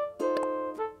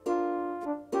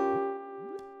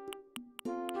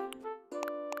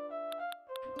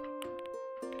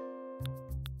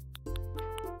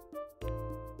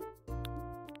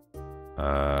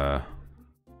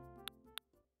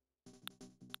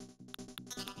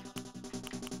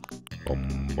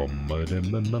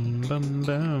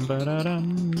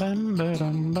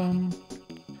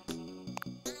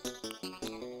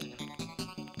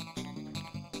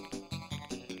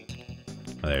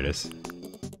 Oh, there it is.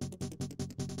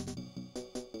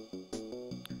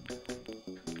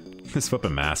 This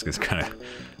flipping mask is kind of...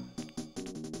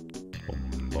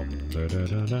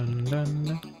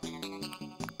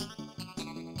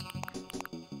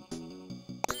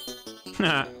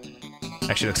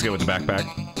 Actually looks good with the backpack.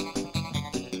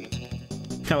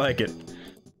 I like it.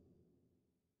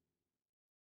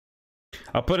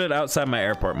 I'll put it outside my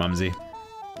airport, Mumsy.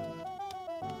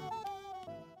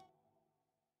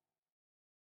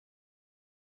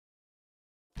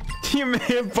 You may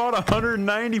have bought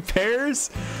 190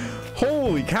 pairs?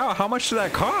 Holy cow, how much did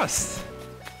that cost?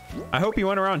 I hope you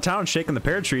went around town shaking the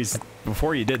pear trees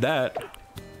before you did that.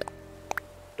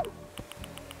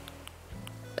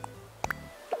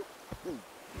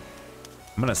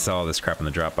 I'm gonna sell all this crap in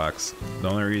the Dropbox. The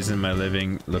only reason my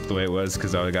living looked the way it was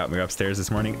because I got me upstairs this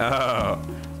morning. Oh,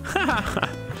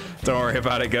 don't worry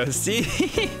about it,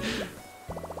 Ghosty.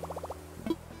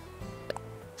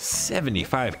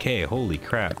 75K, holy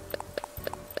crap.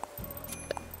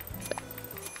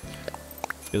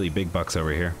 Really big bucks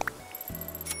over here.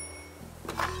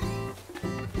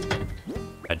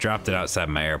 I dropped it outside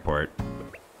my airport.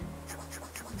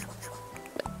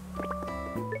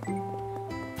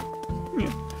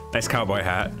 Nice cowboy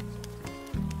hat.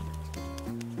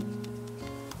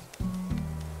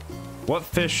 What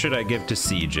fish should I give to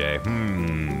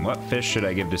CJ? What fish should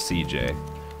I give to CJ?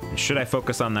 Should I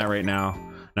focus on that right now?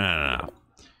 No.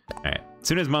 Alright. As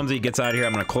soon as Mumsy gets out of here,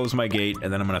 I'm gonna close my gate,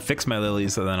 and then I'm gonna fix my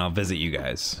lilies, and then I'll visit you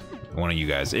guys. One of you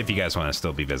guys, if you guys want to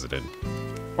still be visited.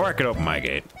 Or I could open my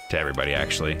gate to everybody,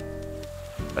 actually.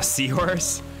 A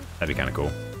seahorse? That'd be kind of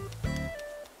cool.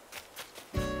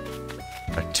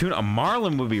 A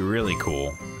marlin would be really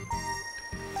cool,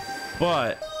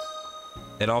 but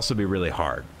it'd also be really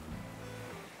hard.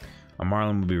 A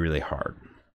marlin would be really hard.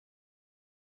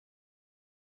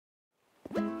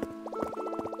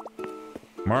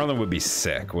 Marlin would be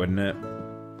sick, wouldn't it?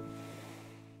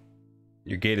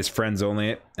 Your gate is friends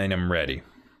only, and I'm ready.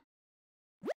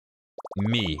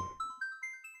 Me.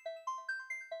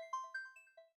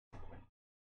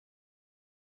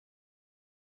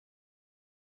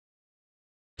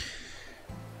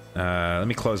 Let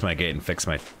me close my gate and fix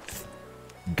my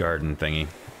garden thingy.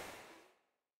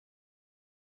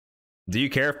 Do you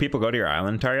care if people go to your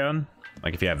island, Tarion?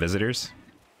 Like if you have visitors?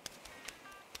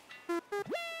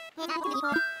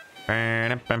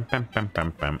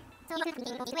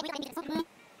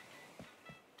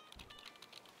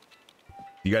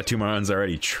 You got 2 mons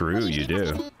already? True, you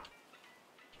do.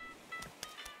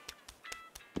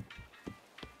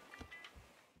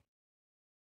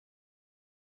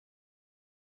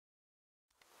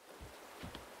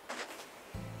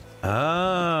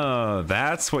 Oh,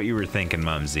 that's what you were thinking,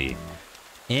 Mumsy.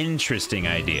 Interesting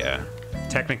idea.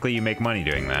 Technically, you make money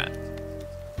doing that.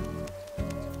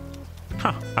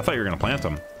 Huh, I thought you were gonna plant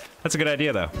them. That's a good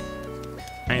idea, though.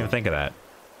 I didn't even think of that.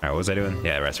 All right, what was I doing?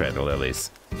 Yeah, that's right, the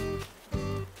lilies.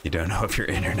 You don't know if your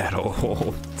internet will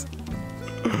hold.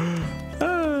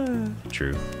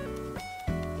 True.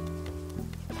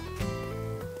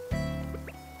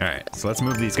 All right, so let's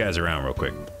move these guys around real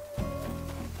quick.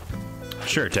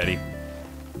 Sure, Teddy.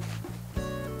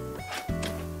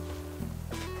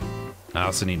 I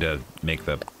also need to make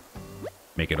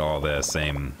it all the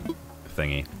same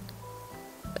thingy.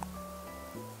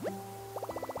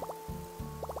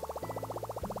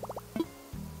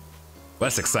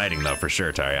 Less exciting though, for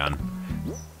sure, Tarion.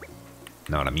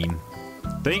 Know what I mean?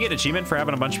 Don't you get achievement for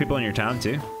having a bunch of people in your town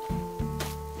too?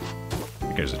 I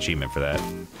think there's achievement for that.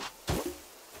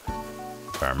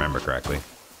 If I remember correctly.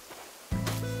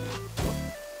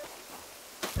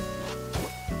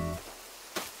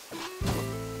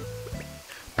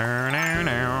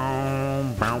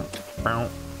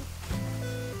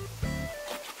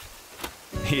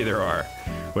 Either or.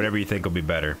 Whatever you think will be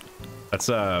better. Let's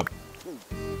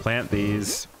plant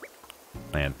these.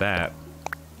 Plant that.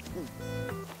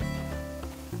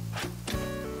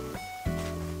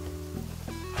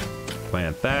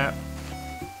 Plant that.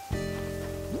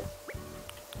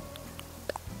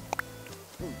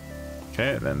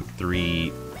 Okay, then 3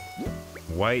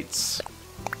 whites.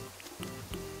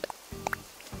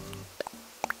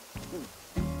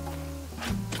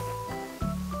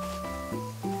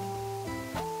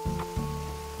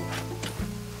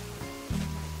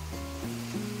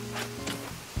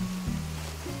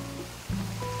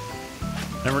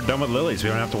 And we're done with lilies. We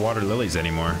don't have to water lilies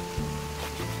anymore.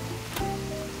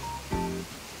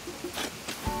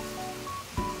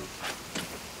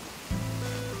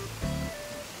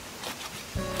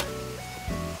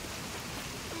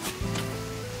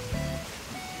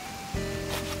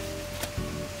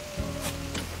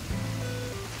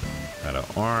 Got an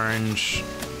orange.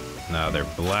 Now they're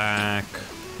black.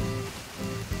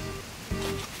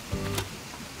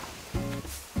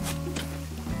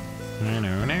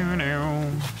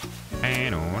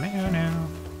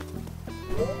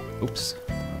 Oops.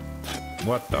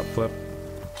 What the flip?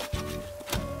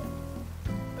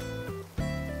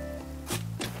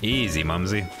 Easy,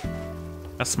 Mumsy.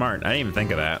 That's smart. I didn't even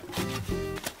think of that.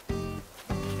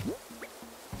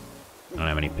 I don't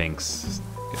have any pinks.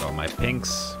 Get all my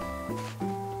pinks.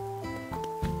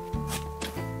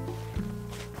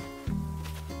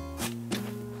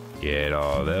 Get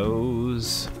all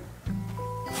those.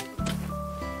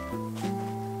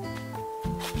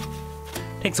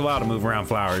 Takes a while to move around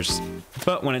flowers,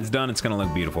 but when it's done, it's gonna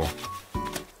look beautiful.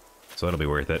 So it'll be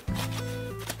worth it.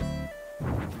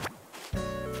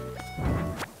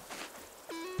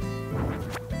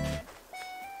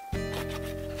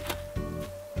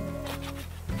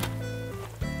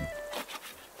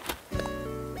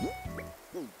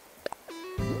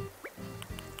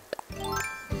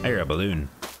 I hear a balloon.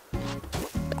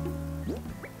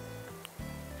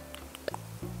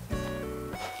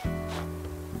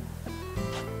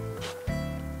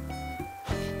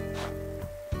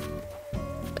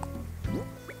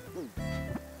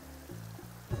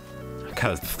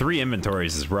 God, 3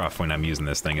 inventories is rough when I'm using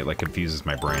this thing. It like confuses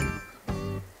my brain.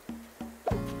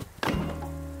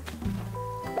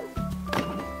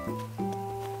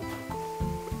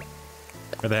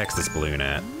 Where the heck's this balloon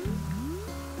at?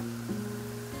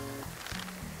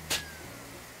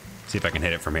 See if I can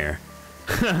hit it from here.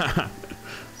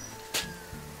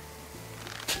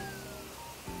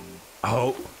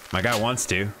 Oh, my guy wants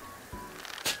to.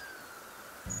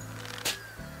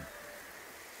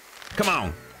 Come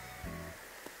on.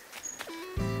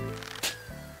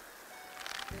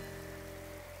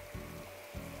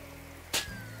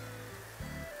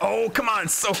 Oh, come on,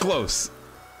 so close.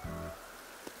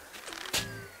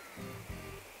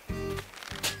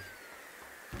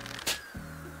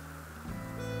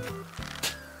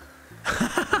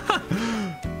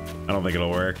 I don't think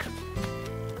it'll work.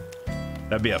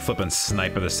 That'd be a flippin'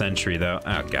 snipe of the century, though.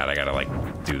 Oh, God, I gotta, like,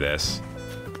 do this.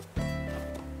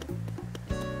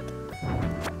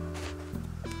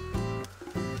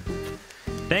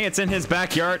 Dang, it's in his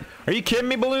backyard. Are you kidding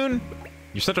me, Balloon?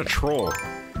 You're such a troll.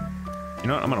 You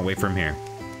know what? I'm gonna wait for him here.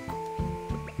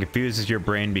 Confuses your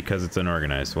brain because it's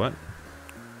unorganized. What?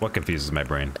 What confuses my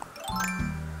brain?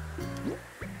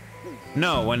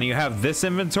 No, when you have this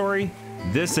inventory,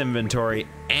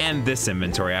 and this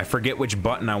inventory, I forget which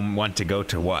button I want to go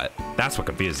to what. That's what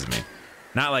confuses me.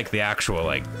 Not like the actual,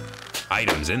 like,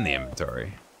 items in the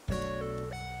inventory.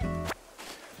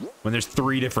 When there's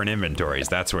 3 different inventories,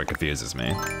 that's where it confuses me.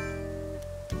 You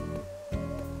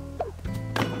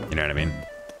know what I mean?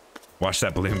 Watch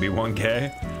that balloon be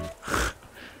 1K.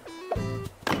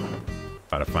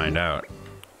 About to find out.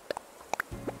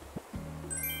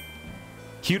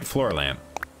 Cute floor lamp.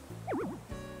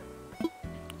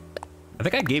 I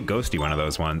think I gave Ghosty one of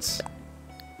those once.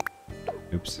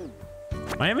 Oops.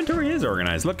 My inventory is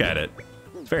organized. Look at it.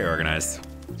 It's very organized.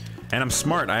 And I'm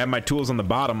smart. I have my tools on the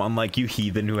bottom, unlike you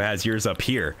heathen who has yours up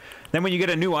here. Then when you get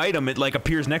a new item, it like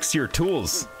appears next to your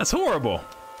tools. That's horrible.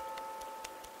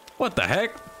 What the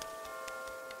heck?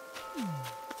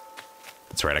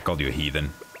 That's right, I called you a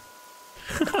heathen.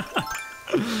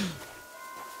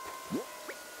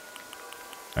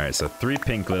 Alright, so 3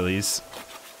 pink lilies.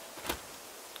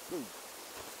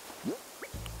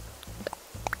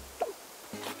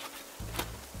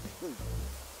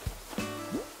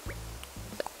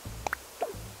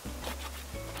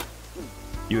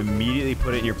 You immediately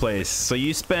put it in your place. So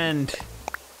you spend...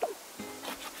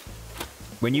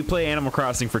 When you play Animal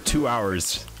Crossing for 2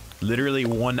 hours, literally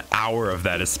 1 hour of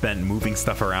that is spent moving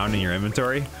stuff around in your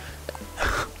inventory.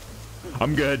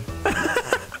 I'm good.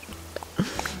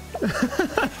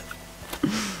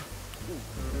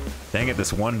 Dang it,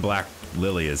 this one black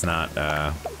lily is not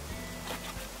done.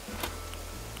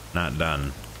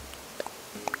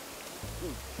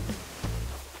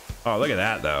 Oh, look at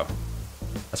that, though.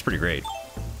 That's pretty great.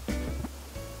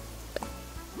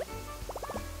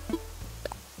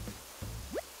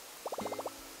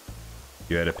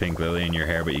 You had a pink lily in your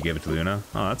hair, but you gave it to Luna?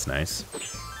 Oh, that's nice.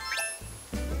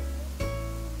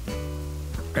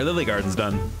 Our lily garden's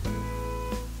done.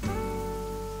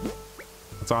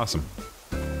 That's awesome.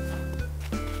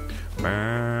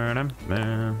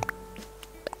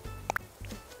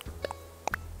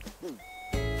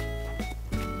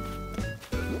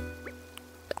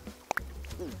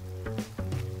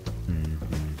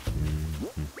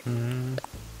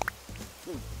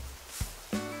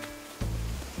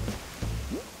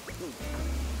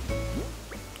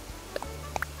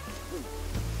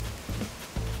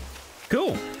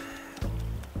 Cool.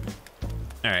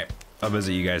 All right, I'll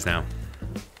visit you guys now.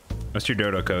 What's your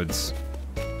dodo codes?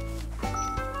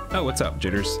 Oh, what's up,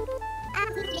 Jitters?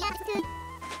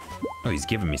 Oh, he's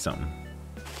giving me something.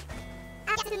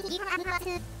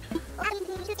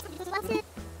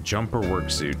 Jumper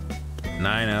worksuit.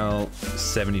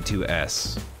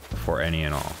 9L72S for any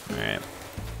and all. All right.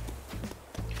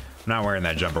 I'm not wearing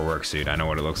that jumper worksuit. I know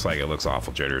what it looks like. It looks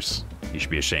awful, Jitters. You should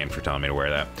be ashamed for telling me to wear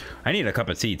that. I need a cup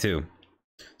of tea too.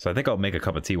 So I think I'll make a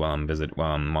cup of tea while I'm going to visit you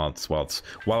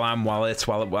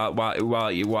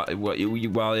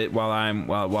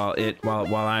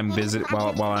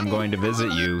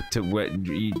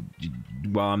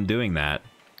while I'm doing that.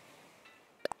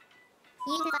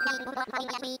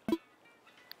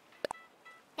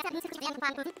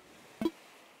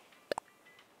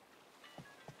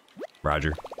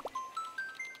 Roger.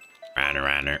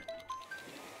 Runner.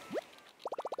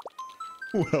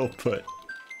 Well put.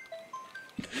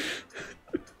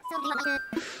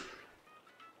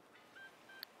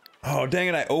 Oh, dang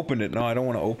it, I opened it. No, I don't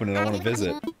want to open it. I want to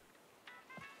visit.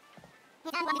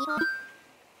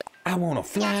 I want to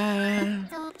fly.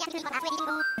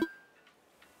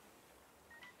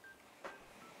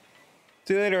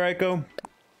 See you later, Aiko.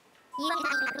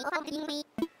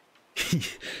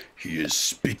 He is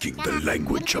speaking the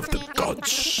language of the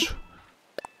gods.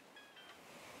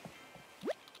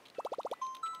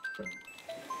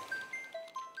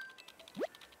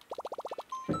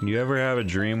 You ever have a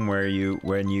dream where you oh.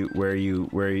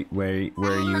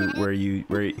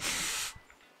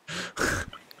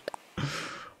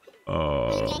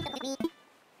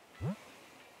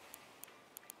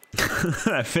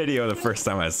 That video, the first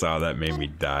time I saw that made me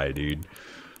die, dude.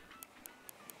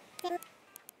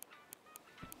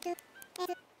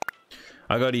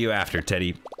 I'll go to you after,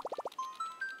 Teddy.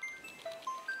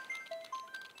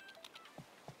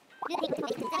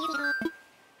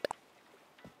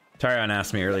 Tarion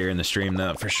asked me earlier in the stream,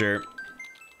 though, for sure.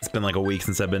 It's been like a week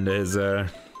since I've been to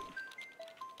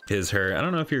her. I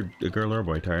don't know if you're a girl or a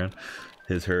boy, Tarion.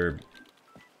 Her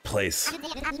place.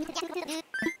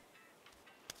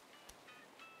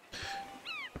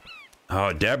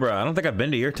 Oh, Deborah, I don't think I've been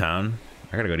to your town.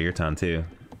 I gotta go to your town, too.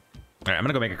 All right, I'm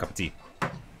gonna go make a cup of tea.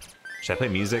 Should I play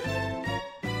music?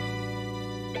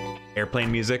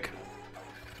 Airplane music?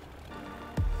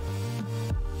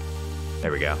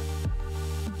 There we go. All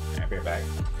right, be right back.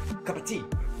 Cup of tea.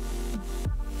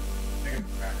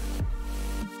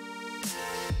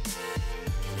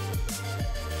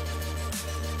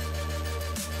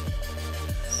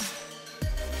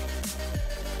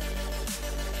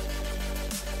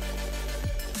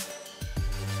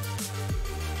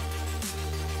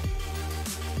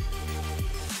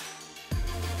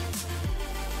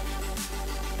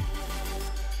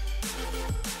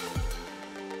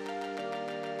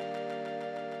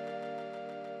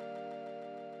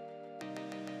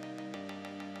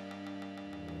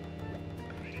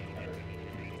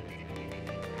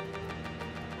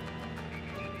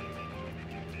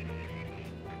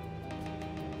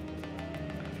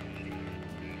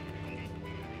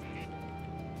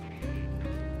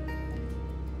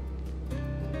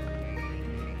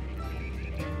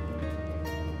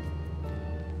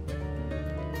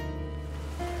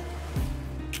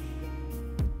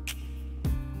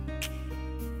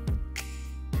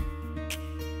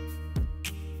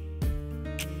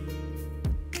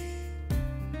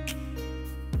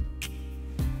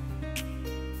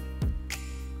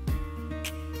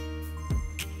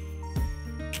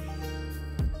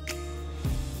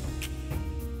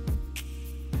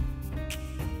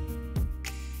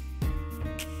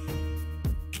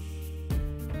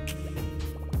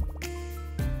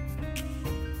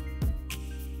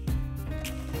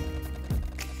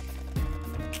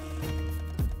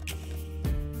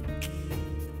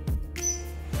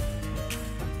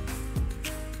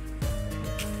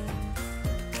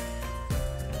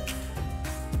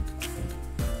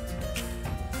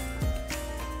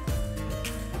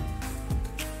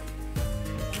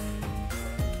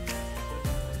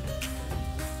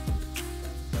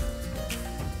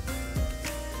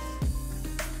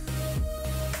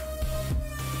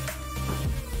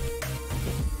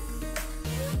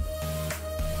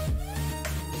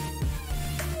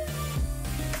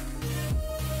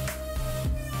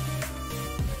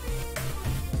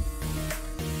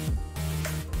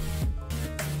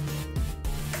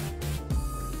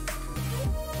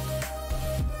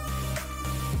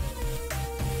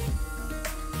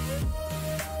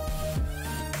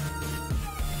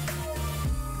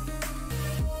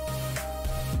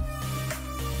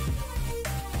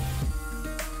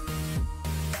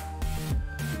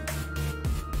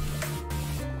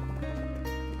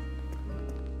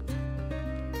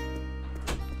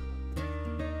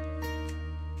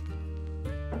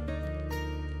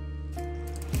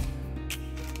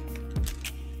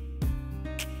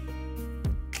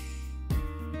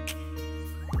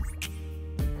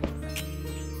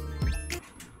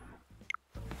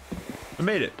 I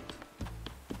made it.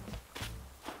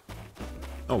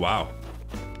 Oh, wow.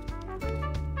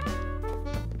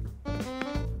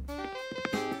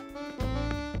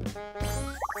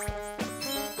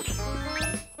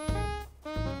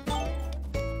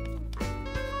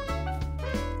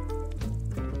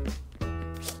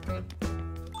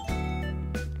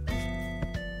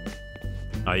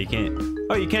 Oh, you can't.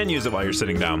 Oh, you can use it while you're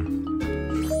sitting down.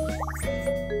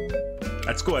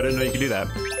 That's cool. I didn't know you could do that.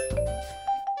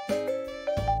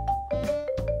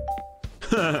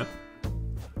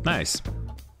 Nice.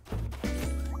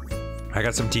 I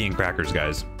got some tea and crackers,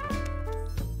 guys.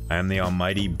 I am the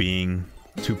almighty being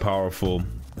too powerful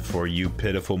for you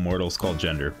pitiful mortals called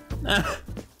gender.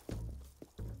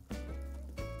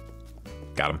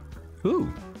 Got him.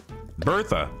 Ooh.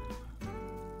 Bertha.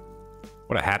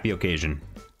 What a happy occasion.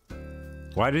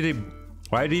 Why did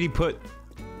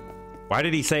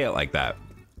he say it like that?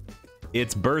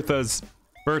 It's Bertha's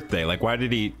birthday. Like, why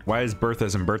is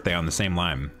Bertha's and birthday on the same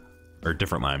line? Or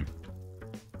different line?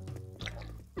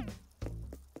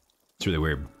 It's really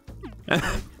weird.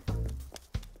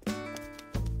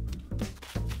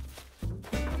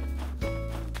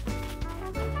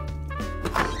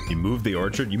 You moved the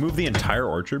orchard? You moved the entire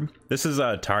orchard? This is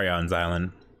Tarion's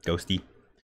island. Ghosty.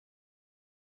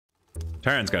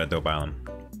 Tarion's got a dope island.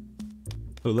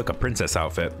 Oh, look, a princess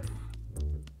outfit.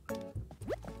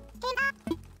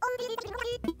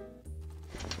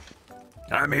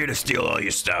 I'm here to steal all your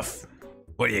stuff.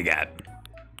 What do you got?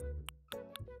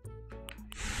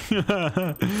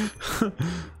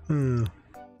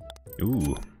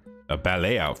 Ooh, a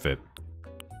ballet outfit.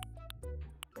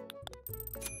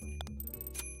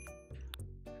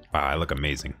 Wow, I look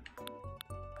amazing.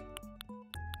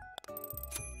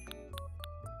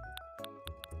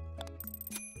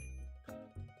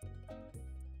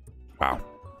 Wow.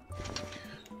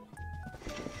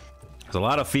 There's a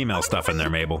lot of female stuff in there,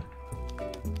 Mabel.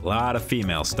 A lot of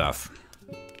female stuff.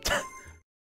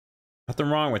 Nothing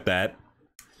wrong with that.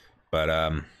 But,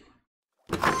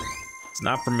 it's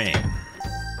not for me.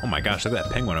 Oh my gosh, look at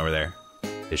that penguin over there.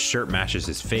 His shirt matches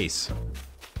his face.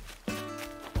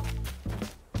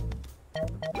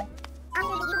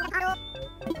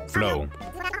 Flow.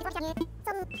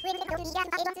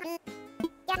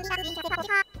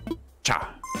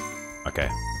 Cha. Okay,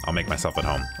 I'll make myself at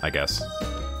home, I guess.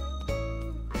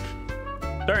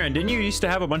 Darian, didn't you used to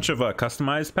have a bunch of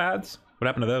customized pads? What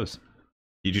happened to those?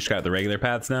 You just got the regular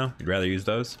pads now? You'd rather use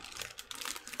those?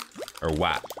 Or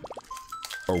what?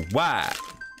 Or what?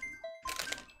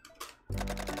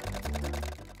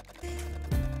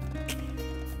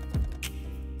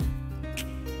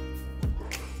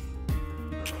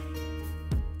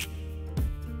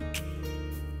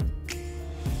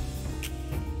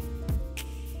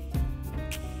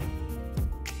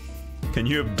 Can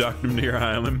you abduct him to your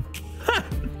island? I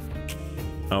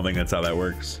don't think that's how that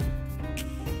works.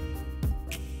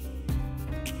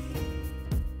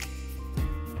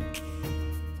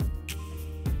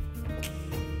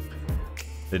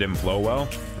 They didn't flow well?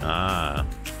 Ah,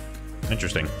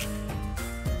 interesting.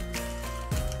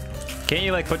 Can't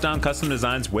you like put down custom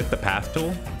designs with the path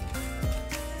tool?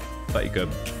 Thought you could.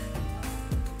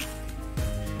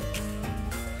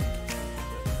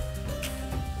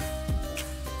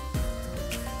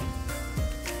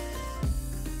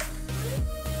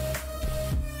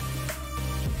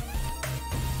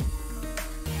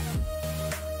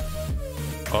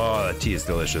 Oh, that tea is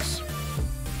delicious.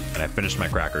 And I finished my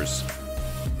crackers.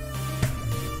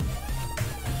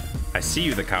 I see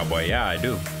you, the cowboy. Yeah, I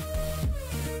do.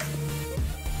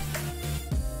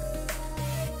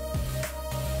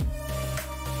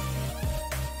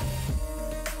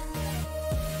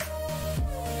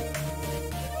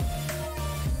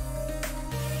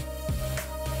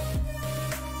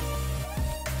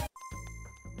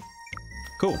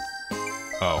 Cool.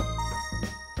 Oh.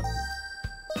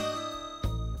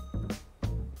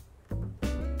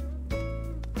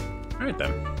 All right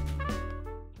then.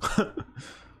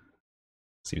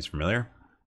 Seems familiar.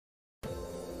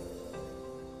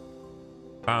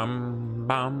 Bum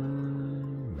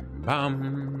bum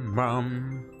bum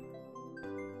bum.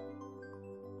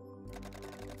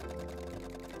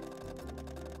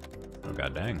 Oh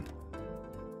god dang.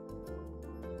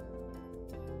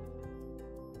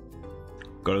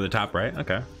 Go to the top right?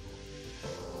 Okay.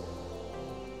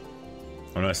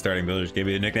 Oh no, starting builders gave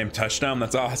you the nickname Touchdown?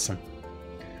 That's awesome.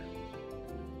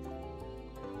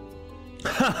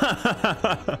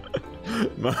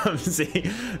 Mom, see,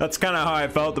 that's kind of how I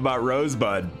felt about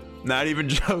Rosebud. Not even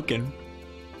joking.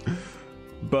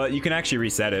 But you can actually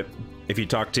reset it if you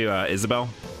talk to Isabel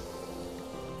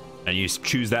and you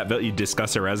choose that build, you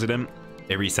discuss a resident,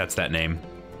 it resets that name.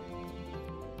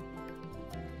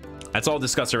 That's all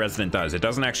Discuss a Resident does. It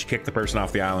doesn't actually kick the person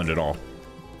off the island at all.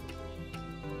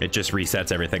 It just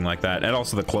resets everything like that, and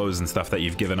also the clothes and stuff that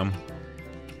you've given them.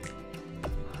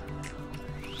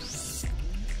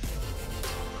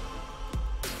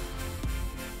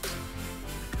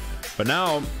 But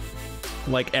now,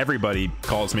 like, everybody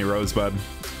calls me Rosebud,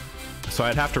 so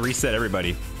I'd have to reset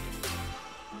everybody,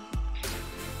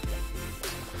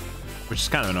 which is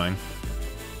kind of annoying.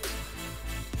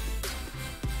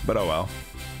 But oh well.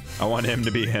 I want him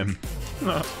to be him.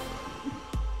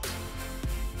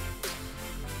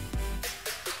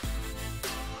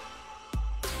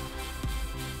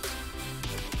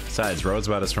 Besides,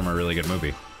 Rosebud is from a really good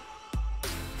movie.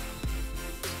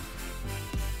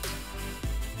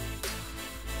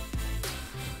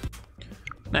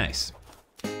 Nice.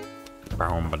 I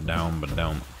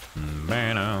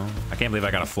can't believe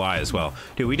I got a fly as well.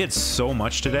 Dude, we did so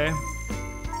much today.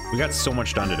 We got so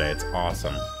much done today. It's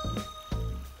awesome.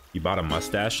 You bought a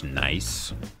mustache?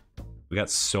 Nice. We got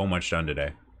so much done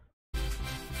today.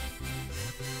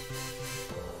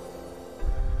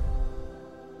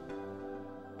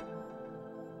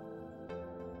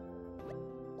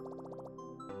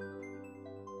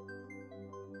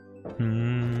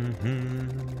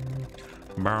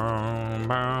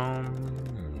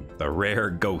 The rare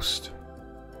ghost.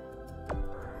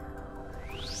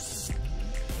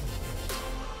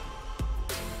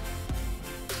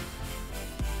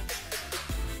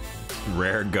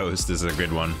 Rare ghost is a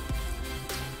good one.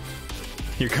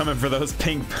 You're coming for those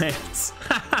pink pants.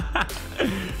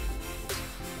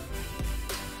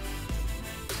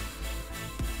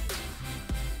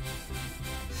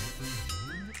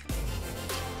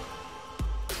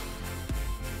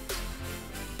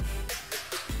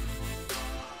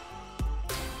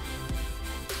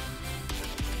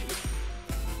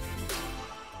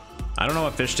 I don't know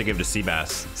what fish to give to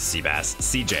Seabass.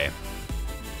 CJ.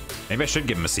 Maybe I should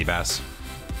give him a sea bass.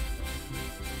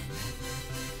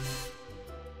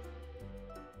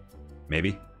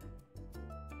 Maybe.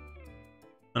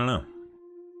 I don't know.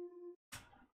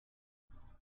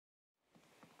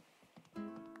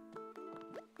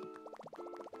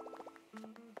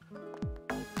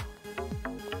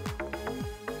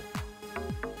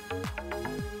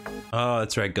 Oh,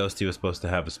 that's right. Ghosty was supposed to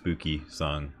have a spooky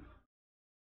song.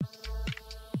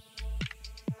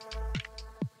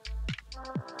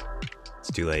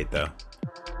 It's too late, though.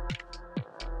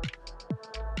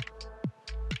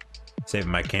 Saving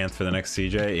my cans for the next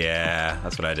CJ? Yeah,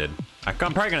 that's what I did. I'm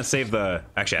probably gonna save the...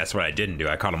 Actually, that's what I didn't do.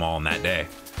 I caught them all in that day.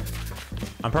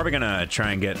 I'm probably gonna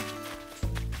try and get...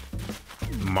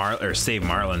 save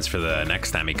Marlins for the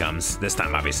next time he comes. This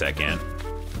time, obviously, I can't.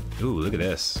 Ooh, look at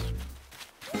this.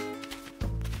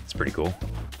 It's pretty cool.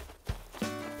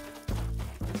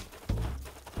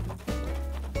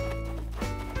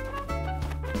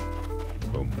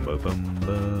 Boom, boom, boom,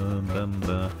 boom, boom,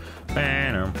 boom.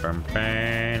 Banum, bum,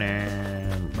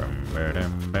 banum, bum,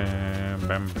 badum, bam,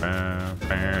 bam, bam,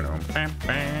 banum, bam,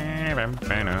 bam, bam,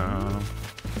 banum.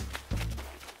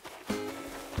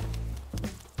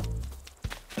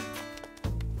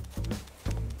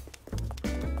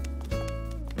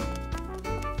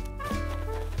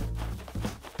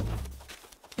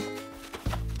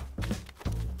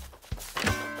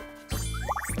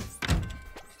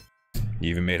 You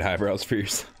even made eyebrows for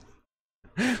yourself.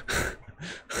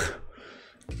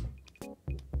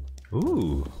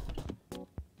 Ooh.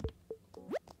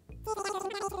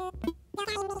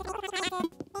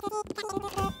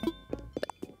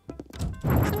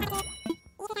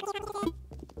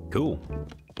 Cool.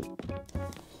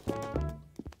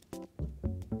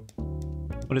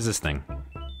 What is this thing?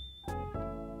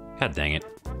 God dang it.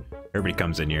 Everybody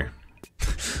comes in here.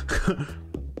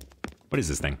 What is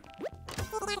this thing?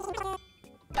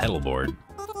 Pedal board.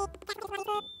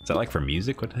 Is that like for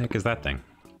music? What the heck is that thing?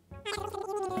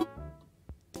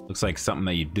 Looks like something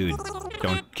that you do.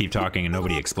 Don't keep talking and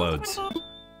nobody explodes.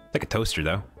 It's like a toaster,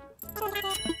 though.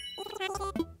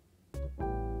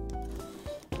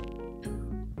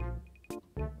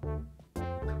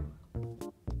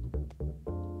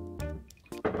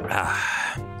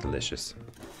 Ah, delicious.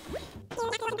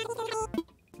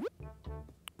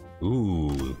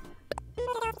 Ooh.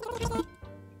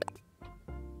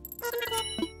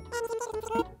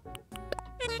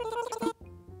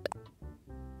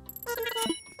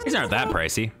 These aren't that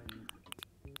pricey.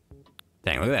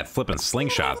 Dang, look at that flipping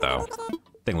slingshot, though.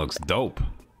 Thing looks dope.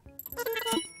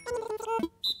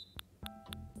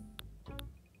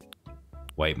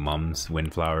 White mums,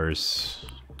 windflowers.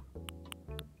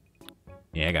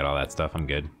 Yeah, I got all that stuff. I'm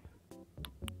good.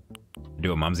 Do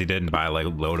what Mumsy did and buy like a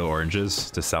load of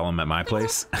oranges to sell them at my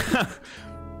place.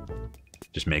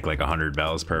 Just make like 100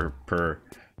 bells per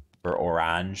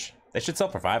orange. They should sell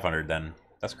for 500 then.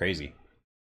 That's crazy.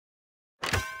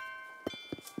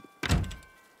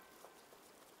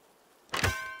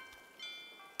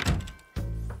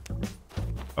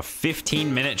 A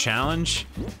 15-minute challenge?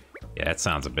 Yeah, that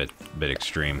sounds a bit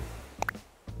extreme.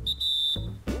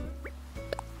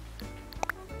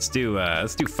 Let's do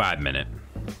 5-minute.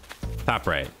 Top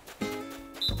right.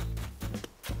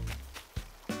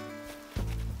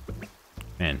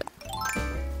 Man,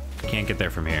 can't get there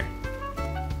from here.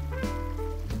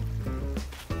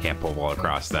 Can't pull wall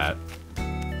across that.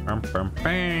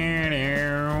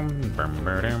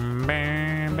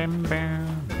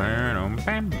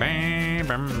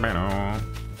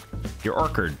 Your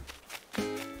orchard.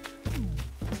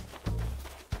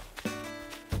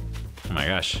 Oh my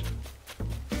gosh.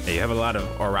 Hey, you have a lot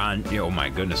of orange. Oh my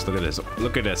goodness, look at this.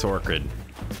 Look at this orchid.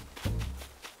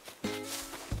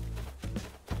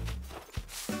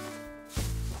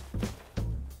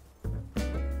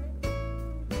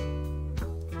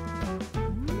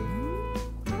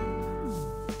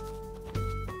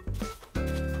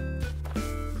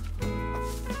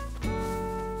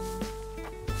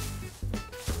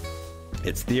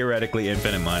 It's theoretically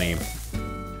infinite money.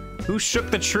 Who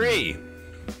shook the tree?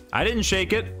 I didn't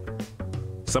shake it.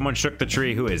 Someone shook the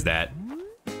tree. Who is that?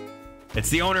 It's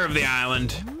the owner of the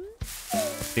island.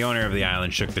 The owner of the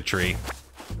island shook the tree.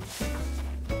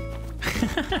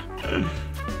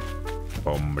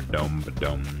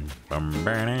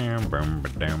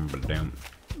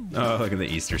 Oh, look at the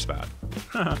Easter spot.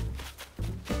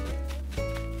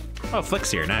 Oh,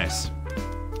 Flick's here. Nice.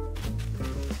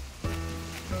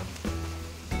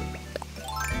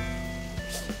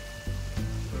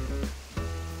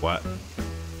 What?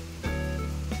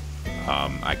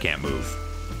 I can't move.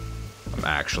 I'm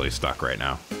actually stuck right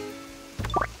now.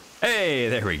 Hey,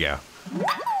 there we go.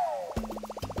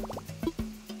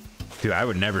 Dude, I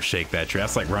would never shake that tree.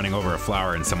 That's like running over a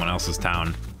flower in someone else's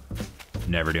town.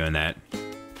 Never doing that.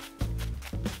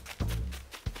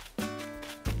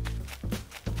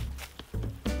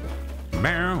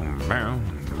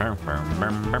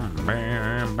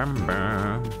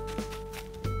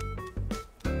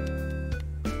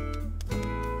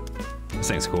 This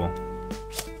thing's cool.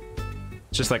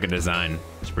 It's just like a design.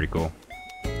 It's pretty cool.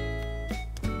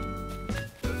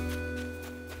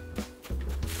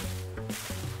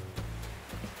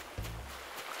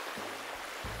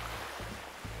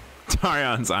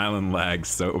 Tarion's island lags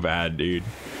so bad, dude.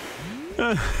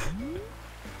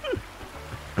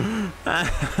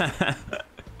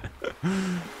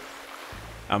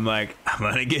 I'm like, I'm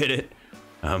gonna get it.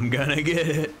 I'm gonna get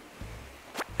it.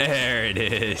 There it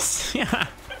is. Yeah.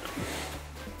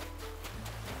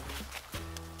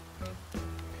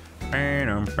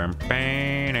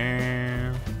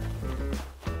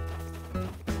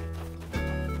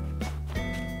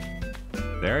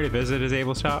 Did I already visit his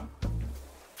able shop?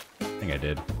 I think I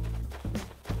did.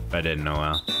 If I didn't, oh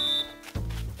well.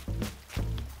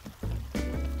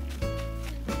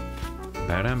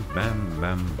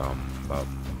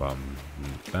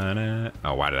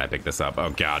 Oh, why did I pick this up? Oh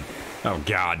god. Oh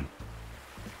god.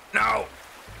 No!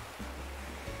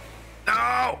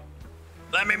 No!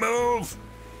 Let me move!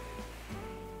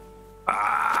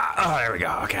 Ah! Oh, there we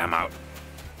go. Okay, I'm out.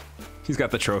 He's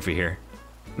got the trophy here.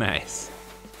 Nice.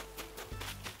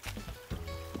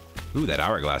 Ooh, that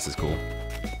hourglass is cool.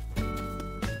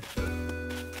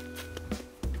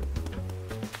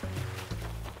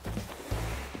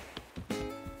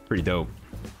 Pretty dope.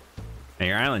 Now,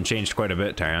 your island changed quite a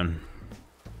bit, Tyron.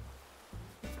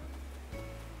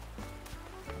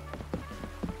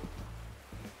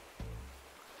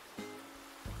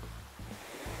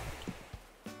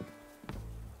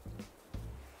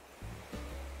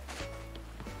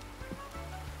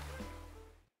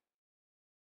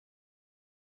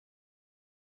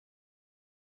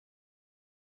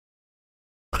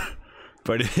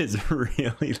 But it is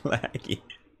really laggy.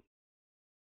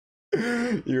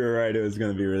 You were right, it was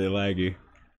gonna be really laggy.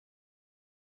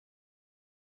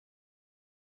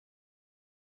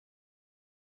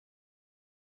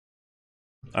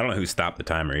 I don't know who stopped the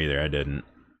timer either, I didn't.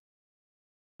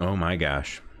 Oh my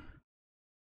gosh.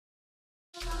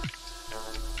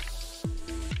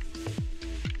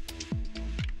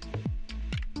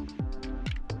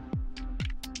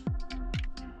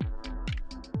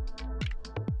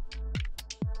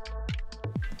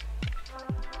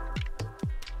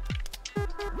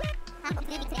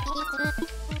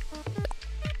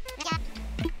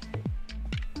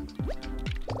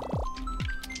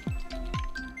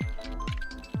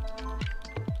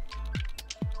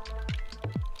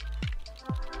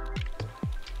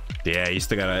 Yeah, you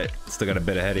still got a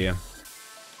bit ahead of you.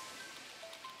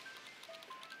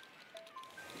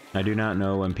 I do not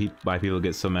know when why people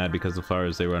get so mad because the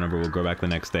flowers they run over will grow back the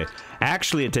next day.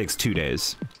 Actually, it takes 2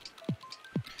 days.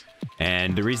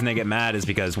 And the reason they get mad is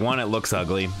because 1, it looks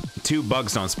ugly. 2,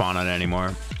 bugs don't spawn on it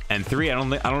anymore. And 3, I don't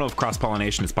know if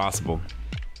cross-pollination is possible.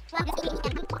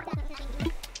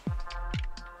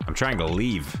 I'm trying to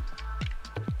leave.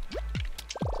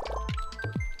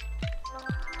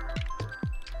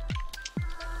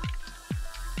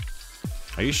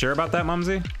 Are you sure about that,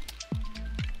 Mumsy?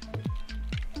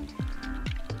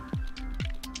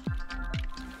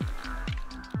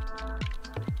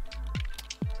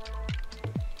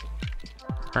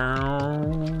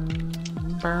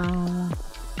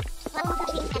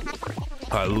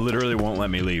 Literally won't let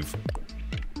me leave.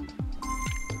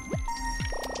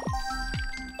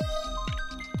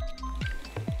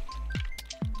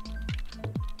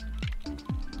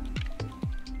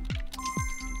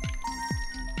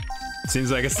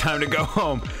 Seems like it's time to go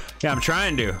home. Yeah, I'm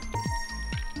trying to.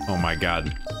 Oh my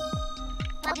god.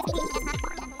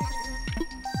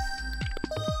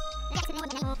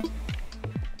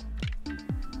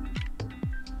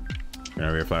 Run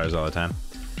over your flowers all the time.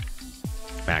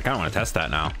 Man, I kind of want to test that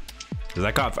now. Because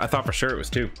I thought for sure it was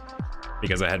 2.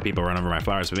 Because I had people run over my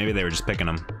flowers, but maybe they were just picking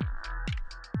them.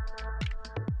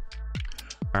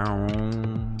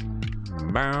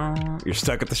 You're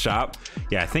stuck at the shop?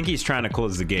 Yeah, I think he's trying to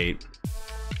close the gate.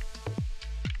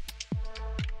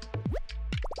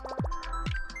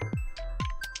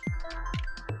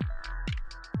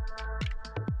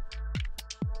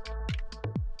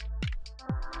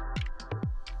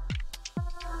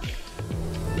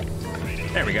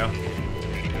 There we go.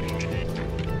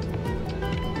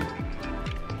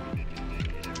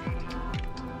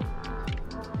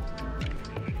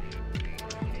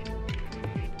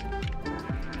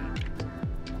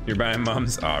 You're buying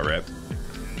mums? Aw, rip.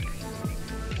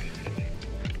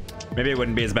 Maybe it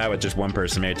wouldn't be as bad with just one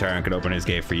person. Maybe Tyron could open his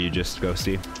gate for you, just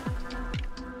Ghosty.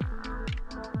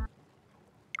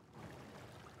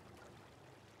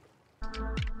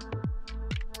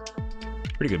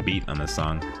 Pretty good beat on this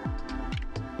song.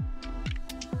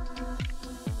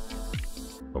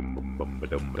 Boom, boom, boom,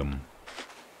 ba-dum, ba-dum.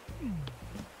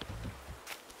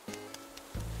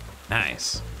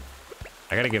 Nice.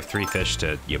 I gotta give 3 fish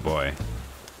to your boy.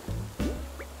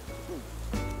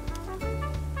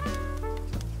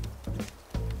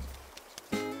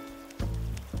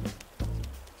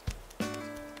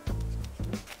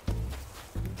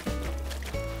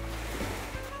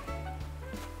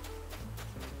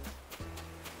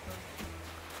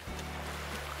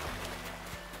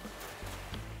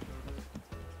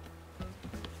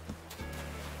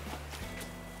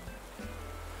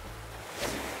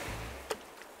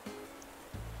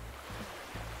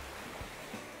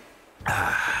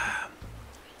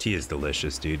 Tea is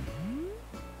delicious, dude.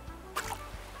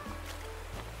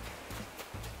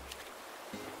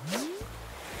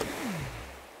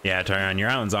 Yeah, Tyron, your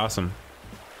island's awesome.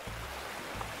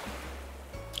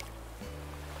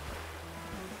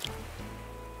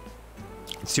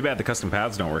 It's too bad the custom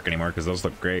pads don't work anymore because those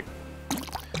look great.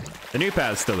 The new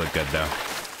pads still look good though.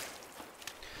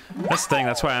 That's the thing,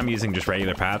 that's why I'm using just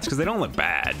regular pads because they don't look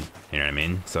bad. You know what I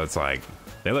mean? So it's like,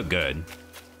 they look good.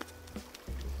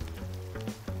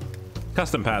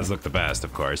 Custom pads look the best,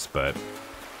 of course, but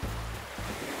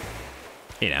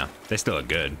you know, they still look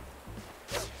good.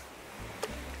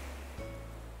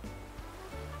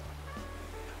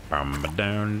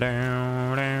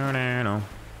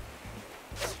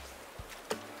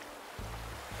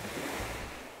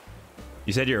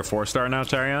 You said you're a 4-star now,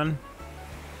 Tyrion?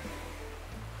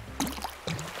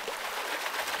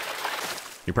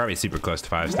 You're probably super close to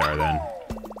 5-star then.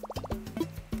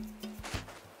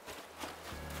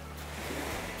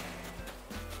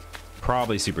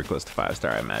 Probably super close to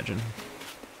 5-star, I imagine.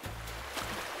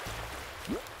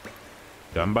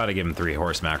 So I'm about to give him 3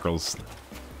 horse mackerels.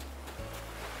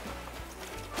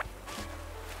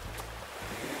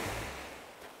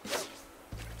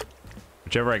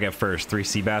 Whichever I get first, 3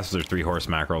 sea basses or 3 horse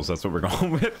mackerels. That's what we're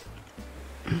going with.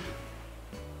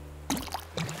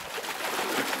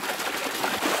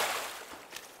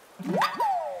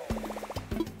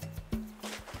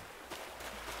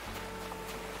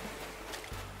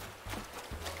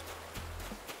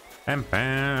 Bam,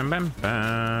 bam, bam,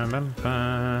 bam, bam,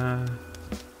 bam.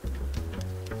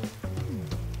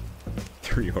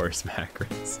 3 horse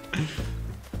mackerels.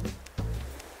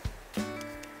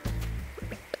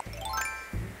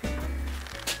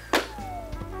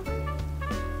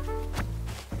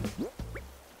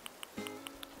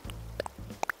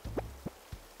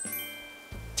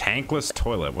 Tankless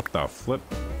toilet. What the flip?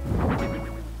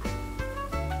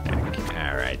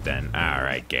 All right then. All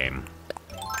right, game.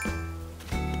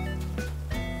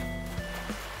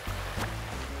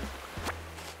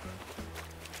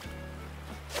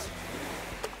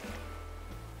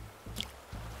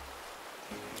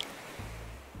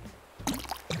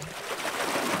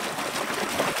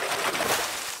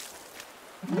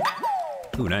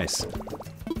 Ooh, nice.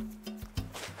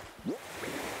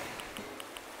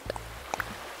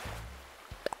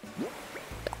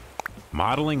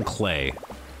 Modeling clay.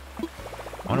 I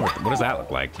wonder what does that look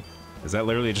like? Is that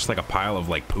literally just like a pile of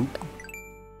like poop?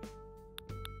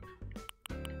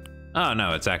 Oh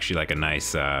no, it's actually like a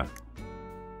nice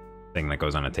thing that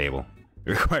goes on a table.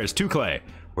 It requires 2 clay.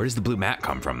 Where does the blue mat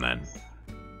come from then?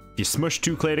 If you smush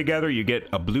 2 clay together, you get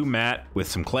a blue mat with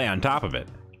some clay on top of it.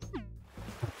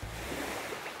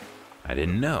 I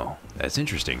didn't know. That's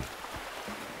interesting.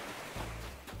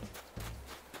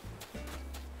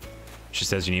 She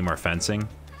says you need more fencing.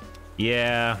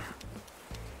 Yeah.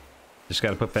 Just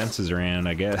gotta put fences around,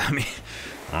 I guess. I mean,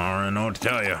 I don't know what to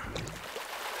tell you.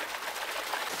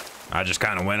 I just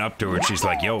kind of went up to her and she's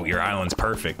like, yo, your island's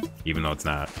perfect. Even though it's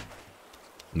not.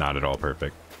 Not at all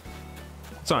perfect.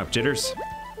 What's up, Jitters?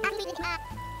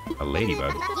 A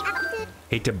ladybug.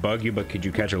 Hate to bug you, but could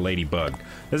you catch a ladybug?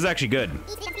 This is actually good.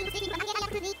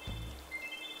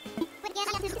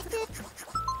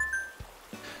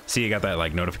 See, you got that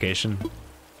like notification.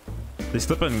 These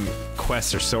flipping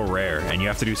quests are so rare, and you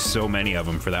have to do so many of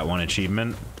them for that one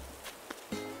achievement.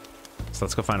 So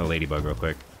let's go find a ladybug real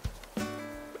quick.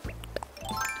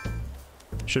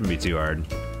 Shouldn't be too hard.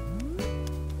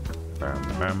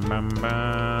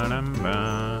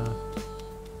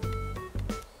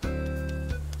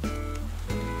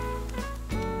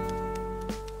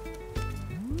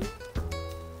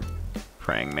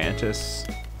 Praying mantis.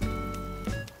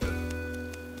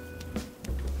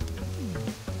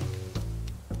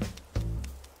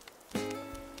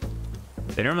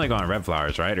 They normally go on red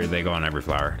flowers, right? Or they go on every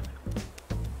flower?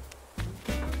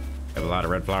 Have a lot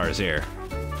of red flowers here.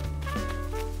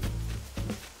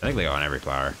 I think they go on every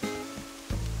flower.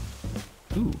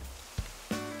 Ooh.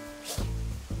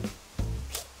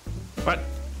 What?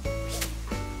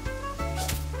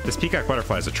 This peacock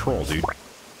butterfly is a troll, dude.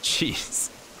 Jeez.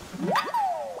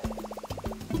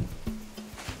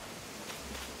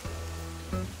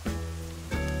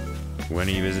 When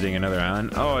are you visiting another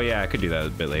island? Oh yeah, I could do that a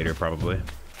bit later, probably.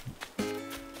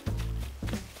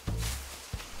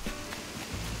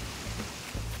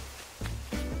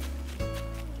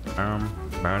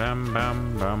 Ba-dum,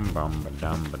 bum, bum, bum,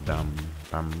 ba-dum, ba-dum,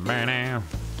 bum, ba-dum.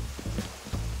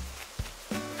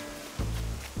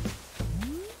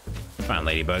 Come on,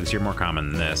 ladybugs, you're more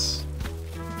common than this.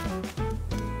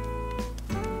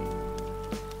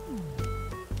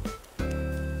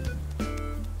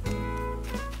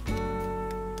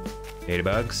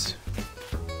 Ladybugs.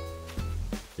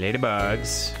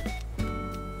 Ladybugs.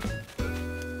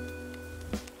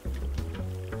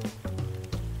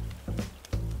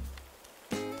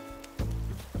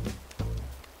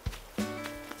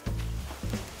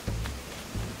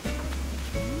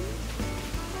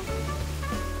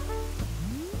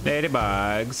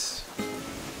 Ladybugs.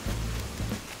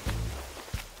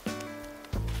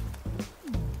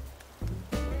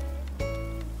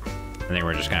 I think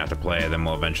we're just gonna have to play, then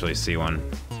we'll eventually see one.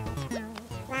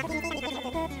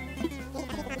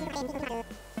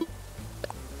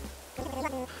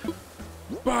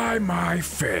 Buy my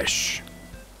fish.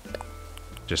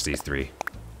 Just these three.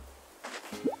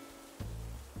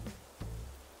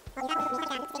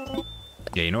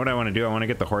 Yeah, you know what I want to do? I want to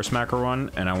get the horse mackerel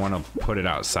one, and I want to put it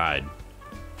outside.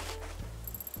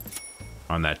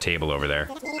 On that table over there.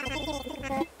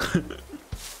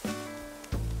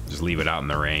 Just leave it out in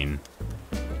the rain.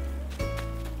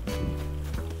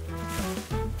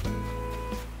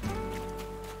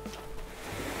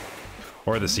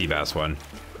 Or the sea bass one.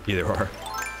 Either or.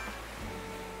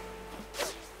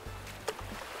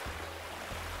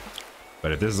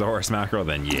 But if this is a horse mackerel,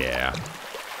 then yeah.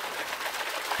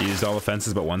 You used all the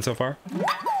fences but one so far?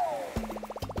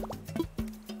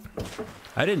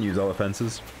 I didn't use all the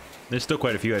fences. There's still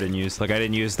quite a few I didn't use. Like, I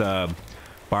didn't use the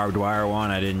barbed wire one.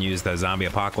 I didn't use the zombie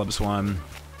apocalypse one.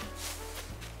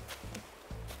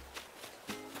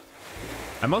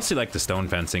 I mostly like the stone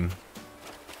fencing.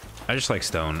 I just like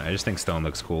stone. I just think stone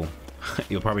looks cool.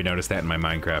 You'll probably notice that in my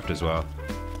Minecraft as well.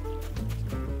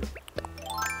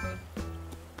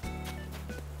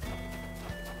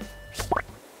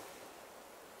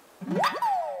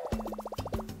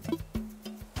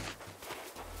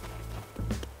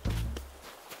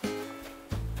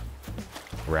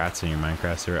 Rats in your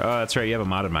Minecraft server. Oh, that's right. You have a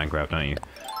modded Minecraft, don't you?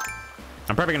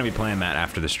 I'm probably going to be playing that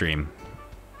after the stream.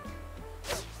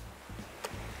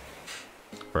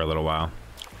 For a little while.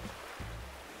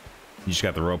 You just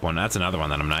got the rope one. That's another one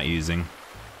that I'm not using.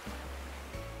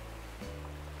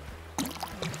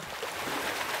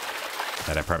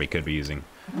 That I probably could be using.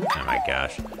 Oh my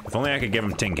gosh. If only I could give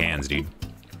him tin cans, dude.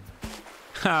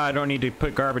 Ha, I don't need to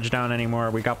put garbage down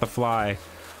anymore. We got the fly.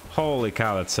 Holy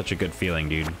cow, that's such a good feeling,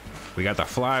 dude. We got the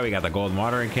fly, we got the golden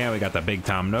watering can, we got the big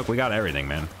Tom Nook, we got everything,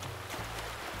 man.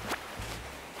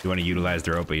 You want to utilize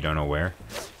the rope, but you don't know where?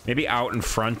 Maybe out in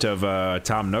front of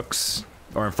Tom Nook's,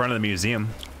 or in front of the museum.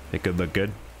 It could look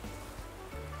good.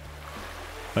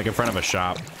 Like in front of a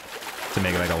shop, to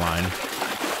make it like a line.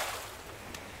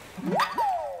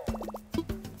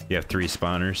 You have 3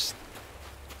 spawners.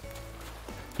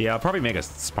 Yeah, I'll probably make a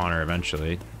spawner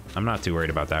eventually. I'm not too worried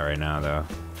about that right now, though.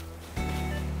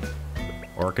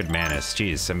 Orchid Mantis.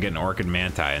 Jeez, I'm getting Orchid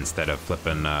Manti instead of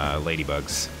flipping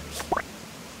ladybugs.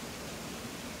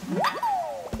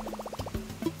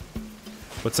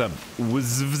 What's up?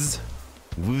 Woozvz?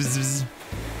 Woozvz?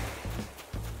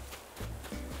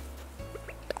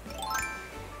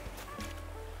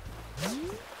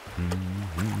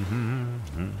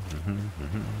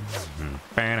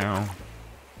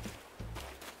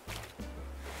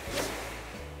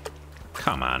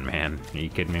 Come on, man. Are you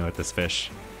kidding me with this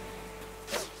fish?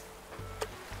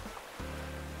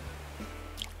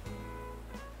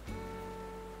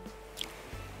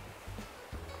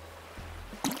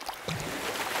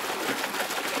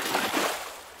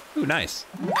 Ooh, nice.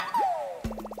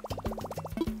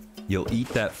 You'll eat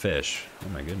that fish. Oh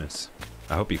my goodness.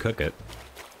 I hope you cook it.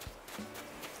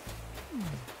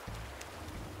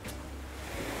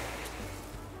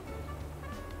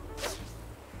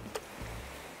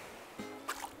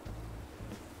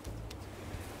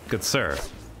 Good sir,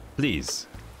 please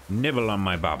nibble on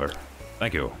my bobber.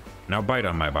 Thank you. Now bite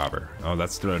on my bobber. Oh,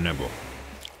 that's the nibble.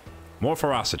 More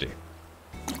ferocity.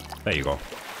 There you go.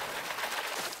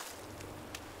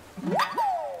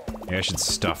 Maybe I should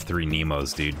stuff 3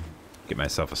 Nemos, dude. Get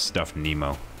myself a stuffed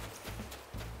Nemo.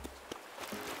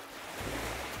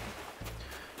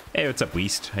 Hey, what's up,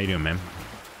 Weast? How you doing, man?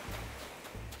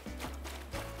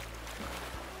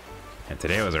 And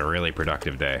today was a really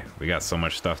productive day. We got so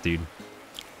much stuff, dude.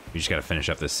 We just gotta finish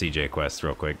up this CJ quest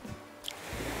real quick.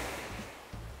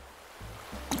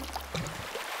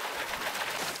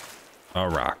 Oh,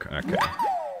 rock. Okay.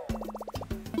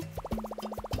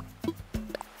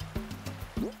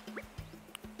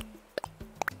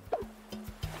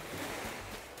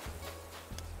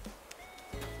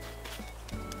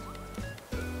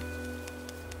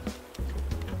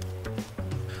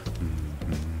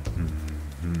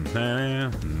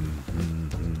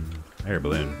 Air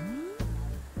balloon.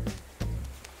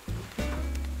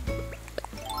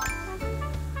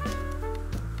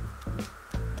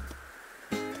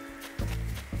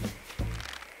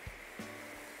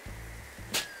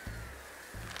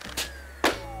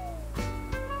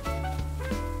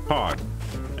 Hog.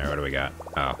 There, what do we got?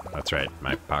 Oh, that's right.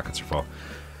 My pockets are full.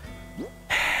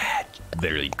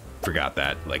 Literally forgot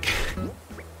that. Like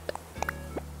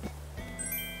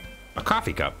a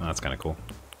coffee cup. Oh, that's kind of cool.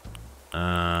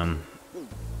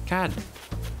 God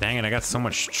dang it, I got so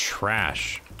much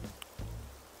trash.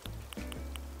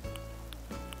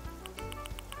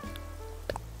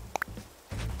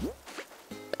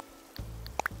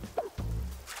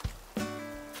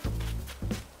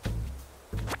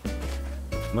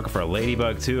 I'm looking for a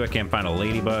ladybug too. I can't find a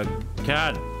ladybug.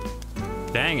 God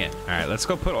dang it. All right, let's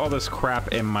go put all this crap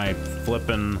in my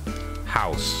flippin'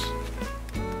 house.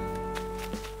 We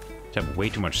have way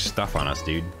too much stuff on us,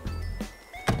 dude.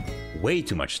 Way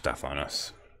too much stuff on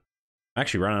us. I'm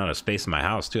actually running out of space in my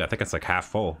house too. I think it's like half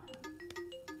full.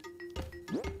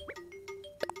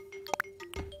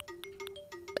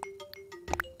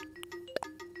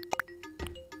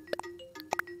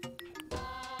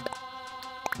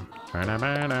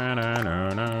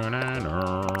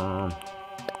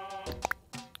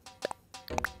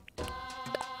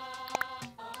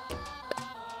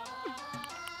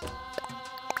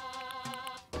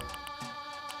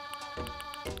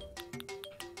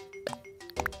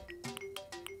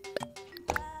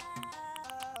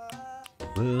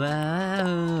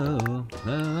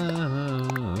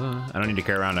 I don't need to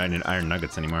carry around iron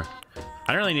nuggets anymore.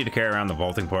 I don't really need to carry around the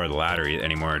vaulting port or the ladder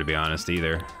anymore, to be honest,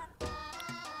 either.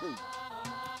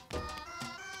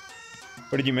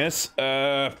 What did you miss?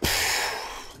 A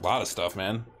lot of stuff,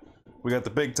 man. We got the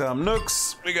Big Tom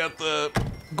Nooks. We got the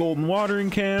golden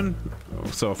watering can.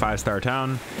 So a 5-star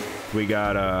town. We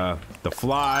got the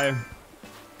fly.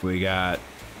 We got,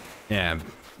 yeah,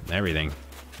 everything.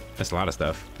 That's a lot of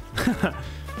stuff.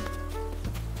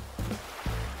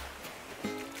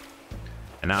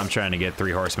 And now I'm trying to get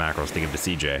 3 horse mackerels to give to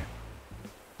CJ.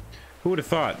 Who would have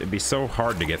thought it'd be so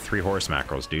hard to get 3 horse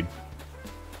mackerels, dude?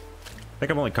 I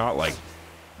think I've only caught like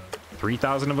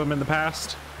 3,000 of them in the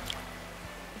past.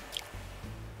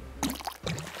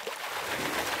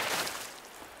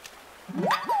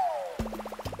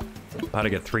 Gotta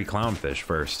get 3 clownfish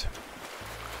first.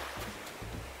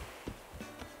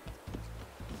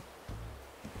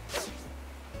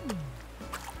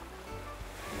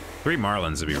 Three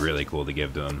marlins would be really cool to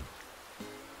give to him.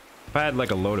 If I had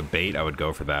like a load of bait, I would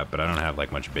go for that, but I don't have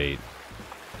like much bait.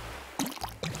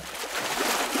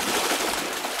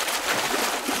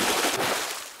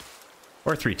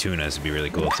 Or 3 tunas would be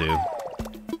really cool too.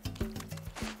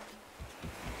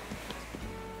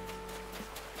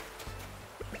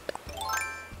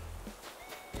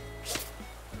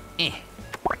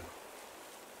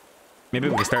 Maybe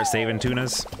we can start saving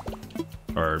tunas.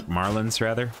 Or marlins,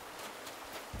 rather.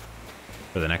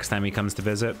 For the next time he comes to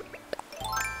visit.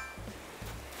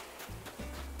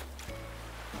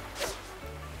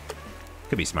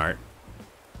 Could be smart.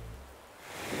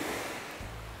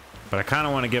 But I kind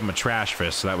of want to give him a trash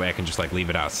fish so that way I can just like leave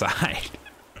it outside.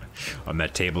 On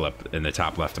that table up in the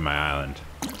top left of my island.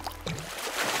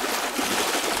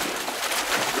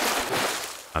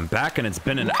 I'm back and it's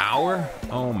been an hour?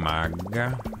 Oh my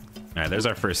god. Alright, there's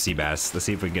our first sea bass. Let's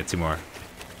see if we can get 2 more.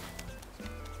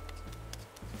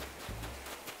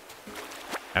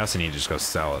 I also need to just go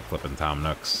sell at Flippin' Tom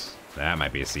Nooks. That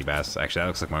might be a sea bass.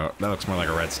 Actually, that looks more like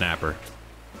a red snapper.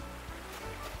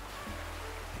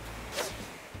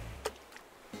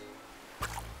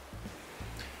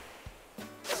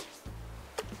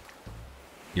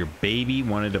 Your baby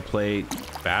wanted to play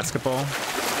basketball?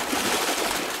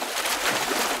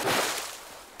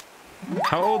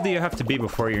 How old do you have to be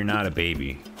before you're not a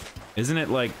baby? Isn't it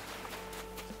like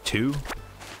 2?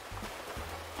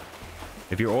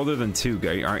 If you're older than 2,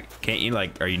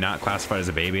 are you not classified as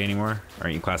a baby anymore?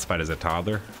 Aren't you classified as a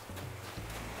toddler?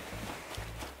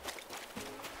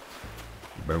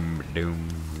 Boom, doom,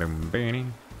 boom,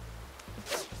 boom.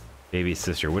 Baby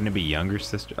sister. Wouldn't it be younger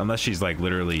sister? Unless she's like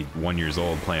literally 1 year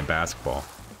old playing basketball.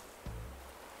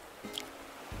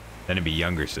 Then it'd be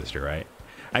younger sister, right?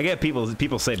 I get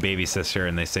people say baby sister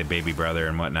and they say baby brother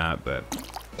and whatnot, but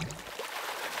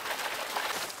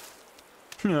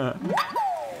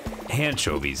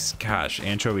anchovies. Gosh,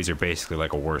 anchovies are basically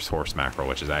like a worse horse mackerel,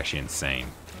 which is actually insane.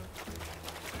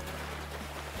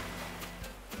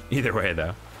 Either way,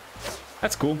 though,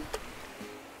 that's cool.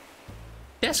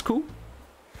 That's cool.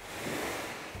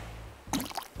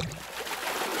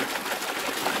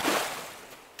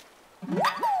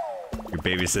 Your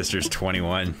baby sister's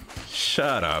 21.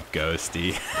 Shut up,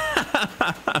 Ghosty.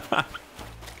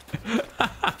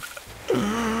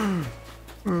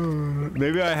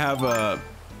 Maybe I have a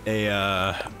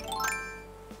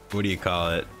what do you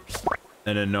call it?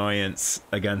 An annoyance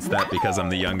against that because I'm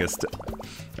the youngest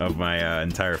of my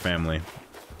entire family.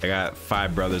 I got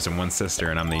 5 brothers and 1 sister,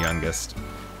 and I'm the youngest.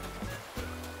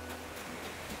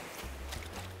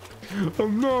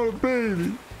 I'm not a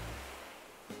baby.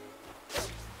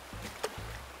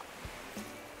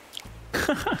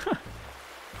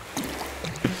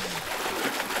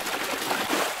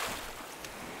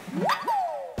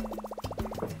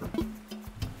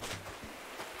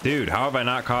 Dude, how have I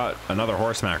not caught another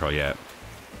horse mackerel yet?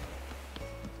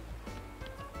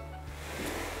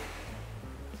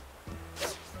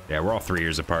 Yeah, we're all 3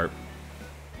 years apart.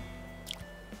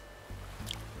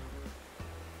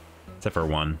 Except for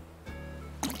 1.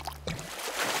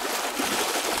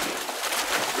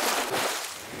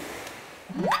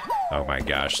 Oh my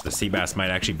gosh, the sea bass might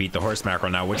actually beat the horse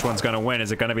mackerel now. Which one's gonna win?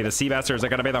 Is it gonna be the sea bass or is it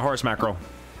gonna be the horse mackerel?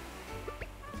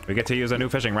 We get to use a new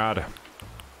fishing rod.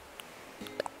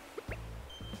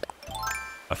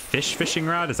 A fish fishing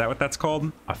rod? Is that what that's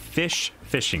called? A fish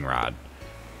fishing rod.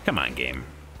 Come on, game.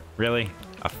 Really?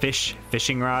 A fish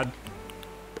fishing rod?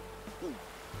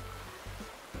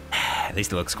 At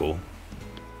least it looks cool.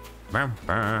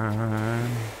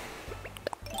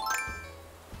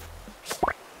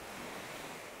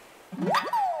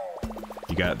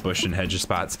 You got bush and hedge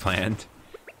spots planned?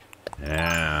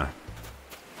 Yeah.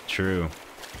 True.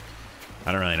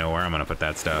 I don't really know where I'm gonna put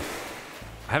that stuff.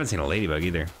 I haven't seen a ladybug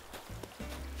either.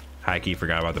 High-key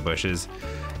forgot about the bushes.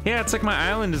 Yeah, it's like my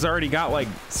island has already got like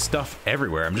stuff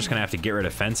everywhere. I'm just gonna have to get rid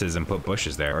of fences and put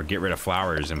bushes there, or get rid of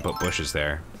flowers and put bushes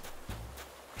there.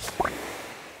 I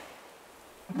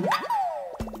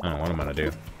don't know what I'm gonna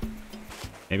do.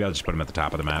 Maybe I'll just put them at the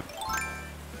top of the map.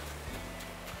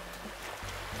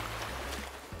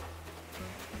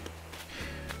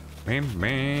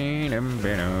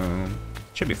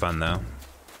 Should be fun though.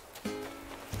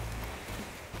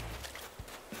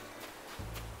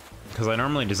 Because I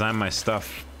normally design my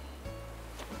stuff.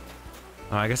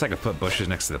 Oh, I guess I could put bushes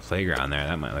next to the playground there.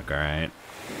 That might look alright.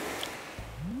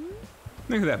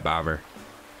 Look at that bobber.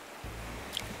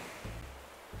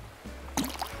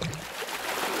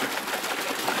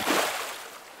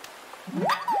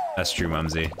 That's true,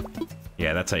 Mumsy.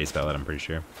 Yeah, that's how you spell it, I'm pretty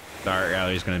sure. The art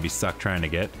gallery's gonna be suck trying to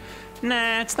get.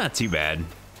 Nah, it's not too bad.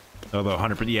 Although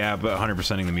 100%, yeah, but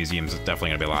 100%ing the museum's definitely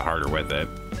gonna be a lot harder with it.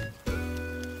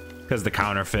 Because the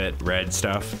counterfeit red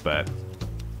stuff, but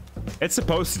it's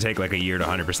supposed to take like a year to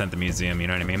 100% the museum, you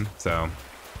know what I mean? So,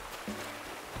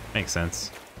 makes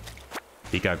sense.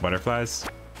 Peacock butterflies?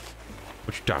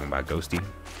 What you talking about, Ghosty?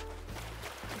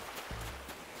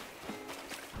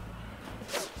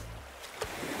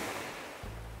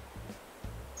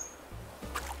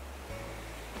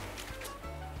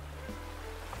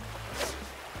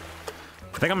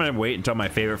 I think I'm gonna wait until my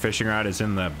favorite fishing rod is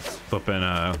in the flipping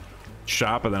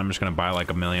shop, and then I'm just gonna buy like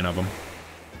 1 million of them.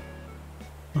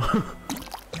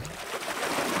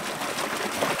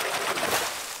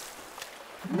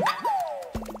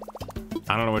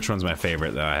 I don't know which one's my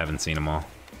favorite though. I haven't seen them all.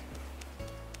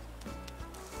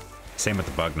 Same with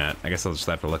the bug net. I guess I'll just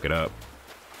have to look it up.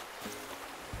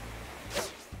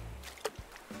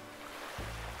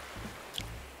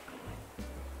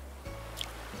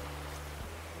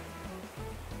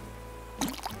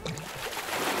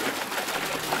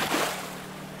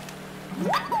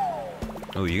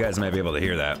 Oh, you guys might be able to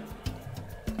hear that.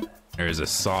 There's a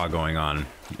saw going on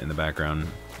in the background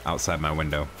outside my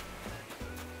window.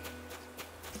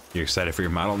 You're excited for your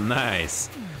model?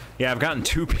 Nice. Yeah, I've gotten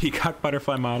 2 peacock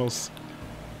butterfly models.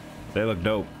 They look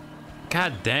dope.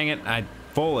 God dang it, I'm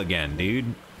full again,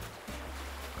 dude.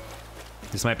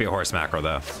 This might be a horse mackerel,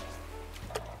 though.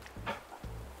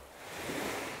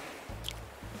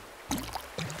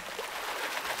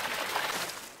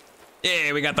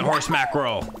 Yeah, we got the horse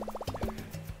mackerel.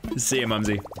 See ya,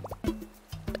 Mumsy.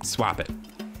 Swap it.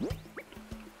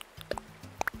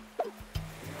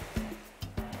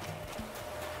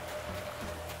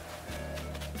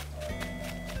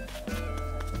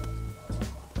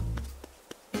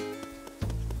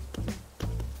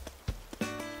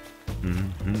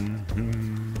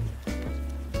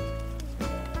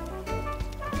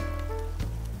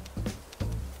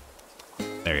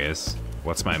 There he is.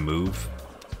 What's my move?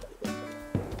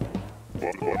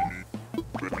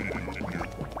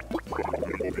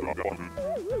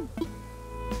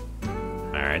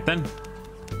 Alright then.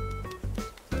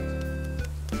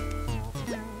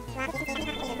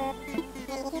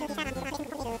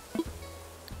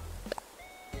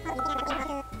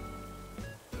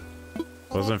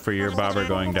 Wasn't for your bobber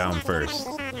going down first.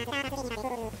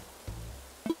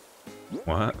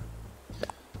 What?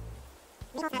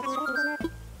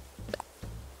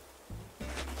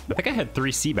 I think I had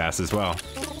 3 sea bass as well.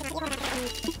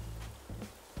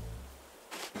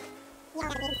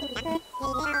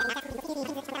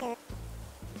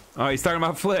 Oh, he's talking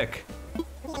about Flick.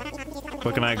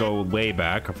 Flick and I go way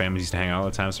back. Our families used to hang out all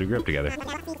the time, so we grew up together.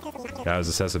 That was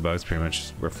obsessive bugs, pretty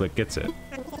much where Flick gets it.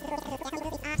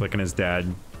 Flick and his dad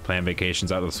plan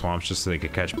vacations out of the swamps just so they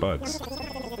could catch bugs.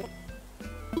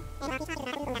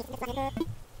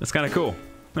 That's kind of cool.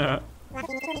 Oh,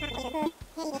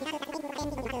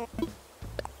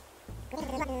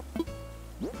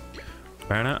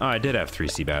 I did have 3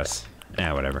 sea bass.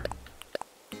 Yeah, whatever.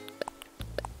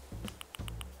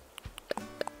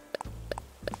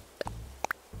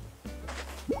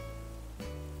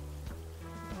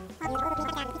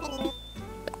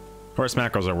 Horse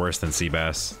mackerels are worse than sea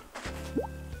bass.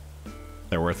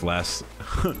 They're worth less.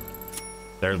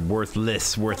 They're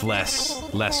worthless, worth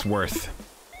less, less worth.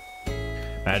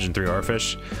 Imagine 3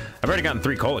 oarfish. I've already gotten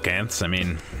 3 coelacanths. I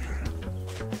mean,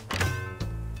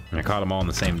 I caught them all in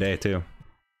the same day too.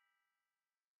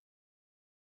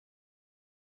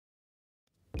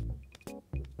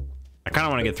 I kind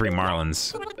of want to get 3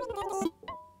 marlins.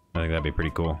 I think that'd be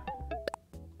pretty cool.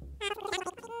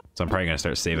 So I'm probably gonna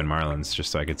start saving marlins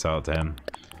just so I could sell it to him.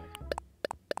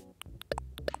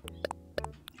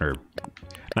 Or,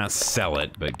 not sell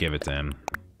it, but give it to him.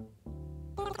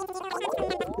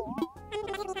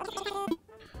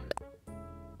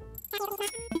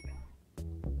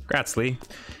 Congrats, Lee.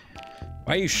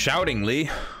 Why are you shouting, Lee?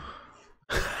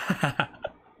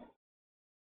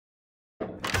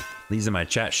 Lee's in my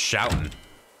chat shouting.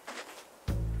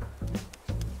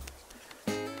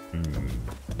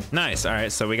 Nice. All right,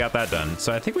 so we got that done.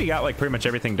 So I think we got like pretty much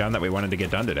everything done that we wanted to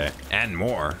get done today, and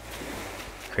more.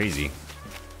 Crazy.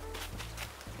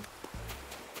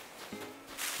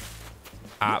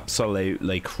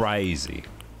 Absolutely crazy.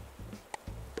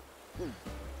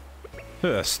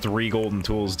 That's 3 golden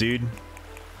tools, dude.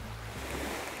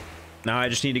 Now I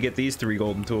just need to get these 3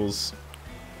 golden tools.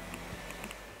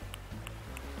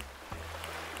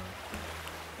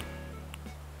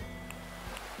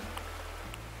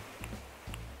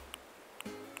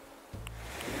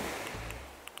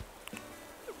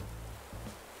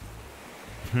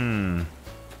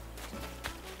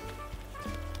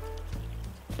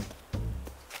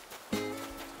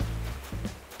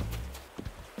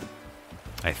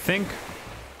 I think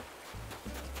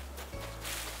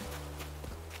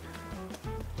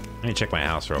let me check my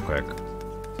house real quick.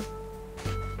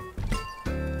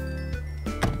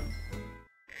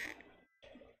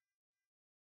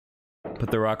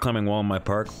 Put the rock climbing wall in my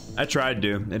park. I tried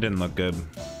to. It didn't look good.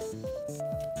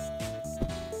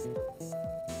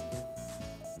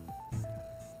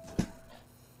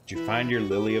 Did you find your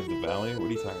lily of the valley? What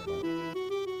are you talking about?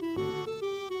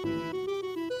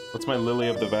 What's my lily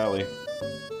of the valley?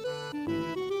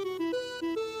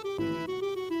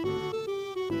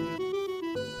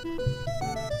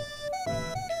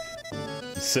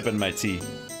 Sipping my tea.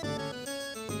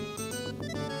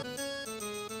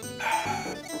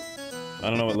 I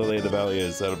don't know what lily of the valley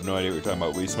is. I have no idea what you're talking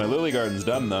about, Weiss. My lily garden's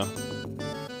done though.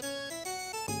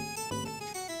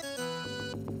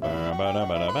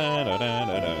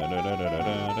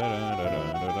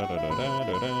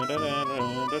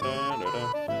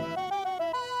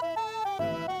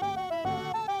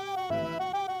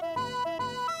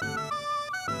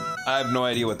 I have no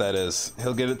idea what that is.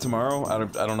 He'll get it tomorrow. I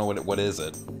don't know what is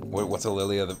it. What's a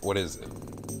lily of the, what is it?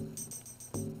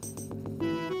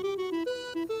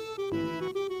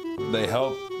 They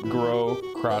help grow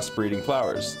crossbreeding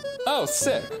flowers. Oh,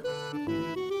 sick.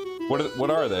 What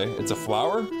are they? It's a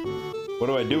flower? What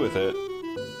do I do with it?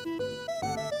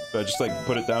 Do I just like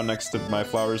put it down next to my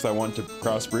flowers I want to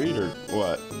crossbreed, or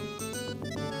what?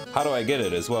 How do I get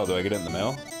it as well? Do I get it in the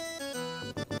mail?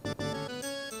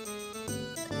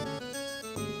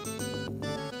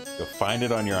 You'll find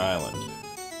it on your island.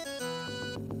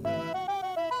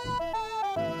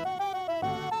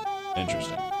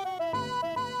 Interesting.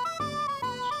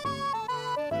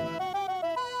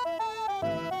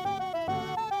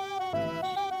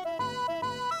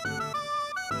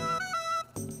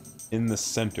 in the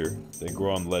center. They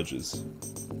grow on ledges.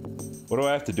 What do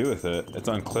I have to do with it? It's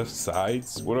on cliff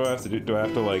sides? What do I have to do? Do I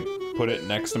have to, like, put it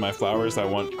next to my flowers I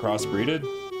want crossbreeded?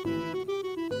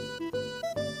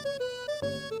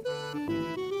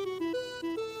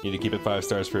 Need to keep it 5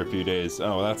 stars for a few days.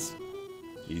 Oh, that's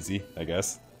easy, I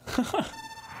guess. Put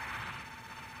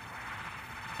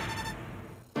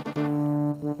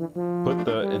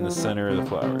the in the center of the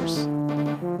flowers.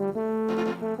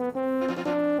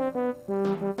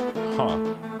 Huh.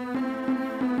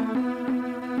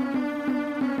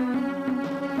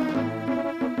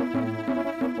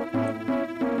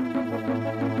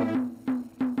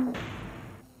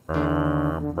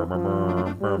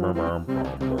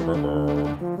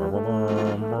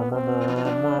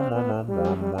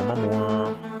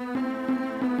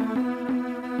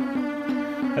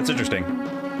 That's interesting.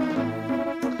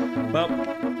 Well,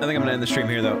 I think I'm gonna end the stream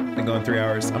here though. Been going 3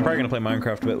 hours. I'm probably gonna play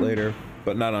Minecraft a bit later,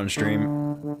 but not on stream.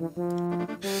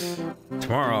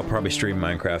 Tomorrow I'll probably stream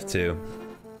Minecraft too.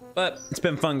 But it's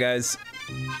been fun, guys.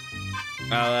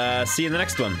 I'll see you in the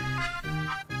next one.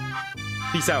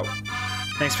 Peace out.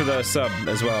 Thanks for the sub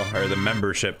as well, or the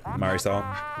membership, Marisol.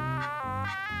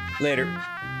 Later.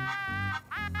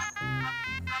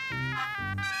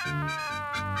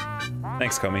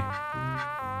 Thanks, Comey.